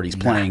minorities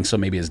playing, so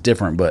maybe it's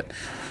different. But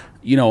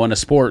in a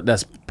sport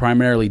that's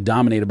primarily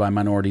dominated by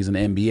minorities in the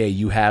NBA,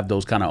 you have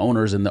those kind of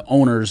owners, and the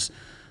owners.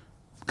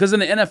 Because in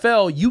the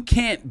NFL, you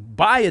can't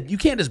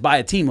just buy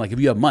a team. Like if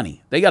you have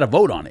money, they got to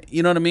vote on it.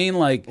 You know what I mean?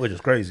 Like, which is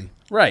crazy,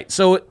 right?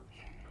 So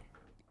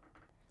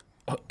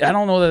I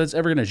don't know that it's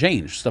ever going to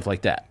change stuff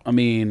like that. I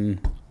mean,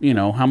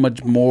 how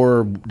much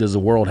more does the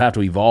world have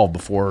to evolve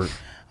before?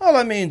 Well,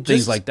 I mean,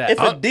 things like that. If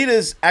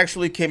Adidas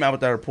actually came out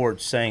with that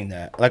report saying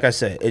that, like I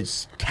said,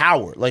 it's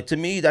coward. Like to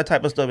me, that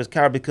type of stuff is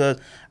coward because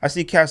I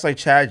see cats like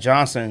Chad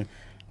Johnson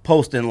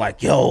posting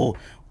like, "Yo,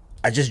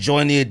 I just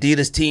joined the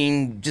Adidas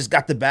team, just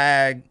got the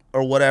bag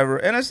or whatever,"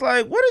 and it's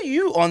like, what are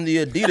you on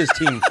the Adidas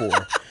team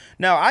for?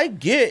 Now I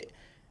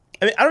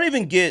don't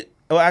even get.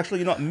 Well,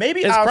 actually, maybe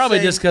it's probably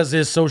just because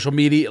his social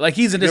media, like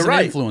he's an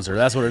influencer.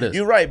 That's what it is.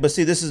 You're right, but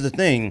see, this is the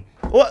thing.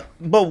 What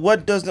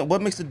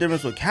makes the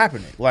difference with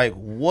Kaepernick? Like,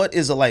 what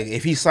is it like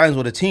if he signs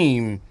with a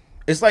team?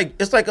 It's like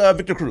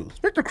Victor Cruz.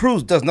 Victor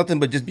Cruz does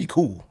nothing but just be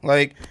cool.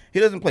 Like he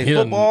doesn't play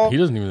football. He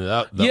doesn't even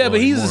that yeah, well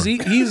but he's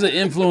anymore.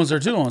 an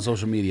influencer too on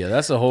social media.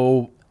 That's a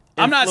whole.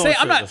 I'm not saying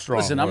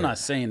word. I'm not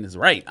saying it's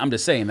right. I'm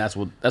just saying that's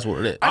what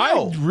it is.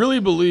 I really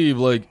believe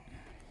like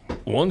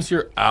once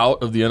you're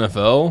out of the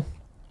NFL,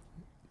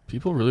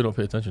 people really don't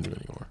pay attention to it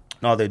anymore.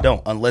 No, they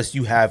don't, unless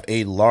you have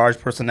a large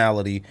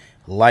personality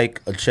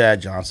like a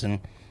Chad Johnson,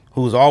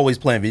 who's always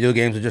playing video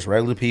games with just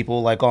regular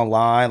people, like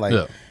online.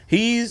 Like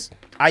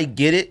I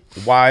get it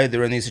why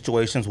they're in these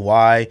situations,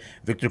 why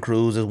Victor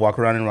Cruz is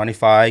walking around in Ronnie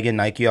Feig and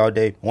Nike all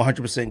day.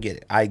 100% get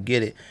it. I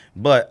get it.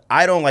 But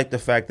I don't like the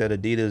fact that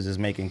Adidas is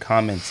making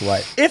comments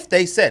like, if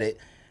they said it,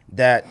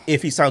 that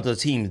if he signs to the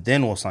team,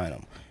 then we'll sign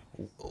him.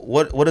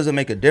 What does it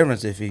make a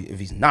difference if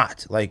he's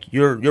not? Like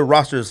your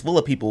roster is full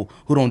of people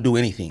who don't do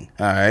anything.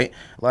 All right,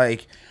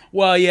 like.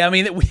 Well, yeah, I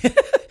mean,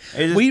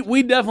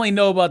 we definitely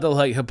know about the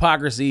like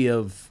hypocrisy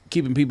of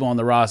keeping people on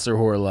the roster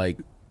who are like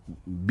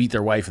beat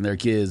their wife and their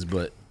kids,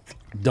 but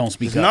don't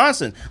speak up.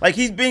 Nonsense. Like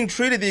he's being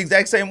treated the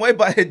exact same way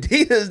by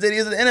Adidas that he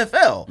is in the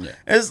NFL. Yeah.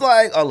 It's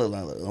like, oh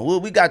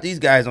look, we got these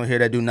guys on here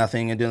that do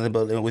nothing and do nothing,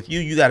 but with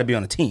you got to be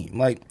on a team.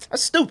 Like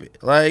that's stupid.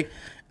 Like.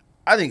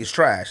 I think it's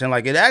trash. And,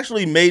 like, it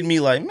actually made me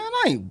like, man,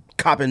 I ain't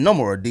copping no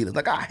more Adidas.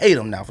 Like, I hate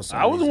them now for some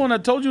reason. I was the one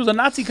that told you it was a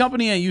Nazi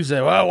company, and you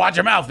said, well, watch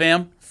your mouth,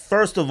 fam.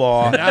 First of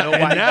all,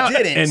 I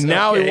didn't. And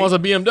now he wants a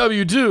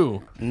BMW,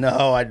 too.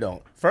 No, I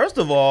don't. First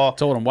of all.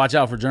 Told him, watch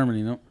out for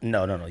Germany, no?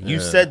 No. You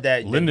said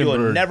that you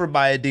would never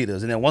buy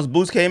Adidas. And then once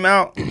Boots came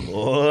out, I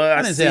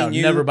didn't say I would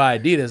never buy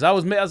Adidas.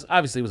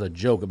 Obviously, it was a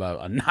joke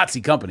about a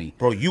Nazi company.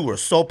 Bro, you were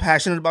so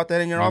passionate about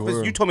that in your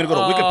office. You told me to go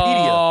to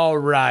Wikipedia. All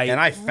right. And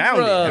I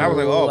found it. And I was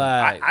like, oh,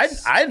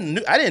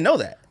 I didn't know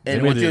that.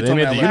 And they made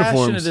the uniforms.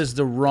 Passionate is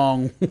the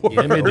wrong word.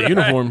 They made the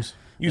uniforms.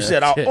 You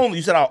said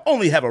I'll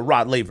only have a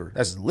Rod Laver.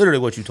 That's literally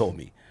what you told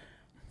me.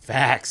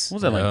 Facts. What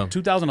was that, like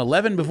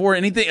 2011 before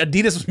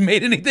Adidas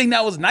made anything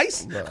that was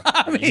nice?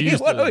 I mean,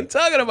 what are we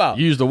talking about?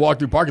 You used to walk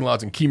through parking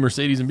lots and key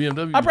Mercedes and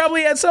BMW. I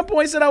probably at some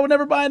point said I would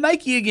never buy a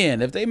Nike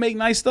again. If they make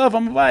nice stuff,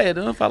 I'm going to buy it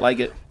if I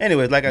like it.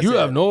 Anyways, like I said. You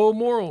have no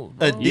moral.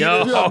 Adidas,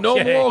 you have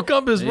no moral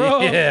compass,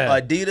 bro. Yeah.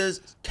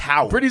 Adidas,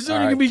 coward. Pretty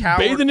soon you can be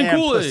bathing in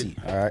Kool-Aid.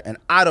 All right, and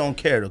I don't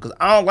care, though, because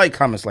I don't like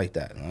comments like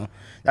that.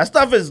 That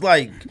stuff is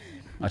like.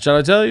 I try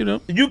to tell you,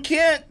 though. You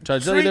can't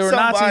treat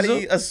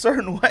somebody a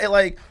certain way.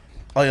 Like,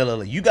 oh, yeah,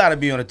 look, you got to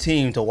be on a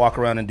team to walk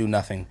around and do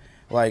nothing.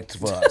 Like,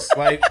 for us.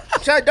 Like,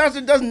 Chad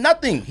Johnson does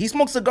nothing. He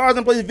smokes cigars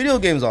and plays video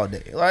games all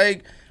day.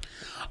 Like,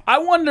 I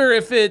wonder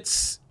if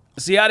it's.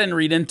 See, I didn't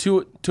read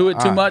into it too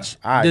much.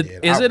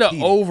 Is it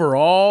an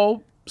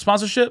overall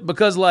sponsorship?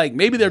 Because, like,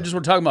 maybe they're just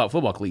talking about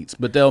football cleats,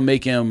 but they'll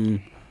make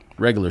him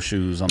regular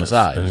shoes on the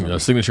side. A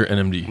signature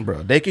NMD.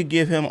 Bro, they could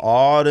give him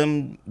all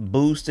them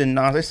boosts and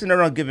nonsense. They're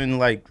not giving,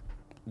 like,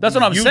 that's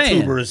what I'm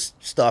saying. YouTubers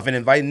stuff and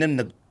inviting them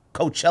to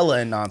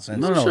Coachella and nonsense.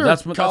 No,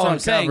 that's what I'm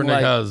saying. Kaepernick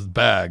has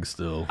bags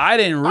still. I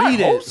didn't read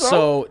it.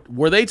 So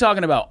were they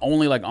talking about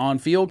only like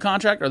on-field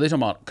contract, or are they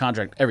talking about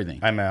contract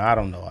everything? I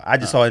don't know. I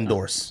just saw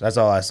endorse. That's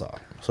all I saw.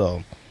 So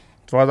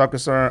as far as I'm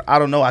concerned, I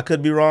don't know. I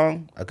could be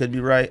wrong. I could be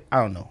right.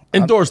 I don't know.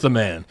 Endorse the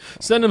man.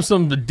 Send him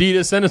some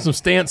Adidas. Send him some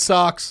Stance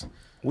socks.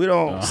 We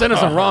don't send him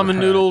some ramen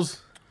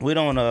noodles. We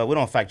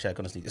don't fact check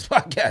on the Sneakers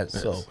podcast.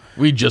 Yes. So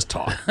we just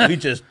talk. We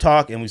just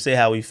talk and we say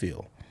how we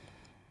feel.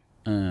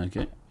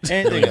 Okay.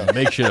 Anything else?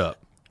 Make shit up.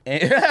 We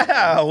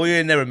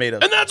ain't never made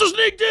up. And that's a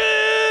sneak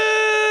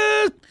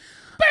diss.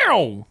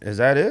 Bow. Is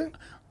that it?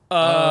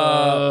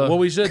 What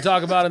we should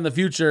talk about in the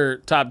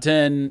future, top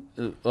 10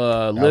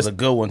 that was a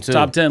good one too.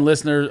 Top 10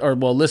 listeners,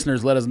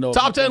 listeners, let us know.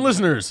 Top 10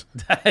 listeners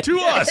to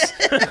us.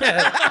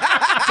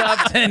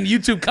 Top 10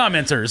 YouTube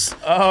commenters.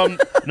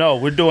 No,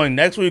 we're doing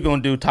next week. We're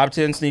going to do top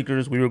 10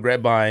 sneakers we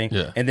regret buying.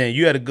 Yeah. And then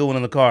you had a good one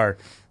in the car.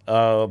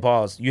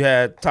 Pause. You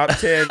had top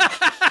 10.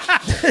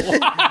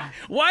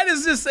 Why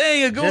does this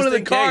saying a going to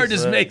the car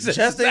just makes it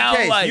just sound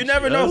in case. like You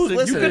never know who's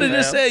listening. You could have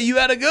just said you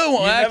had a good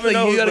one. Actually,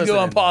 you got to go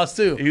on pause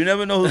too. You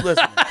never know who's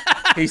listening.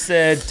 He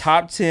said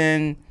top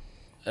 10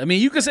 I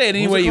mean, you can say it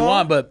any way you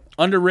want, but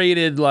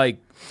underrated like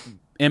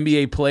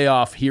NBA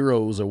playoff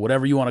heroes or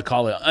whatever you want to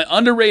call it.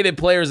 Underrated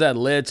players that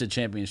led to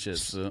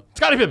championships. So.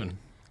 Scottie Pippen.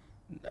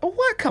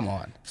 What? Come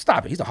on.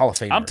 Stop it. He's a Hall of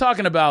Famer. I'm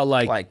talking about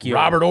like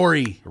Robert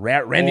Horry.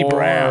 Randy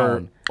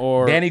Brown.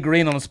 Or Danny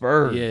Green on the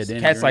Spurs. Yeah, Danny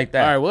Cats Green. like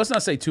that. All right, well, let's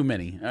not say too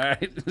many. All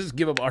right, let's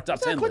give up our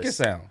top 10 Click it list.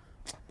 sound.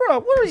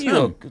 Bro, what are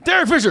you?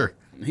 Derek Fisher.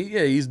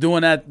 He's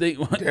doing that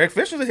thing. Derek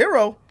Fisher's a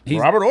hero.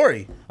 Robert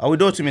Horry. Oh, we're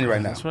doing too many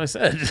right now. That's what I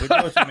said.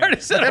 I already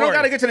said they don't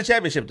got to get to the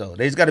championship, though.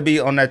 They just got to be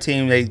on that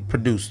team they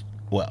produce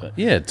well.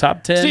 Yeah,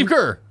 top 10. Steve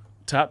Kerr.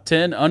 Top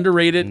 10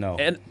 underrated and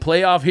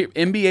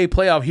NBA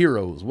playoff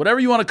heroes. Whatever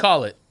you want to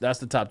call it, that's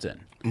the top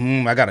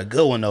 10. I got a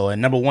good one, though,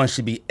 and number one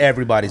should be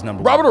everybody's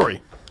number one. Robert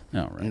Horry.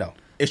 No.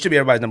 It should be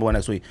everybody's number one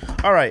next week.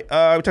 All right. We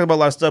talked about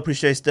a lot of stuff.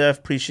 Appreciate Steph.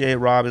 Appreciate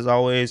Rob, as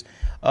always.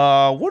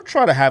 We'll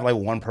try to have like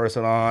one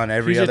person on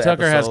every other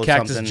Tucker episode. has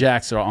Cactus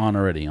Jacks on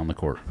already on the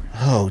court.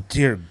 Oh,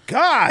 dear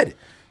God.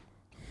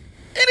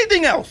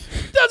 Anything else?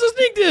 That's a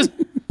sneak diss.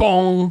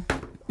 Bong.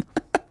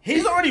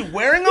 He's already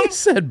wearing them? He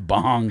said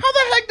bong. How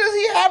the heck does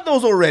he have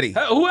those already?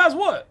 Who has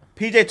what?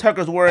 PJ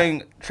Tucker's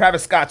wearing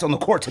Travis Scott's on the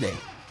court today.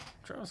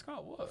 Travis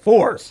Scott what?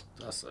 4s.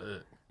 That's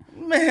it.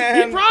 Man.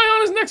 He's probably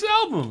on his next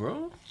album,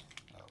 bro.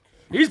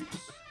 He's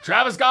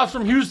Travis Scott's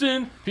from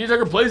Houston. PJ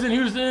Tucker plays in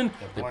Houston.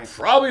 They're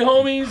probably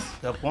homies.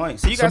 Good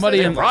point. So you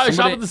Somebody guys Probably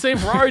shop at the same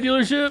Ferrari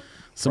dealership.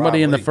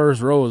 Somebody in the Probably.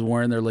 first row is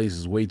wearing their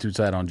laces way too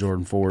tight on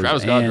Jordan 4s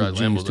Travis Scott and drives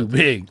jeans Lambos, too I think.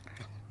 big.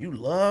 You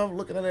love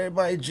looking at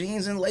everybody's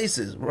jeans and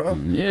laces, bro.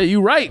 Yeah,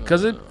 you right,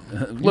 because it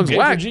looks Gay for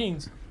whack.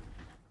 jeans.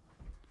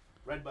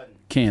 Red button.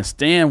 Can't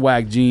stand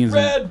whack jeans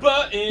and Red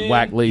button.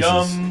 whack laces.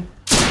 Yum.